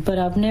one, but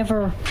I've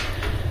never.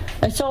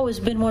 It's always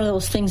been one of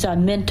those things I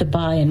meant to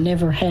buy and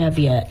never have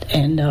yet.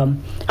 And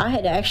I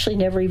had actually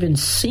never even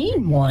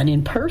seen one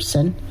in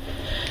person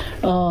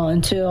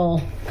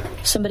until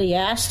somebody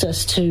asked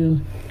us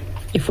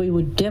if we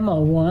would demo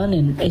one,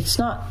 and it's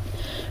not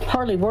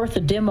hardly worth a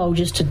demo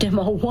just to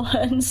demo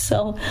one,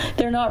 so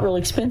they're not real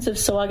expensive.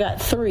 So I got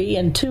 3,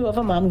 and 2 of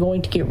them I'm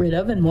going to get rid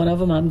of, and 1 of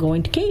them I'm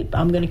going to keep.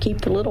 I'm going to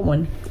keep the little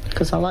one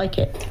because I like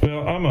it.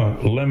 Well, I'm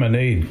a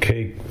lemonade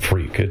cake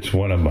freak. It's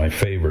one of my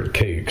favorite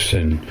cakes,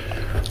 and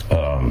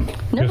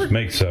just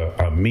makes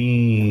a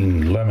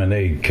mean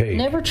lemonade cake.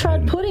 Never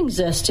tried putting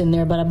zest in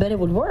there, but I bet it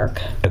would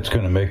work. It's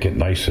going to make it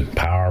nice and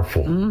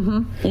powerful.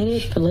 Mm-hmm. It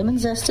is. The lemon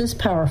zest is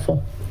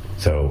powerful.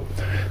 So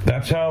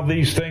that's how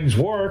these things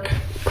work.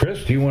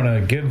 Chris, do you want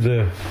to give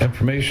the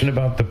information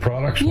about the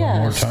products one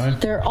more time?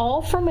 They're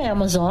all from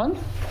Amazon.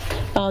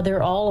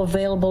 They're all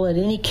available at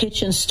any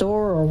kitchen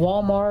store or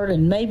Walmart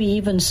and maybe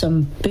even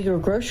some bigger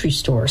grocery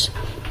stores.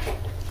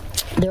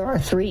 There are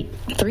three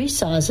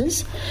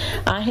sizes.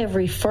 I have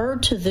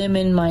referred to them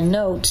in my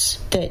notes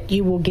that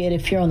you will get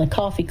if you're on the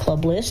Coffee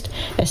Club list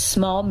as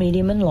small,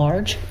 medium, and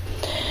large.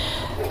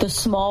 The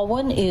small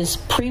one is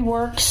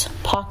Preworks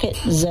Pocket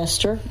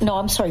Zester. No,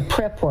 I'm sorry,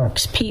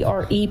 Prepworks.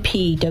 Prepworks.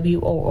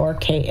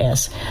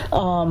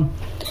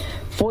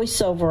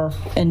 VoiceOver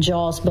and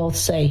JAWS both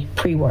say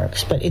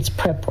Preworks, but it's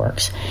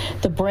Prepworks.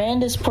 The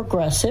brand is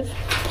Progressive.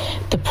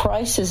 The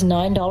price is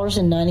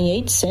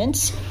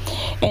 $9.98.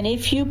 And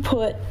if you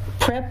put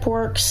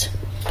Prepworks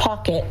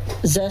Pocket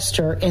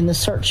Zester in the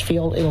search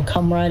field, it'll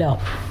come right up.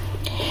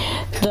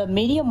 The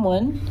medium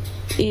one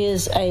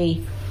is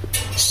a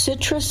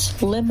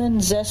citrus, lemon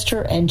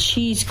zester, and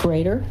cheese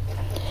grater.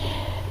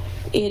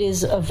 It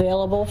is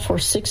available for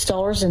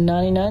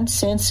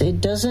 $6.99. It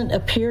doesn't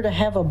appear to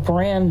have a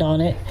brand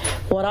on it.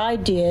 What I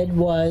did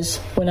was,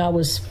 when I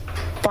was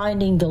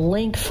finding the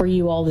link for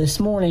you all this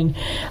morning,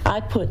 I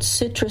put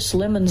citrus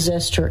lemon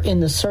zester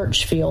in the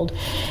search field,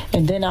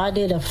 and then I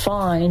did a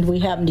find. We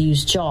happened to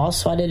use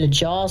JAWS, so I did a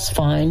JAWS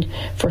find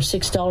for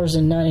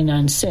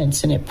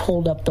 $6.99, and it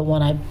pulled up the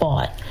one I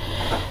bought.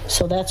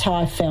 So that's how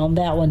I found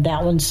that one.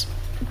 That one's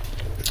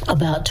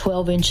about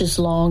 12 inches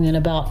long, and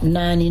about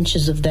 9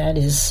 inches of that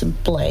is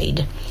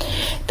blade.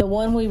 The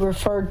one we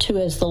referred to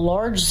as the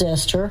large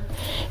zester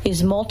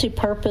is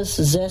multi-purpose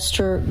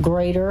zester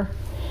grater,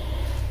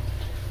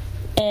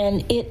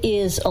 and it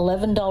is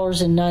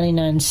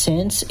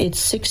 $11.99. It's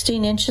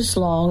 16 inches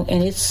long,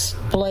 and its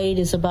blade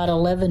is about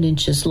 11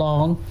 inches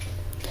long.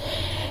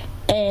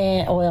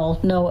 And, well,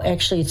 no,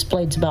 actually, its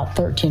blade's about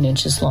 13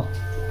 inches long.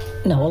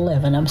 No,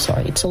 11. I'm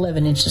sorry. It's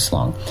 11 inches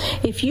long.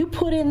 If you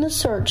put in the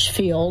search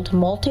field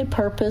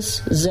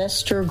multi-purpose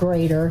zester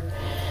grater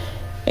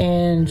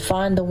and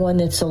find the one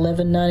that's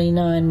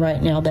 $11.99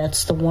 right now,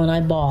 that's the one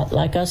I bought.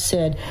 Like I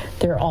said,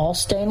 they're all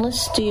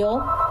stainless steel,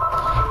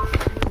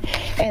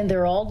 and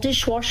they're all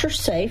dishwasher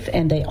safe,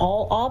 and they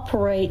all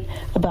operate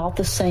about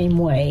the same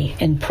way.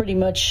 And pretty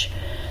much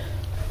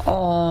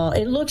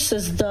it looks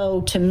as though,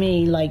 to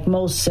me, like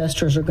most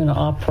zesters are going to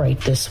operate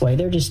this way.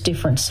 They're just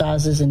different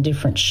sizes and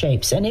different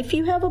shapes. And if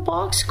you have a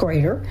box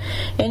grater,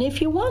 and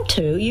if you want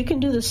to, you can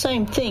do the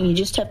same thing. You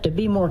just have to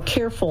be more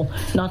careful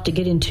not to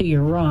get into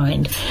your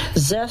rind.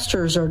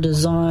 Zesters are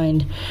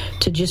designed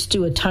to just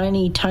do a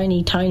tiny,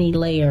 tiny, tiny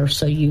layer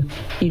so you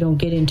don't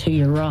get into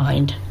your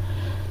rind.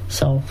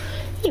 So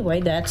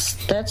anyway, that's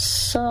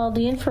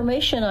the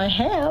information I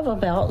have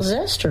about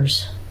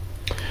zesters.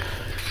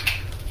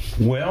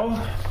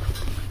 Well,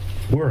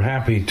 we're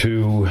happy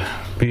to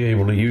be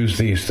able to use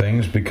these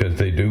things because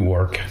they do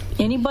work.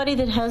 Anybody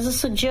that has a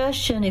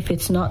suggestion, if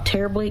it's not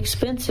terribly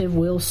expensive,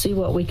 we'll see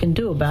what we can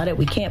do about it.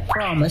 We can't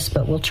promise,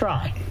 but we'll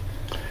try.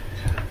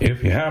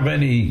 If you have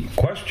any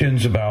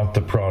questions about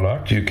the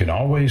product, you can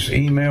always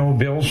email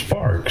Bill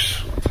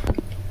Sparks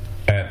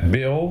at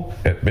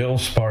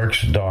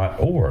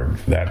bill@billsparks.org.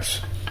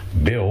 That's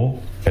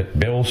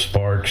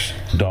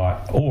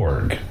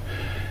bill@billsparks.org.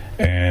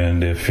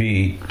 And if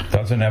he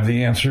doesn't have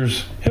the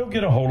answers, he'll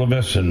get a hold of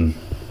us, and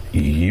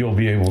you'll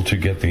be able to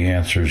get the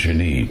answers you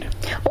need.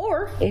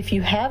 Or if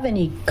you have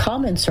any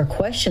comments or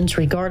questions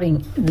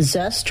regarding the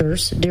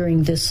zesters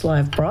during this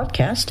live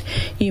broadcast,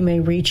 you may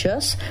reach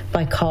us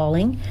by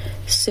calling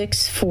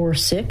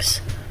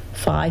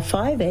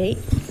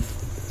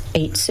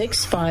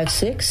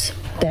 646-558-8656.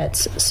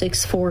 That's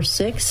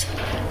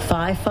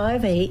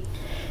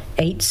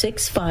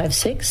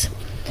 646-558-8656.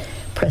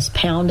 Press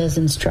pound as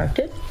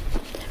instructed.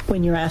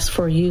 When you're asked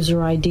for a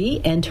user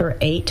ID, enter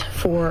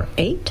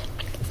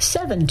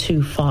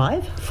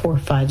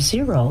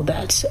 848-725-450.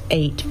 That's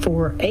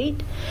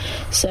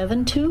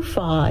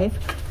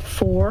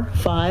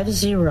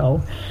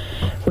 848-725-450.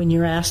 When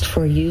you're asked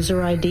for a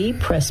user ID,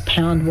 press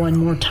pound one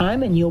more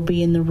time, and you'll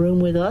be in the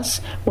room with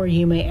us where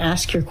you may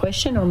ask your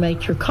question or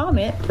make your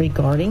comment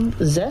regarding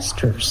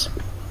zesters.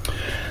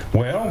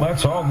 Well,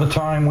 that's all the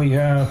time we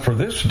have for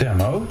this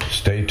demo.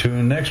 Stay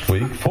tuned next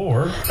week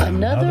for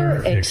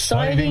another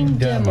exciting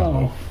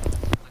demo.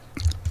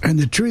 And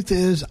the truth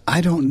is,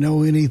 I don't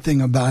know anything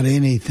about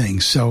anything,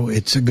 so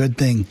it's a good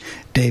thing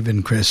Dave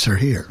and Chris are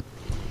here.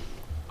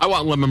 I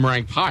want lemon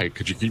meringue pie.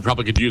 You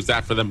probably could use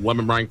that for them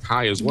lemon meringue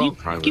pie as well.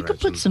 You could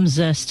put some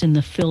zest in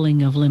the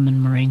filling of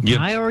lemon meringue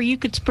pie, or you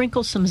could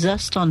sprinkle some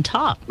zest on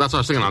top. That's what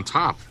I was thinking, on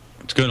top.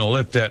 It's going to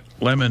let that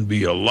lemon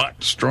be a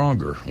lot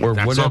stronger. Or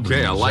that's whatever.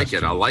 Okay. I like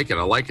it. I like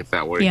it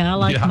that way. Yeah, I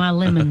like my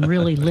lemon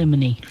really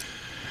lemony.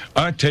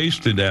 I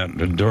tasted that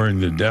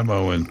during the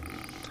demo and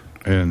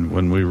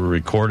when we were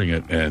recording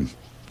it, and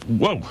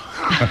whoa.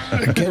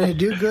 Can it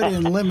do good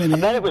in lemonade?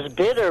 I bet it was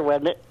bitter,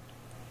 wasn't it?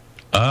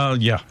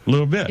 Yeah, a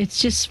little bit.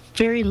 It's just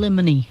very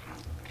lemony.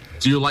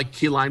 Do you like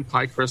key lime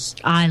pie, Chris?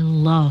 I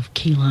love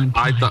key lime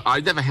pie.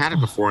 I'd never had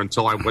it before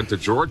until I went to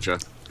Georgia.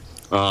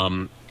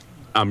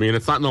 I mean,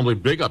 it's not normally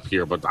big up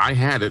here, but I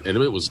had it, and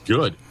it was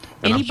good.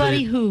 And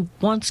anybody who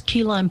wants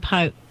key lime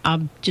pie,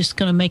 I'm just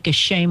going to make a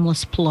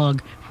shameless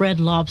plug. Red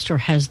Lobster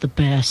has the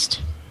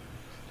best.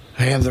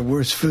 They have the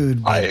worst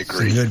food. But I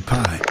agree. It's a good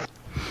pie.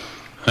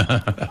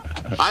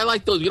 I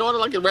like those. You know what I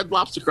like at Red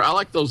Lobster? I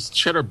like those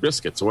cheddar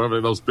biscuits, or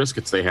whatever those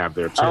biscuits they have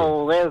there, too.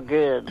 Oh, they're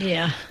good.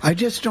 Yeah. I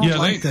just don't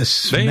like the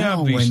smell they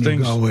have these when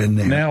things you go in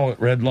there. Now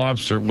at Red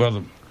Lobster,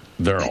 well,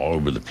 they're all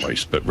over the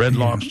place, but Red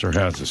Lobster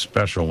has a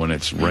special when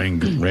it's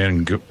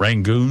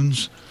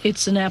rangoons.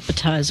 It's an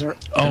appetizer.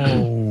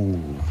 Oh.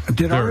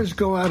 Did ours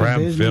go out of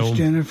business, crab-filled.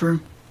 Jennifer?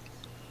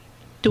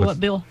 Do what,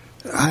 Bill?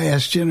 I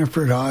asked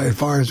Jennifer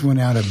if ours went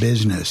out of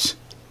business.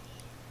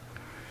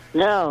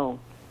 No.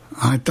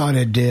 I thought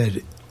it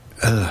did.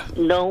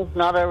 No,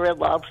 not a Red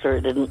Lobster.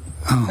 It didn't.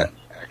 Oh.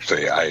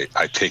 Actually, I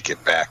take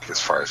it back as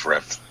far as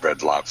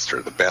Red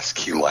Lobster. The best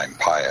key lime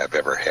pie I've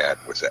ever had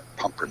was at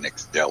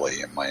Pumpernickel's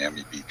Deli in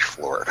Miami Beach,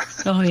 Florida.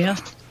 Oh, yeah.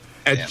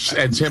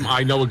 And Tim,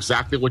 I know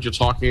exactly what you're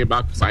talking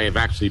about because I have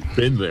actually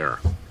been there.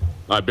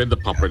 I've been to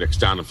Pumpernickel's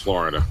down in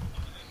Florida.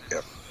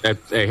 Yep.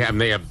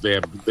 And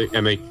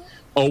they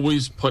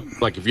always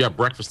put, like, if you have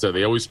breakfast there,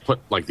 they always put,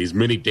 like, these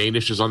mini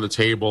Danishes on the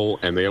table,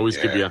 and they always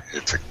give you...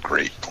 It's a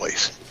great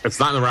place. It's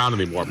not around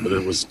anymore, but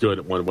it was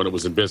good when it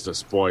was in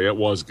business. Boy, it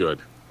was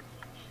good.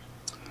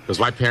 Because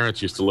my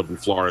parents used to live in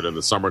Florida in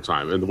the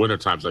summertime, in the winter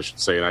times, I should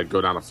say, and I'd go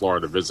down to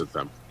Florida to visit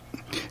them.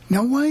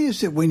 Now, why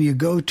is it when you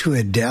go to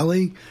a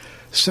deli,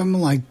 some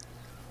like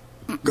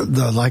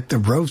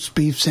the roast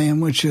beef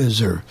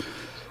sandwiches or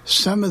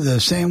some of the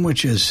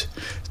sandwiches,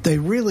 they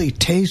really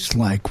taste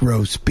like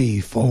roast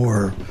beef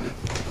or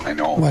I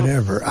know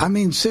whatever. I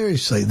mean,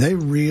 seriously, they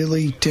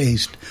really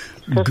taste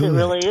Because good. it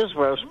really is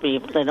roast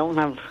beef. They don't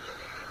have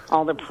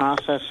all the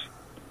processed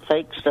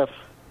fake stuff.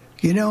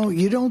 You know,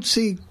 you don't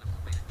see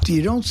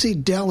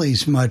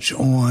delis much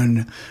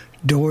on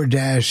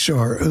DoorDash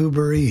or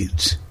Uber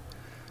Eats.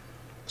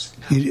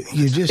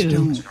 You just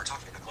don't.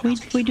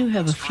 We do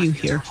have a few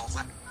here.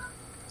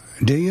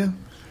 Do you?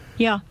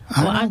 Yeah.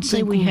 I Well, don't I'd say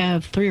think we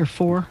have 3 or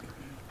 4.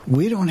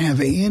 We don't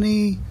have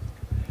any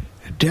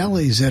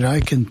delis that I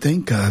can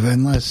think of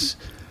unless,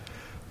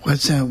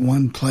 what's that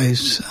one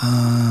place?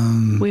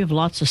 We have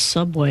lots of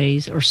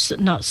Subways, or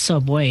not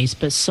Subways,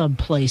 but sub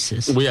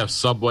places. We have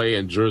Subway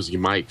and Jersey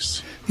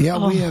Mike's.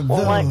 Yeah, we have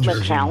Well, like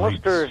those.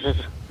 McAllister's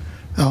is...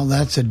 Oh,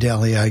 that's a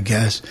deli, I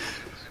guess.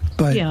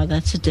 But yeah,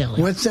 that's a deli.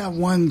 What's that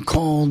one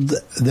called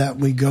that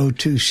we go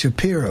to?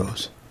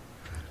 Shapiro's.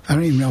 I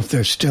don't even know if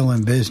they're still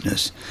in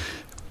business,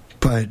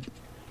 but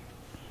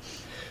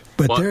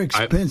Well, they're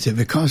expensive.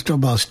 It costs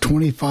about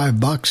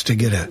 $25 to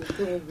get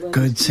a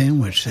good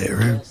sandwich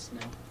there.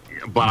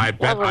 But I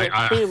bet Well,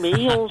 it's 2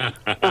 meals.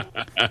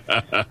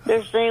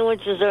 Their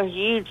sandwiches are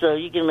huge, though.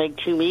 You can make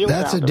 2 meals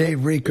That's out a of Dave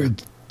Reeker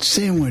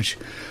sandwich.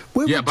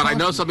 Yeah, but I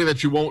know something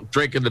that you won't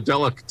drink in the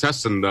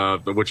delicatessen,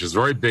 which is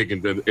very big,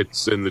 and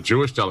it's in the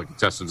Jewish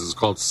delicatessens. It's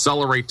called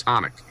celery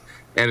tonic,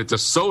 and it's a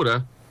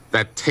soda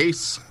that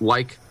tastes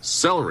like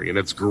celery, and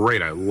it's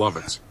great. I love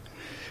it.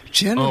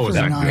 Jennifer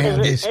and I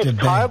had this It's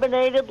debate.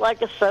 carbonated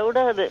like a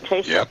soda that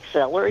tastes like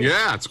celery.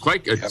 Yeah, it's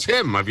quite good.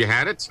 Tim, have you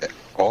had it?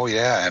 Oh,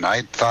 yeah, and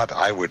I thought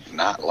I would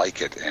not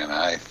like it, and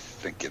I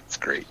think it's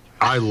great.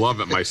 I love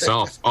it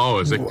myself. Oh,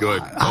 is it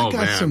good? I got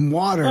man. some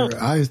water.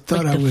 I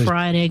thought like I the was.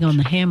 fried egg on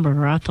the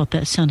hamburger. I thought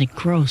that sounded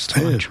gross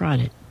till I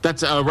tried it.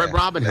 That's Red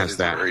Robin has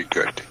that. Very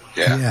good.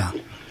 Yeah.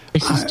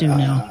 Places do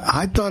now.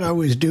 I thought I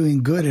was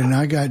doing good, and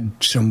I got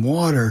some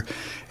water,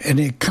 and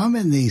it come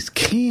in these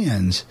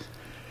cans.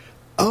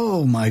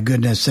 Oh my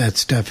goodness, that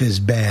stuff is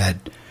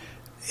bad.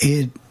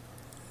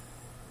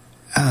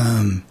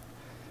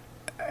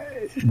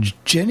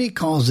 Jenny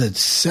calls it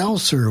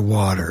seltzer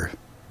water,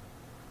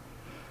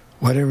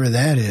 whatever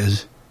that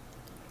is.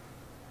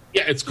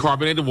 Yeah, it's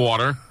carbonated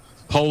water.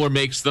 Polar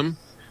makes them.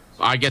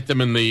 I get them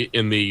in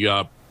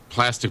the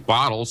plastic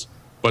bottles,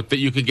 but that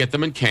you can get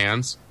them in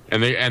cans,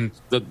 and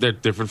they're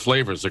different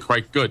flavors. They're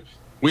quite good.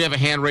 We have a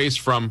hand raise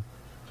from,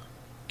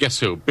 guess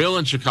who? Bill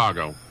in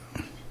Chicago.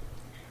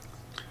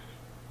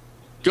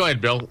 Go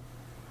ahead, Bill.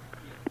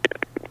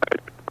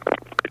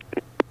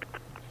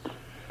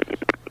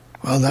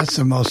 Well, that's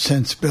the most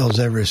sense Bill's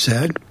ever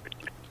said.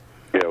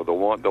 Yeah, the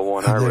one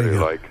I really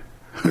like.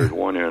 There's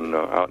one in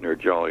out near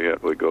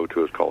Joliet we go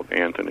to. It's called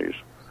Anthony's,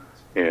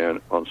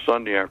 and on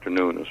Sunday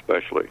afternoon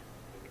especially,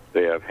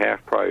 they have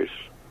half price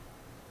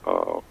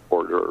hors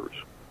d'oeuvres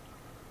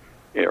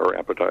or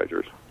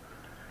appetizers,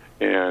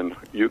 and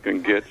you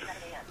can get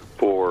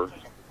for.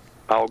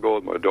 I'll go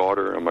with my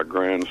daughter and my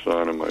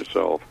grandson and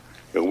myself,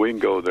 and we can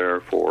go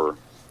there for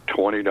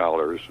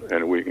 $20,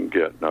 and we can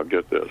get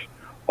this.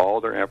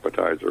 All their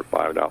appetizers are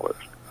 $5.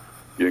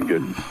 You can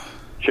get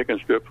chicken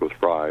strips with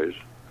fries.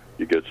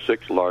 You get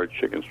 6 large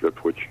chicken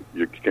strips, which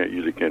you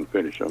usually can't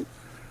finish them.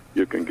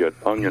 You can get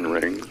onion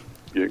rings.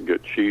 You can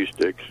get cheese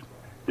sticks.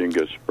 You can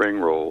get spring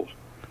rolls.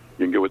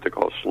 You can get what they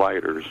call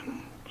sliders,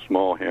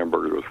 small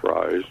hamburgers with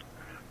fries.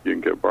 You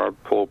can get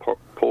pulled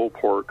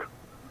pork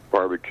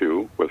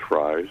barbecue with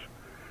fries.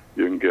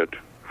 You can get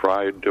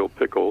fried dill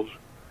pickles,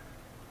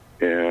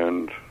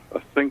 and I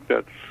think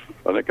I've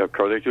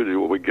covered. That's usually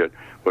what we get.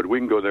 But we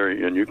can go there,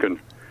 and you can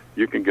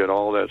get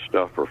all that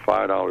stuff for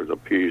 $5 a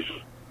piece,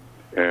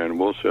 and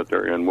we'll sit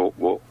there and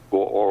we'll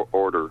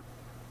order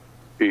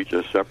each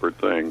a separate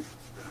thing,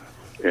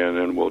 and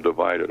then we'll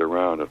divide it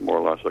around. It's more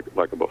or less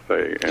like a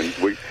buffet. And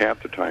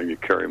half the time you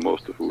carry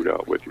most of the food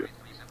out with you.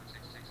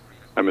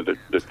 I mean,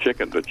 the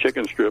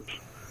chicken strips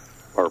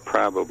are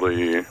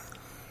probably,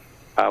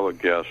 I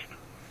would guess,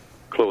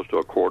 close to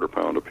a quarter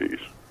pound apiece.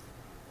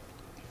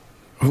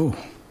 Ooh.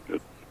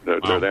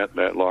 They're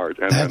that large.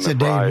 And that's then a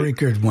Dave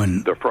Rickard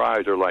one. The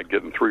fries are like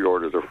getting 3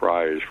 orders of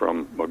fries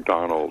from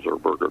McDonald's or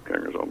Burger King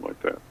or something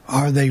like that.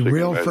 Are they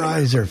real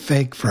fries or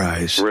fake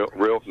fries?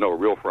 Real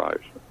fries.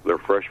 They're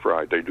fresh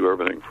fried. They do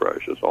everything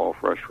fresh. It's all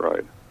fresh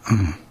fried.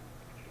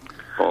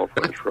 All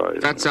fresh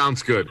fried. That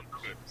sounds good.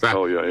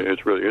 Oh yeah,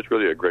 it's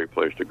really a great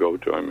place to go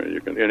to. I mean,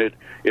 you can, and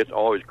it's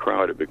always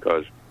crowded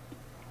because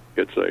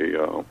it's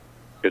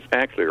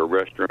actually a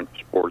restaurant,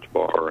 sports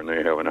bar, and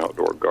they have an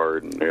outdoor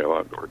garden. They have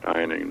outdoor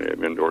dining. They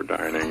have indoor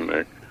dining.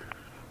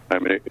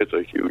 It's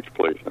a huge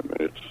place. I mean,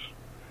 it's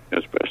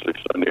especially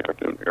Sunday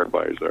afternoon.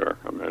 Everybody's there.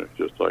 I mean, it's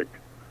just like,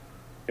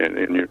 and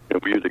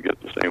we usually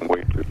get the same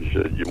waitress. She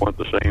said, "You want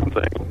the same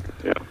thing?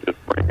 Yeah, just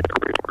bring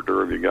every hors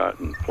d'oeuvre you got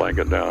and flank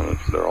it down.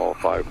 They're all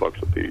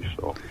 $5 a piece,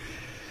 so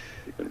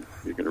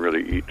you can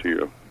really eat to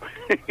you.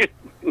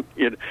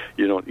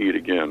 You don't eat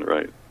again,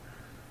 right?"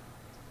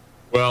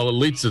 Well, at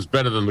least it's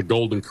better than the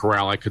Golden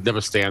Corral. I could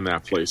never stand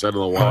that place. I don't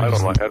know why. I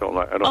don't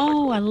like.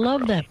 I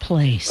love that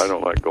place. I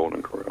don't like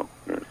Golden Corral.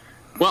 Yeah.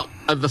 Well,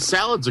 the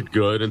salads are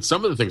good, and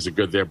some of the things are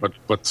good there, but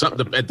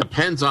it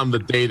depends on the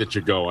day that you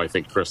go, I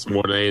think, Chris,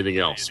 more than anything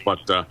else.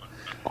 But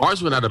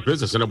ours went out of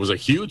business, and it was a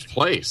huge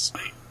place.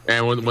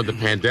 And when the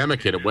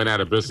pandemic hit, it went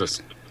out of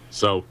business.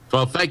 So,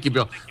 well, thank you,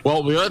 Bill.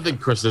 Well, the other thing,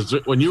 Chris, is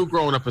when you were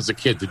growing up as a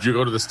kid, did you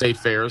go to the state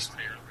fairs?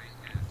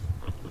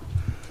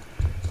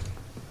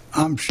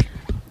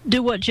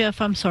 Do what,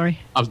 Jeff? I'm sorry.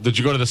 Did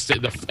you go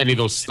to any of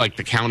those, like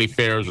the county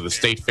fairs or the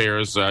state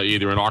fairs,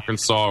 either in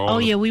Arkansas or...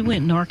 yeah, we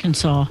went in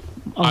Arkansas.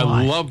 I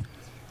love...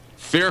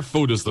 Fair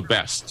food is the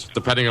best,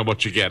 depending on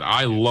what you get.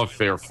 I love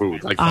fair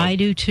food. I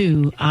do,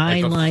 too.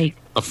 I like...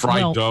 A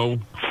fried dough.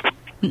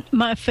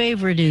 My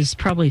favorite is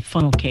probably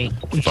funnel cake,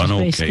 which is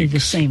basically the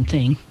same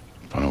thing.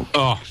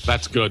 Oh,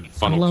 that's good.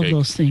 Funnel cake. I love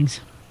those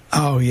things.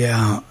 Oh,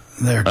 yeah.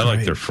 They're great. I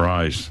like their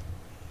fries.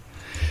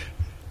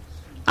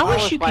 I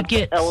wish you could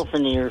get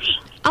elephant ears.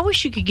 I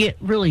wish you could get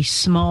really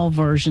small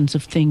versions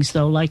of things,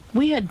 though. Like,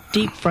 we had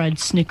deep-fried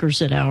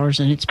Snickers at ours,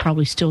 and it's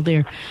probably still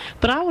there.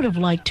 But I would have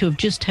liked to have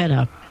just had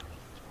a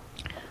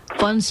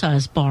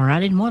fun-size bar. I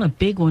didn't want a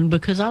big one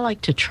because I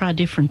like to try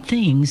different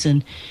things.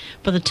 And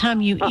by the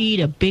time you eat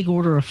a big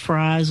order of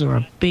fries or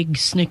a big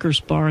Snickers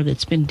bar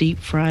that's been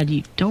deep-fried,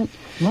 you don't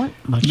want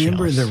much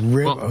Remember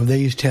else. they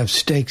used to have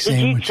steak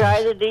sandwiches. Did you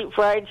try the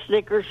deep-fried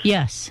Snickers?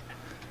 Yes.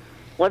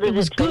 What did it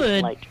was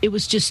good. Like? It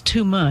was just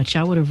too much.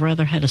 I would have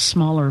rather had a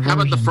smaller version. How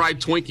about the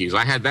fried Twinkies?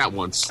 I had that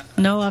once.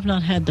 No, I've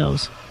not had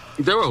those.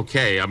 They're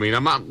okay. I mean,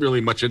 I'm not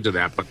really much into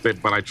that,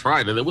 but I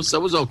tried it. It was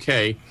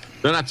okay.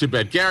 They're not too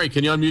bad. Gary,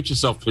 can you unmute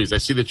yourself, please? I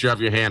see that you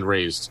have your hand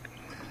raised.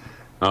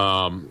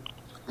 There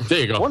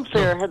you go. One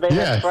fair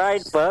had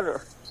fried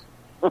butter.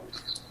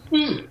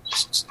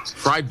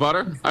 Fried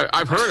butter?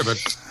 I've heard of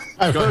it.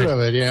 I've heard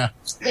of it. Yeah.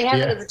 They have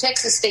it at the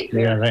Texas State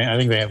Fair. Yeah, I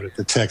think they have it at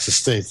the Texas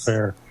State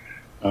Fair.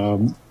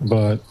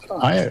 But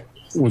I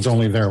was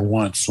only there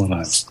once when I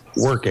was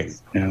working.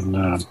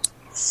 And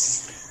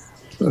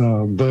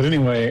but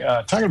anyway,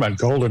 talking about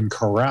Golden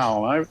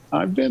Corral,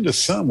 I've been to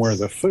some where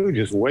the food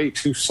is way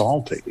too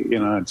salty. You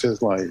know, it's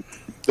just like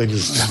I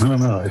don't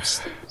know.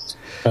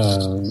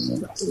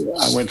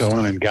 I went to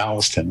one in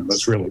Galveston. It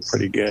was really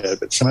pretty good.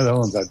 But some of the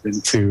ones I've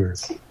been to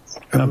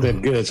are not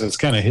that good, so it's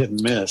kind of hit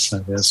and miss, I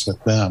guess,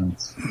 with them.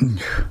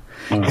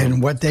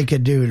 And what they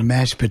could do to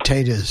mashed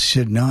potatoes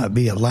should not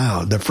be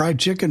allowed. The fried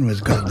chicken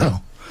was good,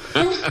 though.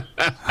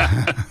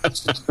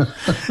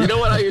 You know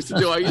what I used to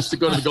do? I used to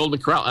go to the Golden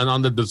Corral, and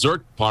on the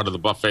dessert part of the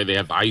buffet, they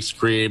have ice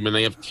cream and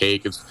they have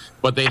cake,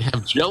 but they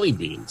have jelly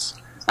beans.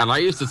 And I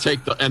used to take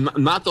and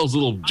not those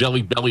little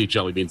jelly belly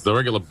jelly beans, the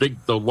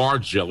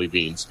large jelly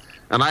beans.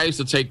 And I used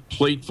to take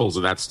platefuls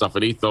of that stuff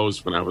and eat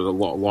those when I was a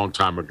long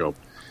time ago.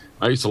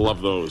 I used to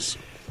love those.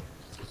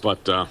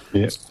 But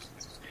yeah.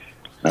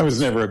 I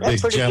was never a big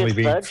jelly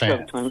bean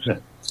fan.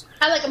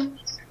 I like them.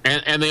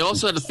 And they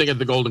also had a thing at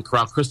the Golden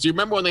Corral. Chris, do you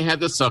remember when they had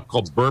this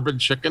called bourbon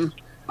chicken?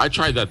 I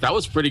tried that. That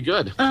was pretty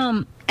good.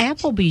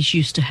 Applebee's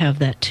used to have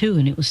that, too,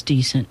 and it was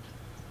decent.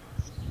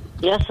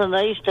 Yes, and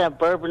they used to have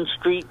bourbon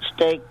street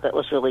steak that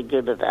was really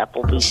good at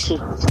Applebee's, too.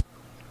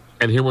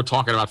 And here we're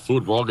talking about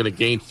food. We're all going to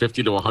gain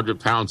 50 to 100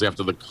 pounds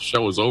after the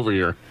show is over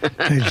here.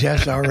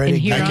 Just already.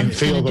 And here I can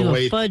feel the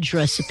weight. A fudge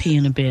recipe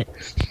in a bit.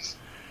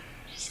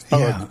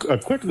 Yeah. A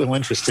quick little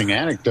interesting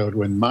anecdote.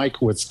 When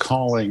Mike was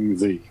calling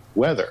the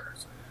weather,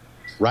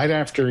 right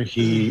after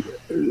he,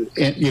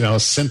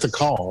 sent the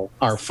call,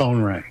 our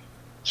phone rang.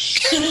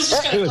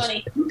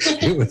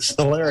 It was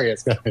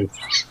hilarious, guys.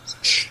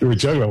 We were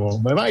joking. Well,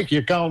 Mike,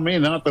 you're calling me,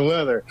 not the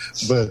weather.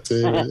 But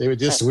it was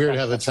just weird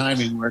how the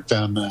timing worked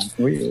on that.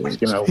 We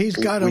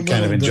kind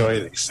of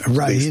enjoy these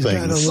right. These he's things.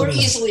 got a little,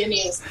 easily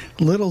amused.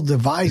 Little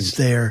device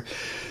there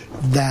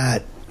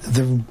that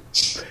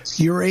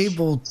you're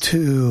able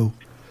to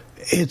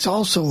it's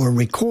also a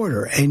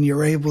recorder, and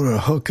you're able to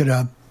hook it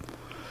up,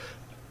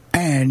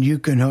 and you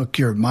can hook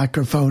your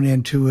microphone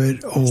into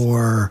it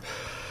or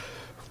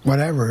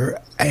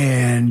whatever.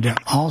 And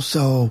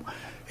also,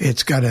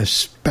 it's got a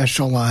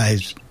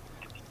specialized,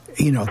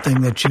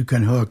 thing that you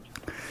can hook,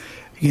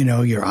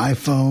 your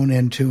iPhone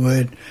into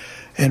it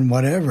and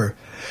whatever.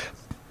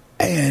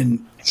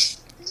 And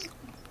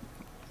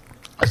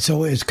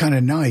so it's kind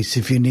of nice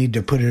if you need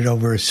to put it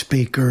over a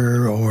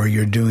speaker or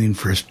you're doing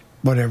for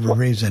whatever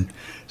reason.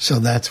 So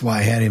that's why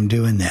I had him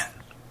doing that.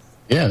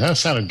 Yeah, that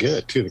sounded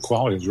good, too. The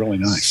quality was really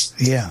nice.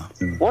 Yeah.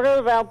 What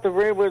about the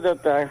rumor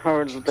that I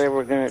heard that they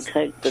were going to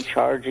take the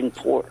charging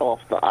port off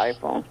the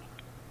iPhone?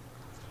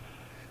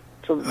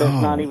 So that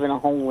there's not even a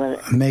hole in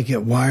it. Make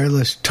it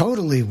wireless,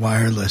 totally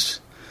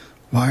wireless.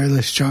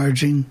 Wireless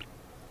charging.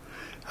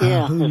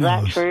 Yeah, who is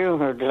that knows?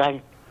 true, or did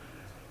I...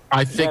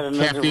 I think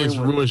Kathy's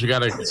rumors you got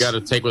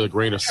to take with a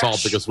grain of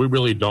salt because we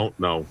really don't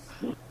know.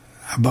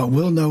 But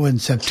we'll know in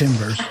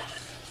September.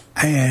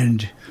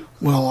 And,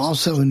 well,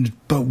 also,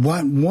 but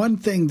one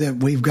thing that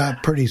we've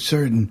got pretty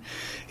certain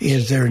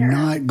is they're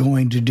not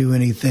going to do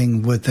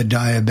anything with the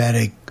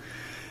diabetic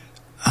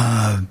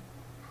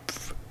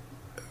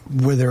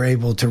where they're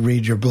able to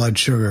read your blood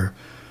sugar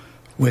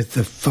with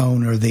the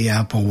phone or the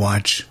Apple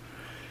Watch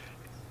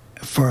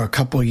for a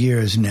couple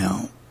years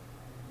now.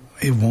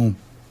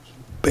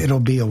 It'll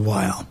be a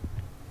while.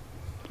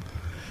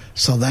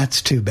 So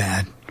that's too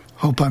bad.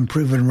 Hope I'm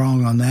proven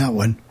wrong on that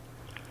one.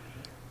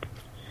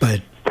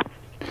 But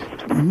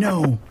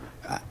no,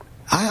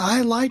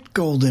 I like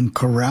Golden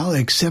Corral,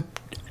 except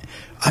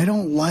I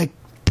don't like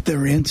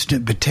their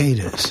instant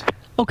potatoes.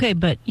 Okay,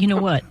 but you know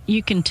what?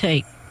 You can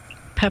take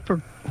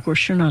pepper, of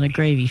course you're not a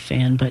gravy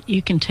fan, but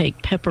you can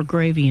take pepper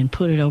gravy and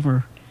put it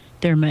over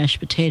their mashed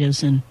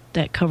potatoes, and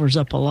that covers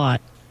up a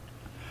lot.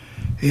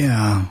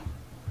 Yeah.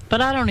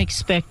 But I don't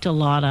expect a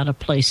lot out of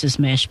Place's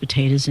mashed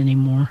potatoes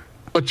anymore.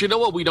 But you know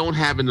what we don't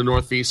have in the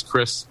Northeast,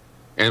 Chris?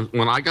 And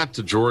when I got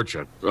to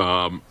Georgia,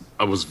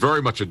 I was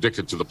very much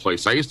addicted to the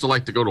place. I used to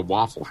like to go to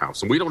Waffle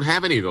House, and we don't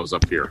have any of those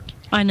up here.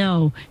 I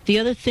know. The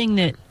other thing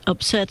that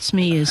upsets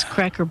me is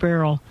Cracker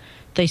Barrel,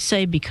 they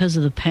say because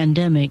of the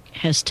pandemic,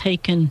 has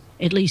taken,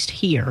 at least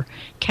here,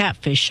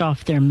 catfish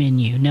off their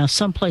menu. Now,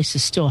 some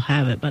places still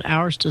have it, but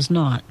ours does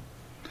not.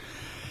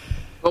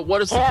 But what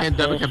does the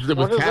pandemic have to do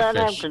with catfish? What does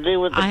that have to do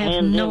with the I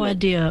have no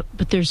idea,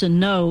 but there's a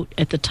note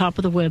at the top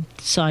of the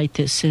website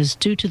that says,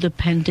 due to the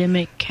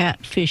pandemic,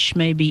 catfish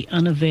may be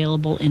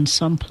unavailable in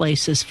some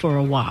places for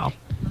a while.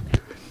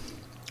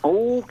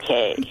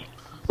 Okay.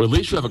 Well, at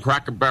least you have a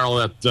Cracker Barrel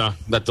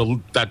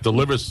that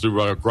delivers through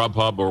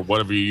Grubhub or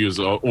whatever you use,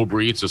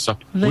 Uber Eats or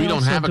something. We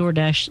don't have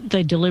DoorDash.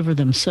 They deliver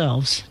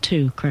themselves,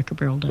 too, Cracker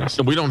Barrel does.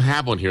 We don't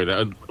have one here.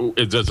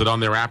 Does it on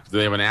their app? Do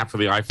they have an app for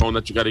the iPhone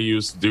that you got to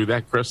use to do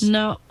that, Chris?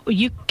 No,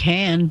 you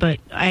can, but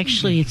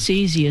actually it's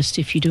easiest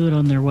if you do it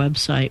on their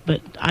website.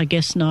 But I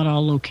guess not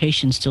all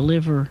locations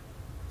deliver.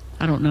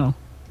 I don't know.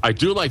 I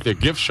do like their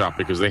gift shop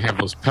because they have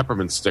those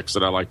peppermint sticks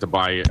that I like to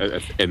buy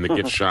in the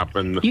gift shop.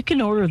 And you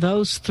can order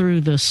those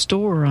through the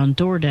store on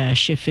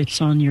DoorDash. If it's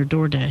on your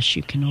DoorDash,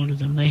 you can order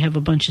them. They have a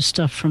bunch of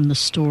stuff from the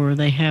store.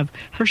 They have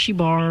Hershey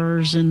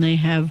bars, and they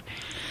have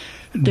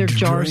their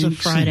jars of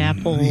fried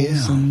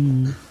apples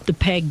and the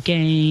peg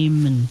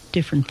game and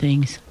different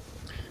things.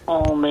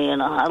 Oh,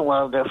 man, I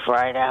love their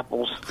fried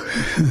apples.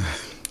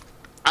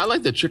 I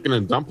like the chicken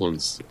and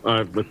dumplings,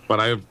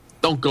 but I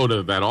don't go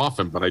to that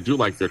often, but I do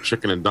like their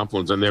chicken and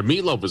dumplings, and their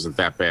meatloaf isn't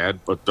that bad.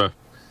 But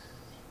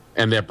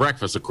and their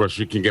breakfast, of course,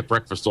 you can get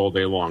breakfast all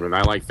day long, and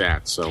I like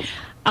that. So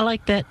I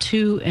like that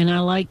too, and I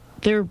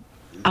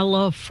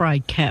love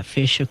fried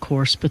catfish, of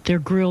course, but their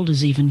grilled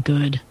is even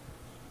good.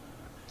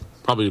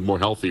 Probably more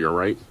healthier,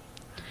 right?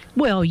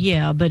 Well,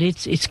 yeah, but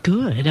it's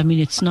good. I mean,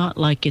 it's not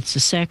like it's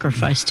a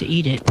sacrifice to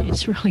eat it.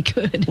 It's really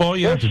good. Well, all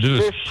you have to do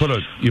is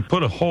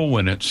put a hole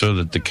in it so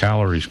that the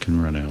calories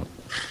can run out.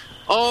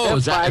 Oh,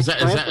 is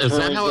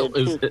that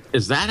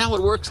how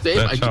it works, Dave?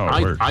 That's how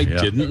it works, I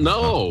didn't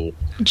know.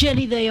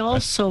 Jenny, they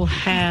also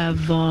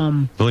have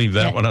believe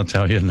that one. I'll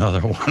tell you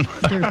another one.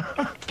 Their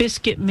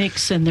biscuit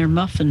mix and their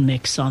muffin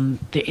mix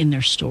in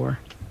their store.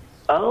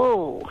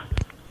 Oh.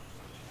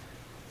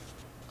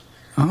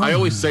 I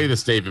always say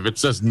this, Dave. If it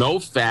says no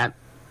fat,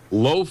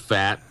 low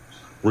fat,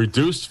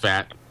 reduced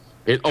fat,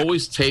 it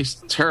always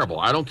tastes terrible.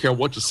 I don't care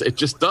what you say. It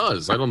just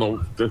does. I don't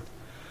know.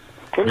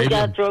 You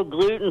got to throw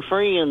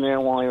gluten-free in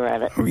there while you're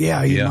at it.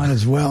 Yeah, you might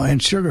as well,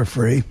 and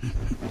sugar-free.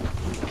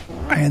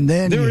 And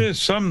then there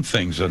is some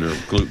things that are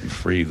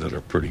gluten-free that are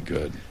pretty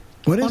good.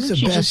 What is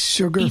the best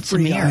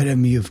sugar-free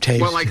item you've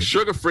tasted? Well, like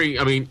sugar-free,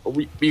 I mean,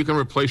 you can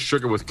replace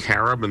sugar with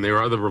carob, and there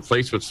are other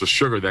replacements for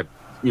sugar that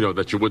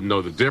you wouldn't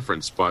know the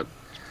difference. But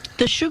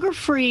the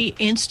sugar-free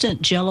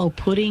instant Jell-O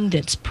pudding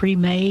that's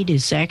pre-made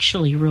is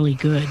actually really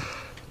good.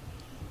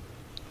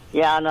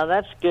 Yeah, no,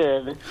 that's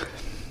good.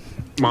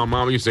 My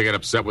mom used to get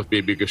upset with me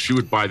because she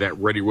would buy that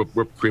ready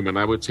whipped cream, and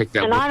I would take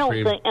that whipped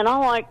cream. And I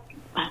like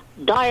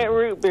diet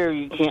root beer.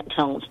 You can't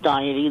tell it's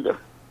diet either.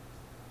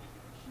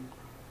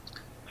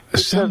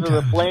 Because of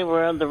the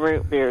flavor of the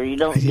root beer, you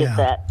don't get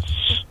that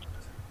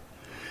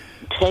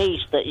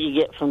taste that you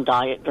get from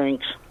diet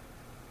drinks.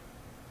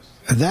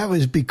 That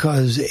was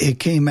because it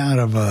came out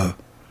of a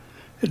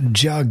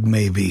jug,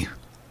 maybe.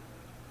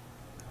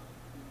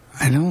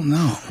 I don't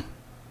know.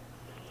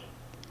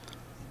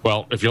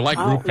 Well, if you like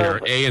root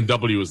beer,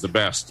 A&W is the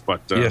best.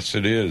 But yes,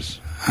 it is.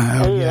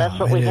 That's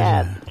what we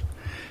had.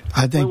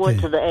 I think we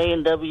went to the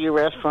A&W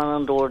restaurant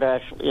on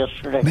DoorDash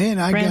yesterday. Man,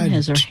 Fran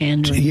has her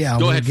hand raised. Yeah,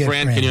 go ahead,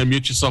 Fran. Can you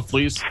unmute yourself,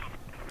 please?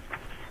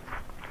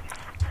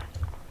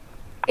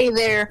 Hey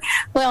there.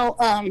 Well,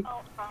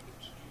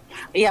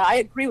 yeah, I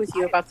agree with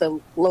you about the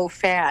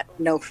low-fat,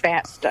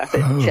 no-fat stuff,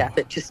 Jeff.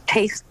 It just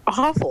tastes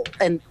awful.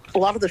 And a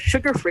lot of the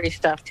sugar-free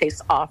stuff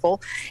tastes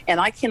awful. And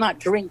I cannot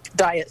drink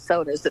diet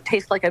sodas. It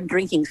tastes like I'm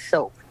drinking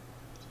soap.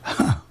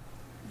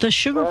 The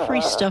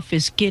sugar-free stuff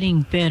is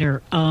getting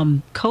better.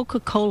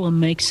 Coca-Cola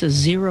makes a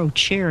zero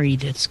cherry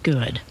that's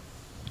good.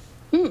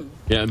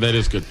 Yeah, that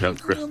is good,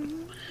 Chris.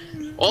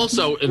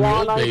 Also, in the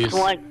old days...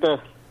 like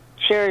the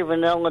cherry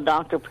vanilla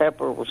Dr.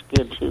 Pepper was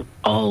good, too.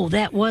 Oh,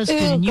 that was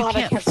good. And you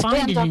can't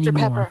find it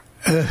anymore.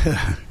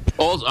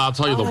 Also, I'll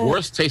tell you, the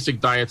worst tasting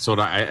diet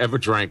soda I ever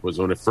drank was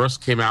when it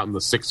first came out in the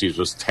 60s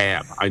was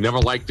Tab. I never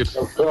liked it.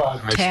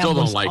 I still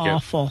don't like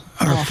awful.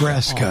 it. Or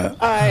Fresca.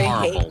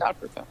 I hate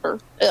Dr. Pepper.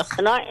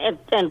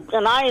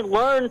 And I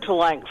learned to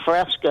like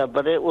Fresca,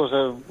 but it was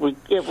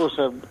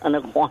an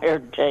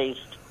acquired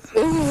taste.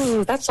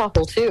 Ooh, that's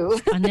awful, too.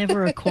 I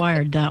never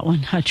acquired that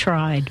one. I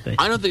tried, but...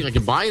 I don't think I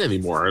can buy it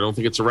anymore. I don't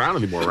think it's around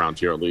anymore around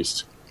here, at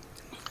least.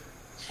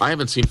 I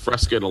haven't seen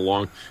Fresca in a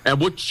long... And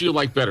which do you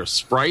like better,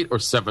 Sprite or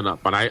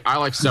 7-Up? But I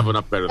like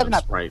 7-Up better than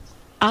Sprite.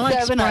 I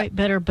like Sprite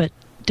better, but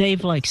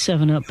Dave likes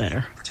 7-Up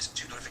better.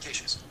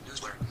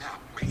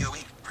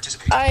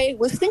 I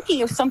was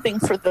thinking of something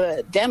for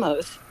the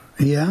demos.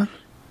 Yeah?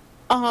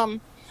 I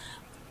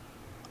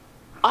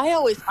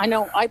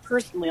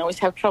personally always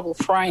have trouble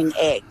frying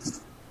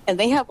eggs. And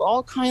they have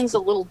all kinds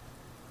of little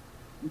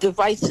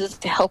devices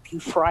to help you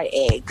fry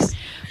eggs.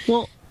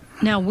 Well,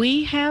 now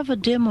we have a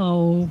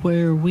demo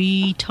where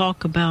we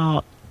talk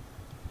about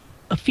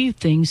a few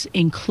things,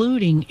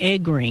 including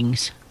egg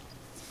rings.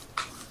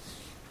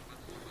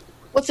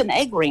 What's an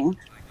egg ring?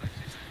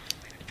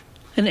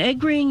 An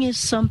egg ring is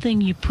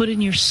something you put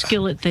in your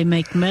skillet. They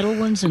make metal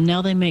ones, and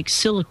now they make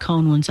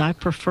silicone ones. I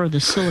prefer the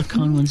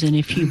silicone ones. And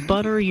if you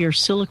butter your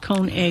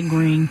silicone egg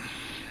ring,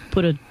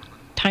 put a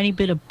tiny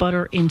bit of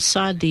butter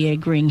inside the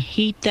egg ring,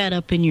 heat that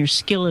up in your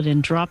skillet,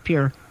 and drop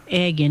your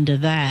egg into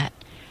that,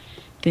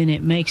 then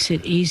it makes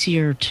it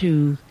easier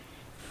to...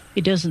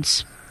 It doesn't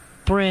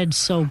spread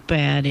so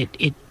bad.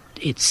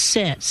 It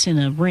sets in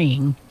a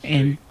ring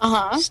and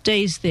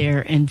stays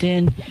there. And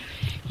then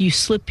you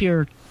slip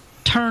your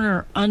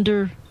turner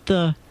under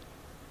the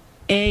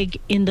egg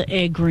in the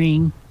egg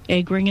ring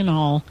and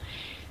all.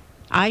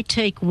 I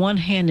take one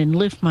hand and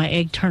lift my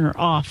egg turner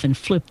off and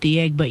flip the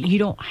egg, but you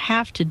don't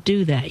have to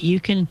do that. You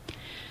can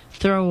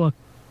throw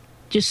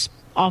just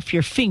off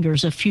your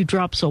fingers a few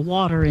drops of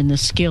water in the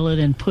skillet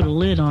and put a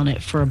lid on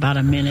it for about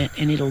a minute,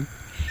 and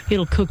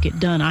it'll cook it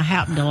done. I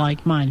happen to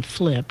like mine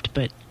flipped,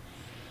 but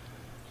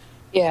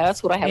yeah,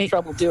 that's what I have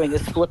trouble doing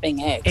is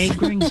flipping eggs.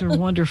 Egg rings are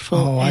wonderful.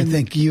 Oh, I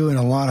think you and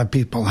a lot of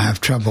people have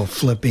trouble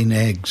flipping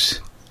eggs.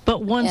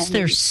 But once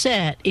they're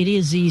set, it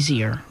is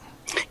easier.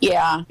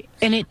 Yeah.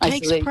 And it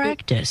takes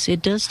practice.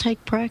 It does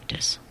take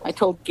practice. I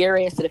told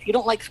Gary, I said, if you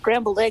don't like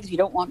scrambled eggs, you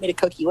don't want me to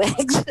cook you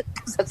eggs.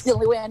 Because that's the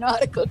only way I know how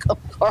to cook them,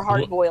 or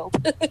hard-boiled.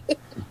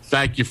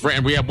 Thank you,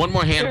 Fran. We have one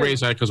more hand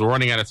raised because we're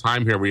running out of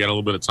time here. We got a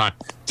little bit of time.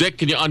 Dick,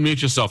 can you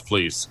unmute yourself,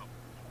 please?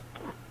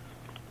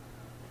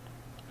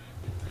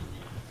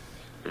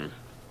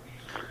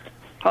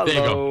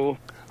 Hello.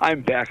 I'm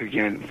back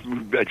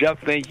again. Jeff,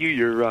 thank you.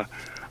 You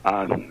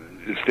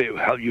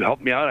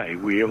helped me out.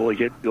 We were able to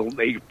get the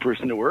egg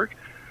person to work.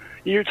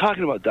 You're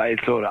talking about diet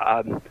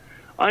soda.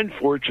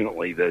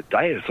 Unfortunately, the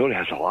diet soda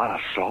has a lot of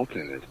salt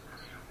in it.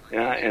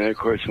 And of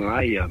course, when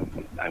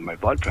my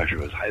blood pressure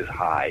was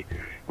high,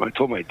 when I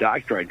told my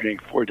doctor I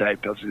drank 4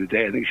 Diet Pepsis a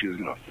day, I think she was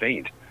going to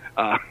faint.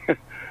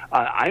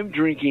 I'm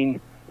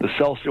drinking the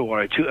seltzer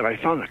water too, and I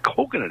found a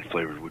coconut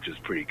flavor, which is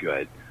pretty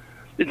good.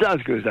 It's not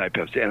as good as Diet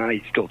Pepsi, and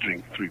I still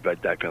drink 3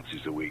 Diet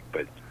Pepsis a week,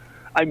 but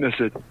I miss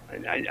it.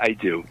 I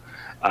do.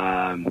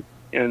 And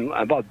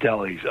about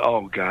delis,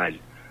 oh God,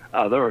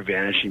 they're a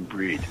vanishing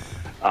breed.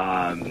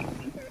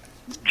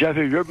 Jeff,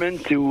 have you ever been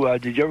to?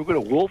 Did you ever go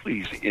to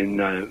Wolfie's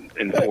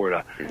in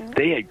Florida?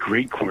 They had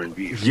great corned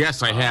beef.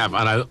 Yes, I have,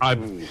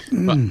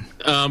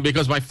 and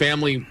because my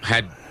family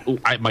had.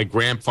 My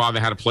grandfather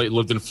had a place,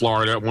 lived in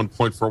Florida at one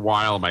point for a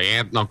while. My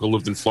aunt and uncle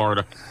lived in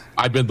Florida.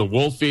 I've been to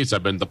Wolfie's,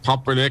 I've been to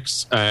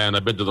Pumpernicks, and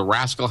I've been to the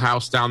Rascal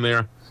House down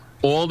there.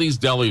 All these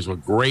delis were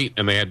great,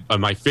 and they had.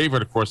 My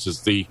favorite, of course,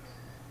 is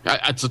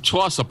it's a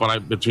toss-up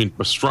between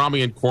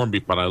pastrami and corned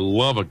beef, but I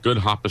love a good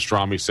hot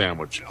pastrami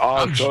sandwich.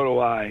 Oh, so do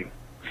I.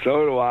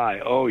 So do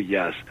I. Oh,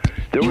 yes.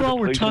 You all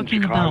were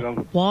talking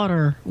about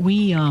water.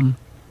 We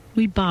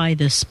buy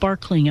the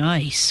sparkling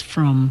ice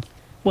from,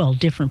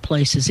 different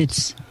places.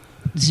 It's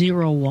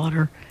zero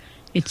water.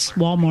 It's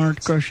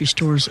Walmart, grocery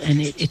stores, and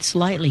it's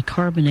lightly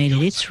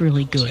carbonated. It's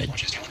really good.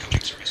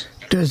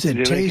 Does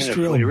it taste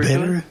real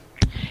bitter?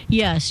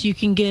 Yes, you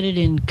can get it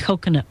in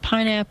coconut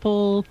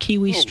pineapple,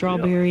 kiwi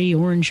strawberry,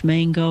 orange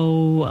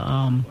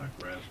mango,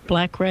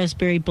 black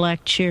raspberry,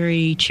 black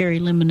cherry, cherry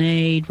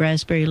lemonade,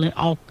 raspberry.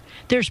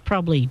 There's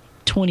probably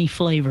 20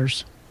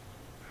 flavors.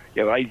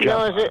 Yeah,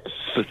 does it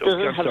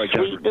have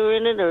sweetener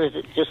in it, or is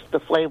it just the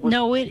flavor?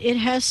 No, it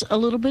has a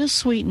little bit of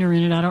sweetener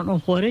in it. I don't know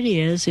what it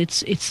is.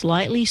 It's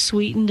lightly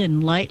sweetened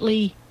and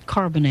lightly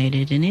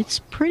carbonated, and it's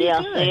pretty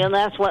good. Yeah, and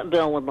that's what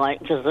Bill would like,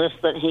 because this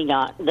that he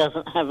got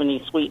doesn't have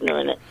any sweetener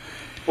in it.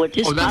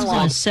 This comes in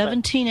a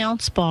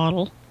 17-ounce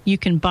bottle. You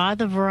can buy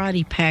the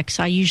variety packs.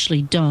 I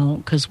usually don't,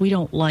 because we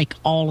don't like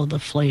all of the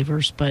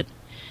flavors, but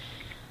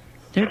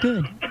they're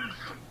good.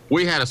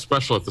 We had a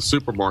special at the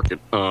supermarket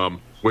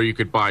where you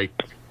could buy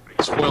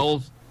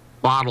 12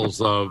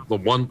 bottles of the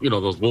one,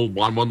 those little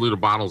 1 liter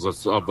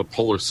bottles of the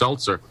Polar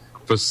Seltzer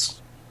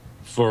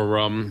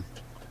for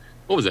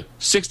what was it?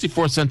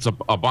 64 cents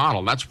a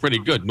bottle. That's pretty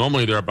good.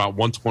 Normally they're about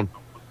 $1.20.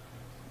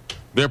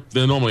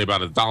 They're normally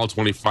about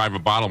 $1.25 a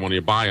bottle when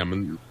you buy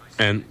them,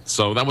 and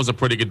so that was a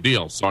pretty good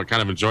deal. So I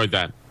kind of enjoyed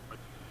that.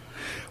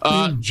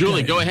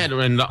 Julie, go ahead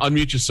and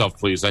unmute yourself,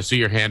 please. I see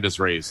your hand is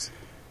raised.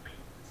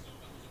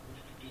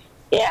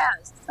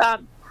 Yes,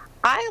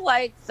 I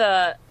like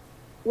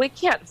we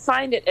can't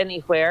find it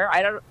anywhere.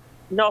 I don't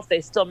know if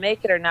they still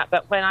make it or not.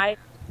 But when I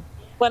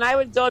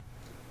would go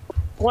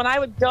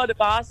to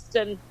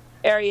Boston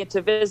area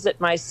to visit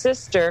my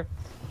sister,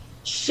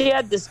 she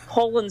had this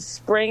Poland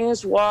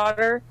Springs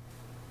water,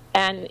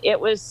 and it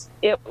was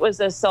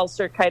a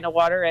seltzer kind of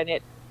water,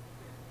 and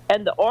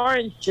the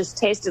orange just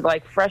tasted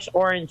like fresh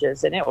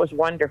oranges, and it was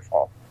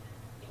wonderful.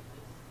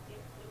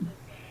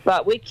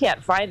 But we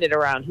can't find it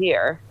around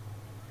here.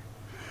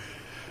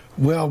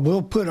 Well,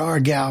 we'll put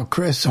our gal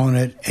Chris on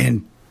it,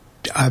 and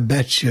I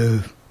bet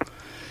you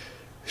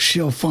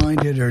she'll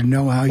find it or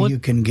know how you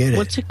can get it.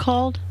 What's it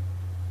called?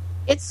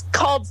 It's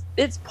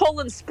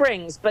Poland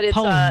Springs, but it's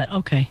Poland.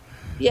 Okay.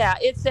 Yeah,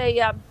 it's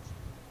a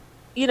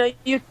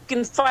you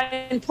can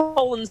find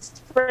Poland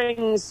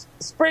Springs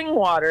spring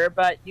water,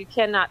 but you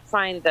cannot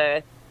find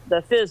the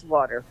fizz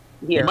water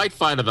here. You might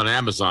find it on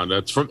Amazon.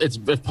 It's from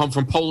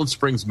Poland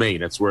Springs,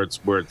 Maine. That's where it's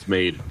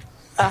made.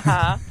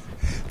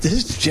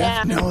 This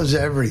Jeff knows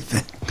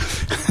everything.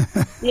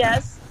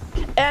 Yes,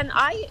 and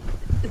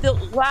the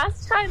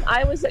last time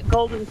I was at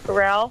Golden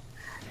Corral,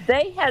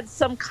 they had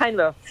some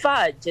kind of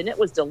fudge, and it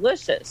was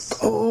delicious.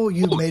 Oh,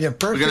 you made a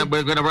perfect.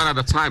 We're gonna run out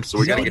of time, so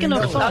we're gonna get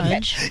into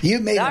fudge. Okay. You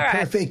made a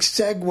perfect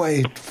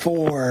segue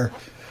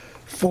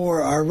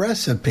for our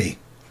recipe.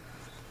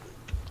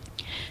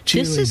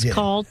 This is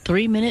called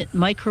 3-minute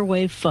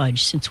microwave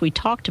fudge. Since we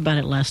talked about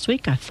it last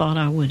week, I thought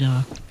I would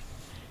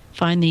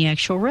find the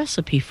actual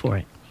recipe for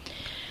it.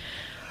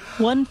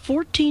 1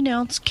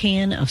 14-ounce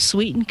can of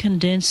sweetened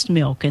condensed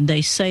milk, and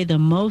they say the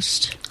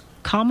most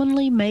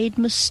commonly made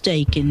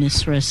mistake in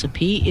this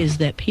recipe is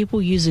that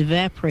people use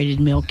evaporated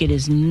milk. It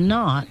is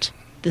not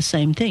the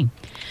same thing.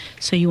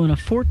 So you want a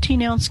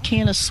 14-ounce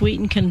can of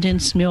sweetened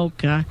condensed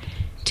milk. I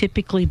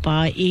typically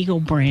buy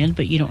Eagle brand,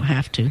 but you don't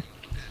have to.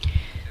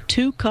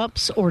 2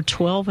 cups or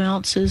 12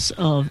 ounces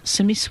of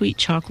semi-sweet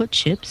chocolate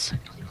chips.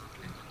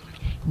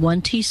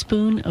 1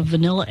 teaspoon of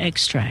vanilla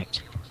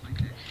extract.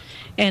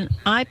 And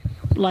I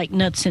like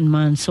nuts in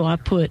mine, so I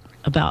put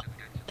about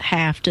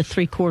half to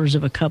 3/4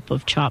 of a cup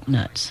of chopped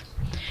nuts.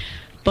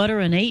 Butter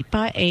an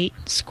 8x8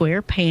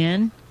 square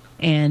pan,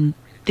 and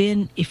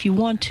then if you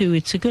want to,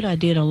 it's a good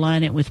idea to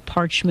line it with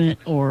parchment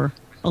or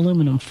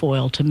aluminum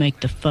foil to make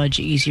the fudge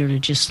easier to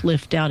just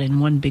lift out in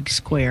one big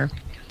square.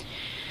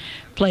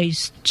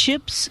 Place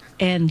chips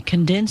and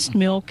condensed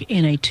milk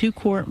in a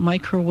 2-quart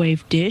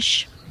microwave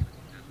dish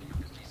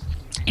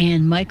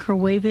and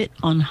microwave it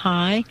on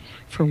high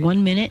for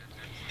 1 minute.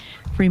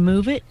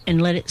 Remove it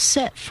and let it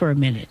set for a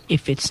minute.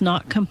 If it's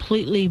not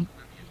completely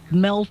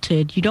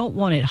melted, you don't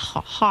want it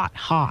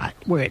hot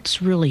where it's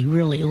really,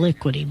 really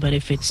liquidy. But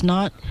if it's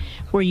not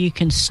where you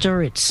can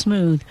stir it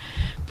smooth,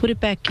 put it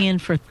back in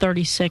for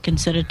 30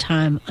 seconds at a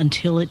time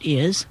until it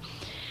is.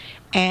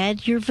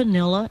 Add your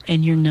vanilla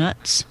and your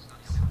nuts.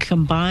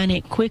 Combine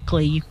it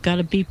quickly. You've got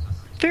to be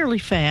fairly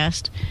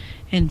fast,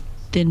 and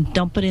then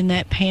dump it in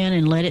that pan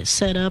and let it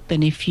set up.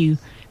 And if you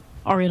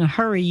are in a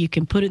hurry, you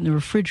can put it in the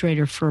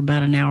refrigerator for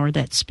about an hour.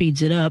 That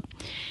speeds it up.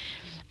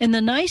 And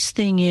the nice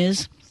thing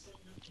is,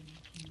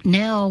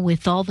 now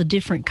with all the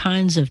different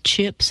kinds of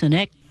chips and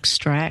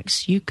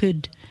extracts, you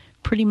could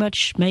pretty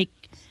much make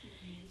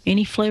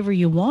any flavor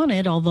you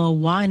wanted, although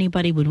why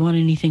anybody would want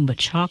anything but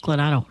chocolate,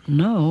 I don't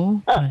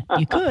know. But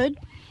you could.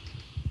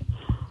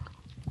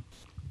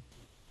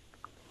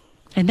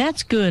 And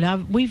that's good.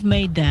 We've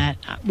made that.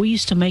 We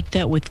used to make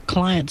that with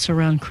clients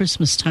around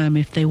Christmas time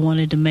if they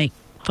wanted to make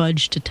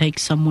fudge to take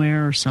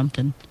somewhere or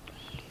something.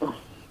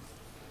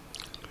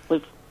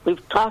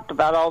 We've talked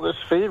about all this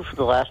food for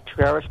the last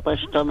 2 hours. My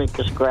stomach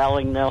is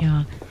growling now.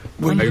 Yeah.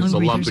 I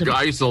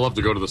used to love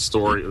to go to the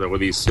store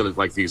with these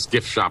these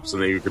gift shops,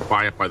 and you could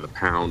buy it by the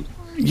pound.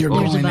 You're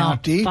going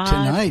out to eat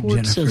tonight, Jennifer.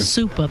 There's 5 quarts of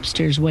soup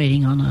upstairs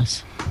waiting on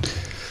us.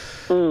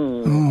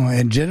 Oh,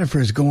 and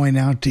Jennifer's going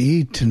out to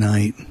eat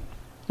tonight.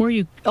 Where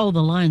you? Oh,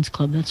 the Lions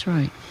Club. That's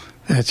right.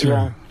 That's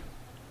right.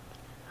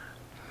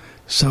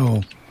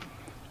 So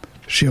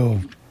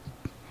she'll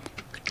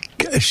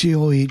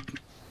eat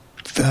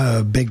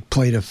a big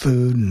plate of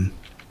food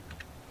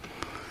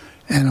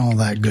and all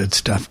that good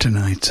stuff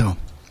tonight. So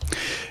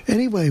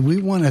anyway,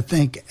 we want to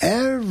thank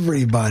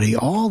everybody,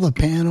 all the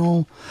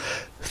panel.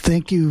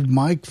 Thank you,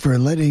 Mike, for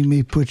letting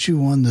me put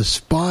you on the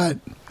spot.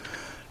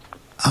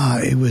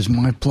 It was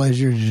my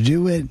pleasure to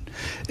do it.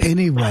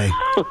 Anyway,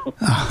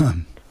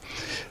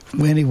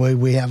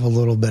 we have a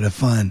little bit of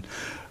fun.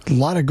 A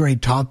lot of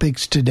great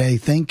topics today.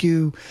 Thank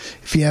you.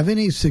 If you have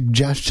any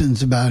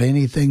suggestions about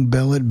anything,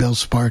 Bill at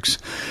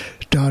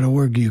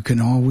billsparks.org, you can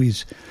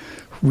always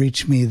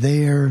reach me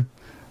there.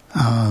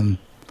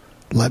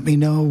 Let me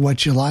know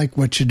what you like,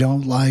 what you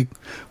don't like,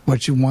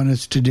 what you want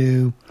us to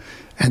do.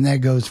 And that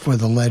goes for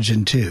the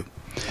legend, too.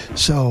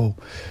 So,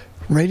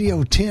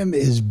 Radio Tim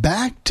is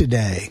back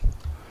today.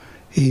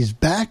 He's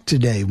back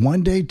today,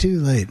 one day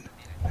too late.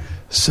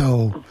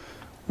 So,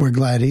 we're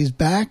glad he's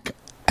back.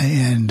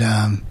 And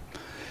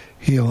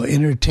he'll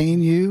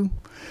entertain you.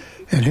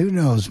 And who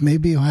knows,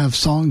 maybe he'll have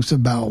songs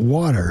about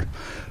water.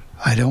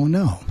 I don't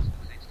know.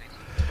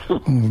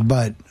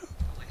 But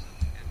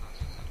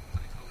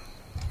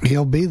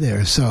he'll be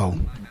there. So,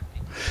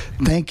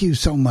 thank you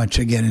so much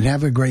again. And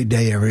have a great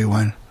day,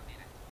 everyone.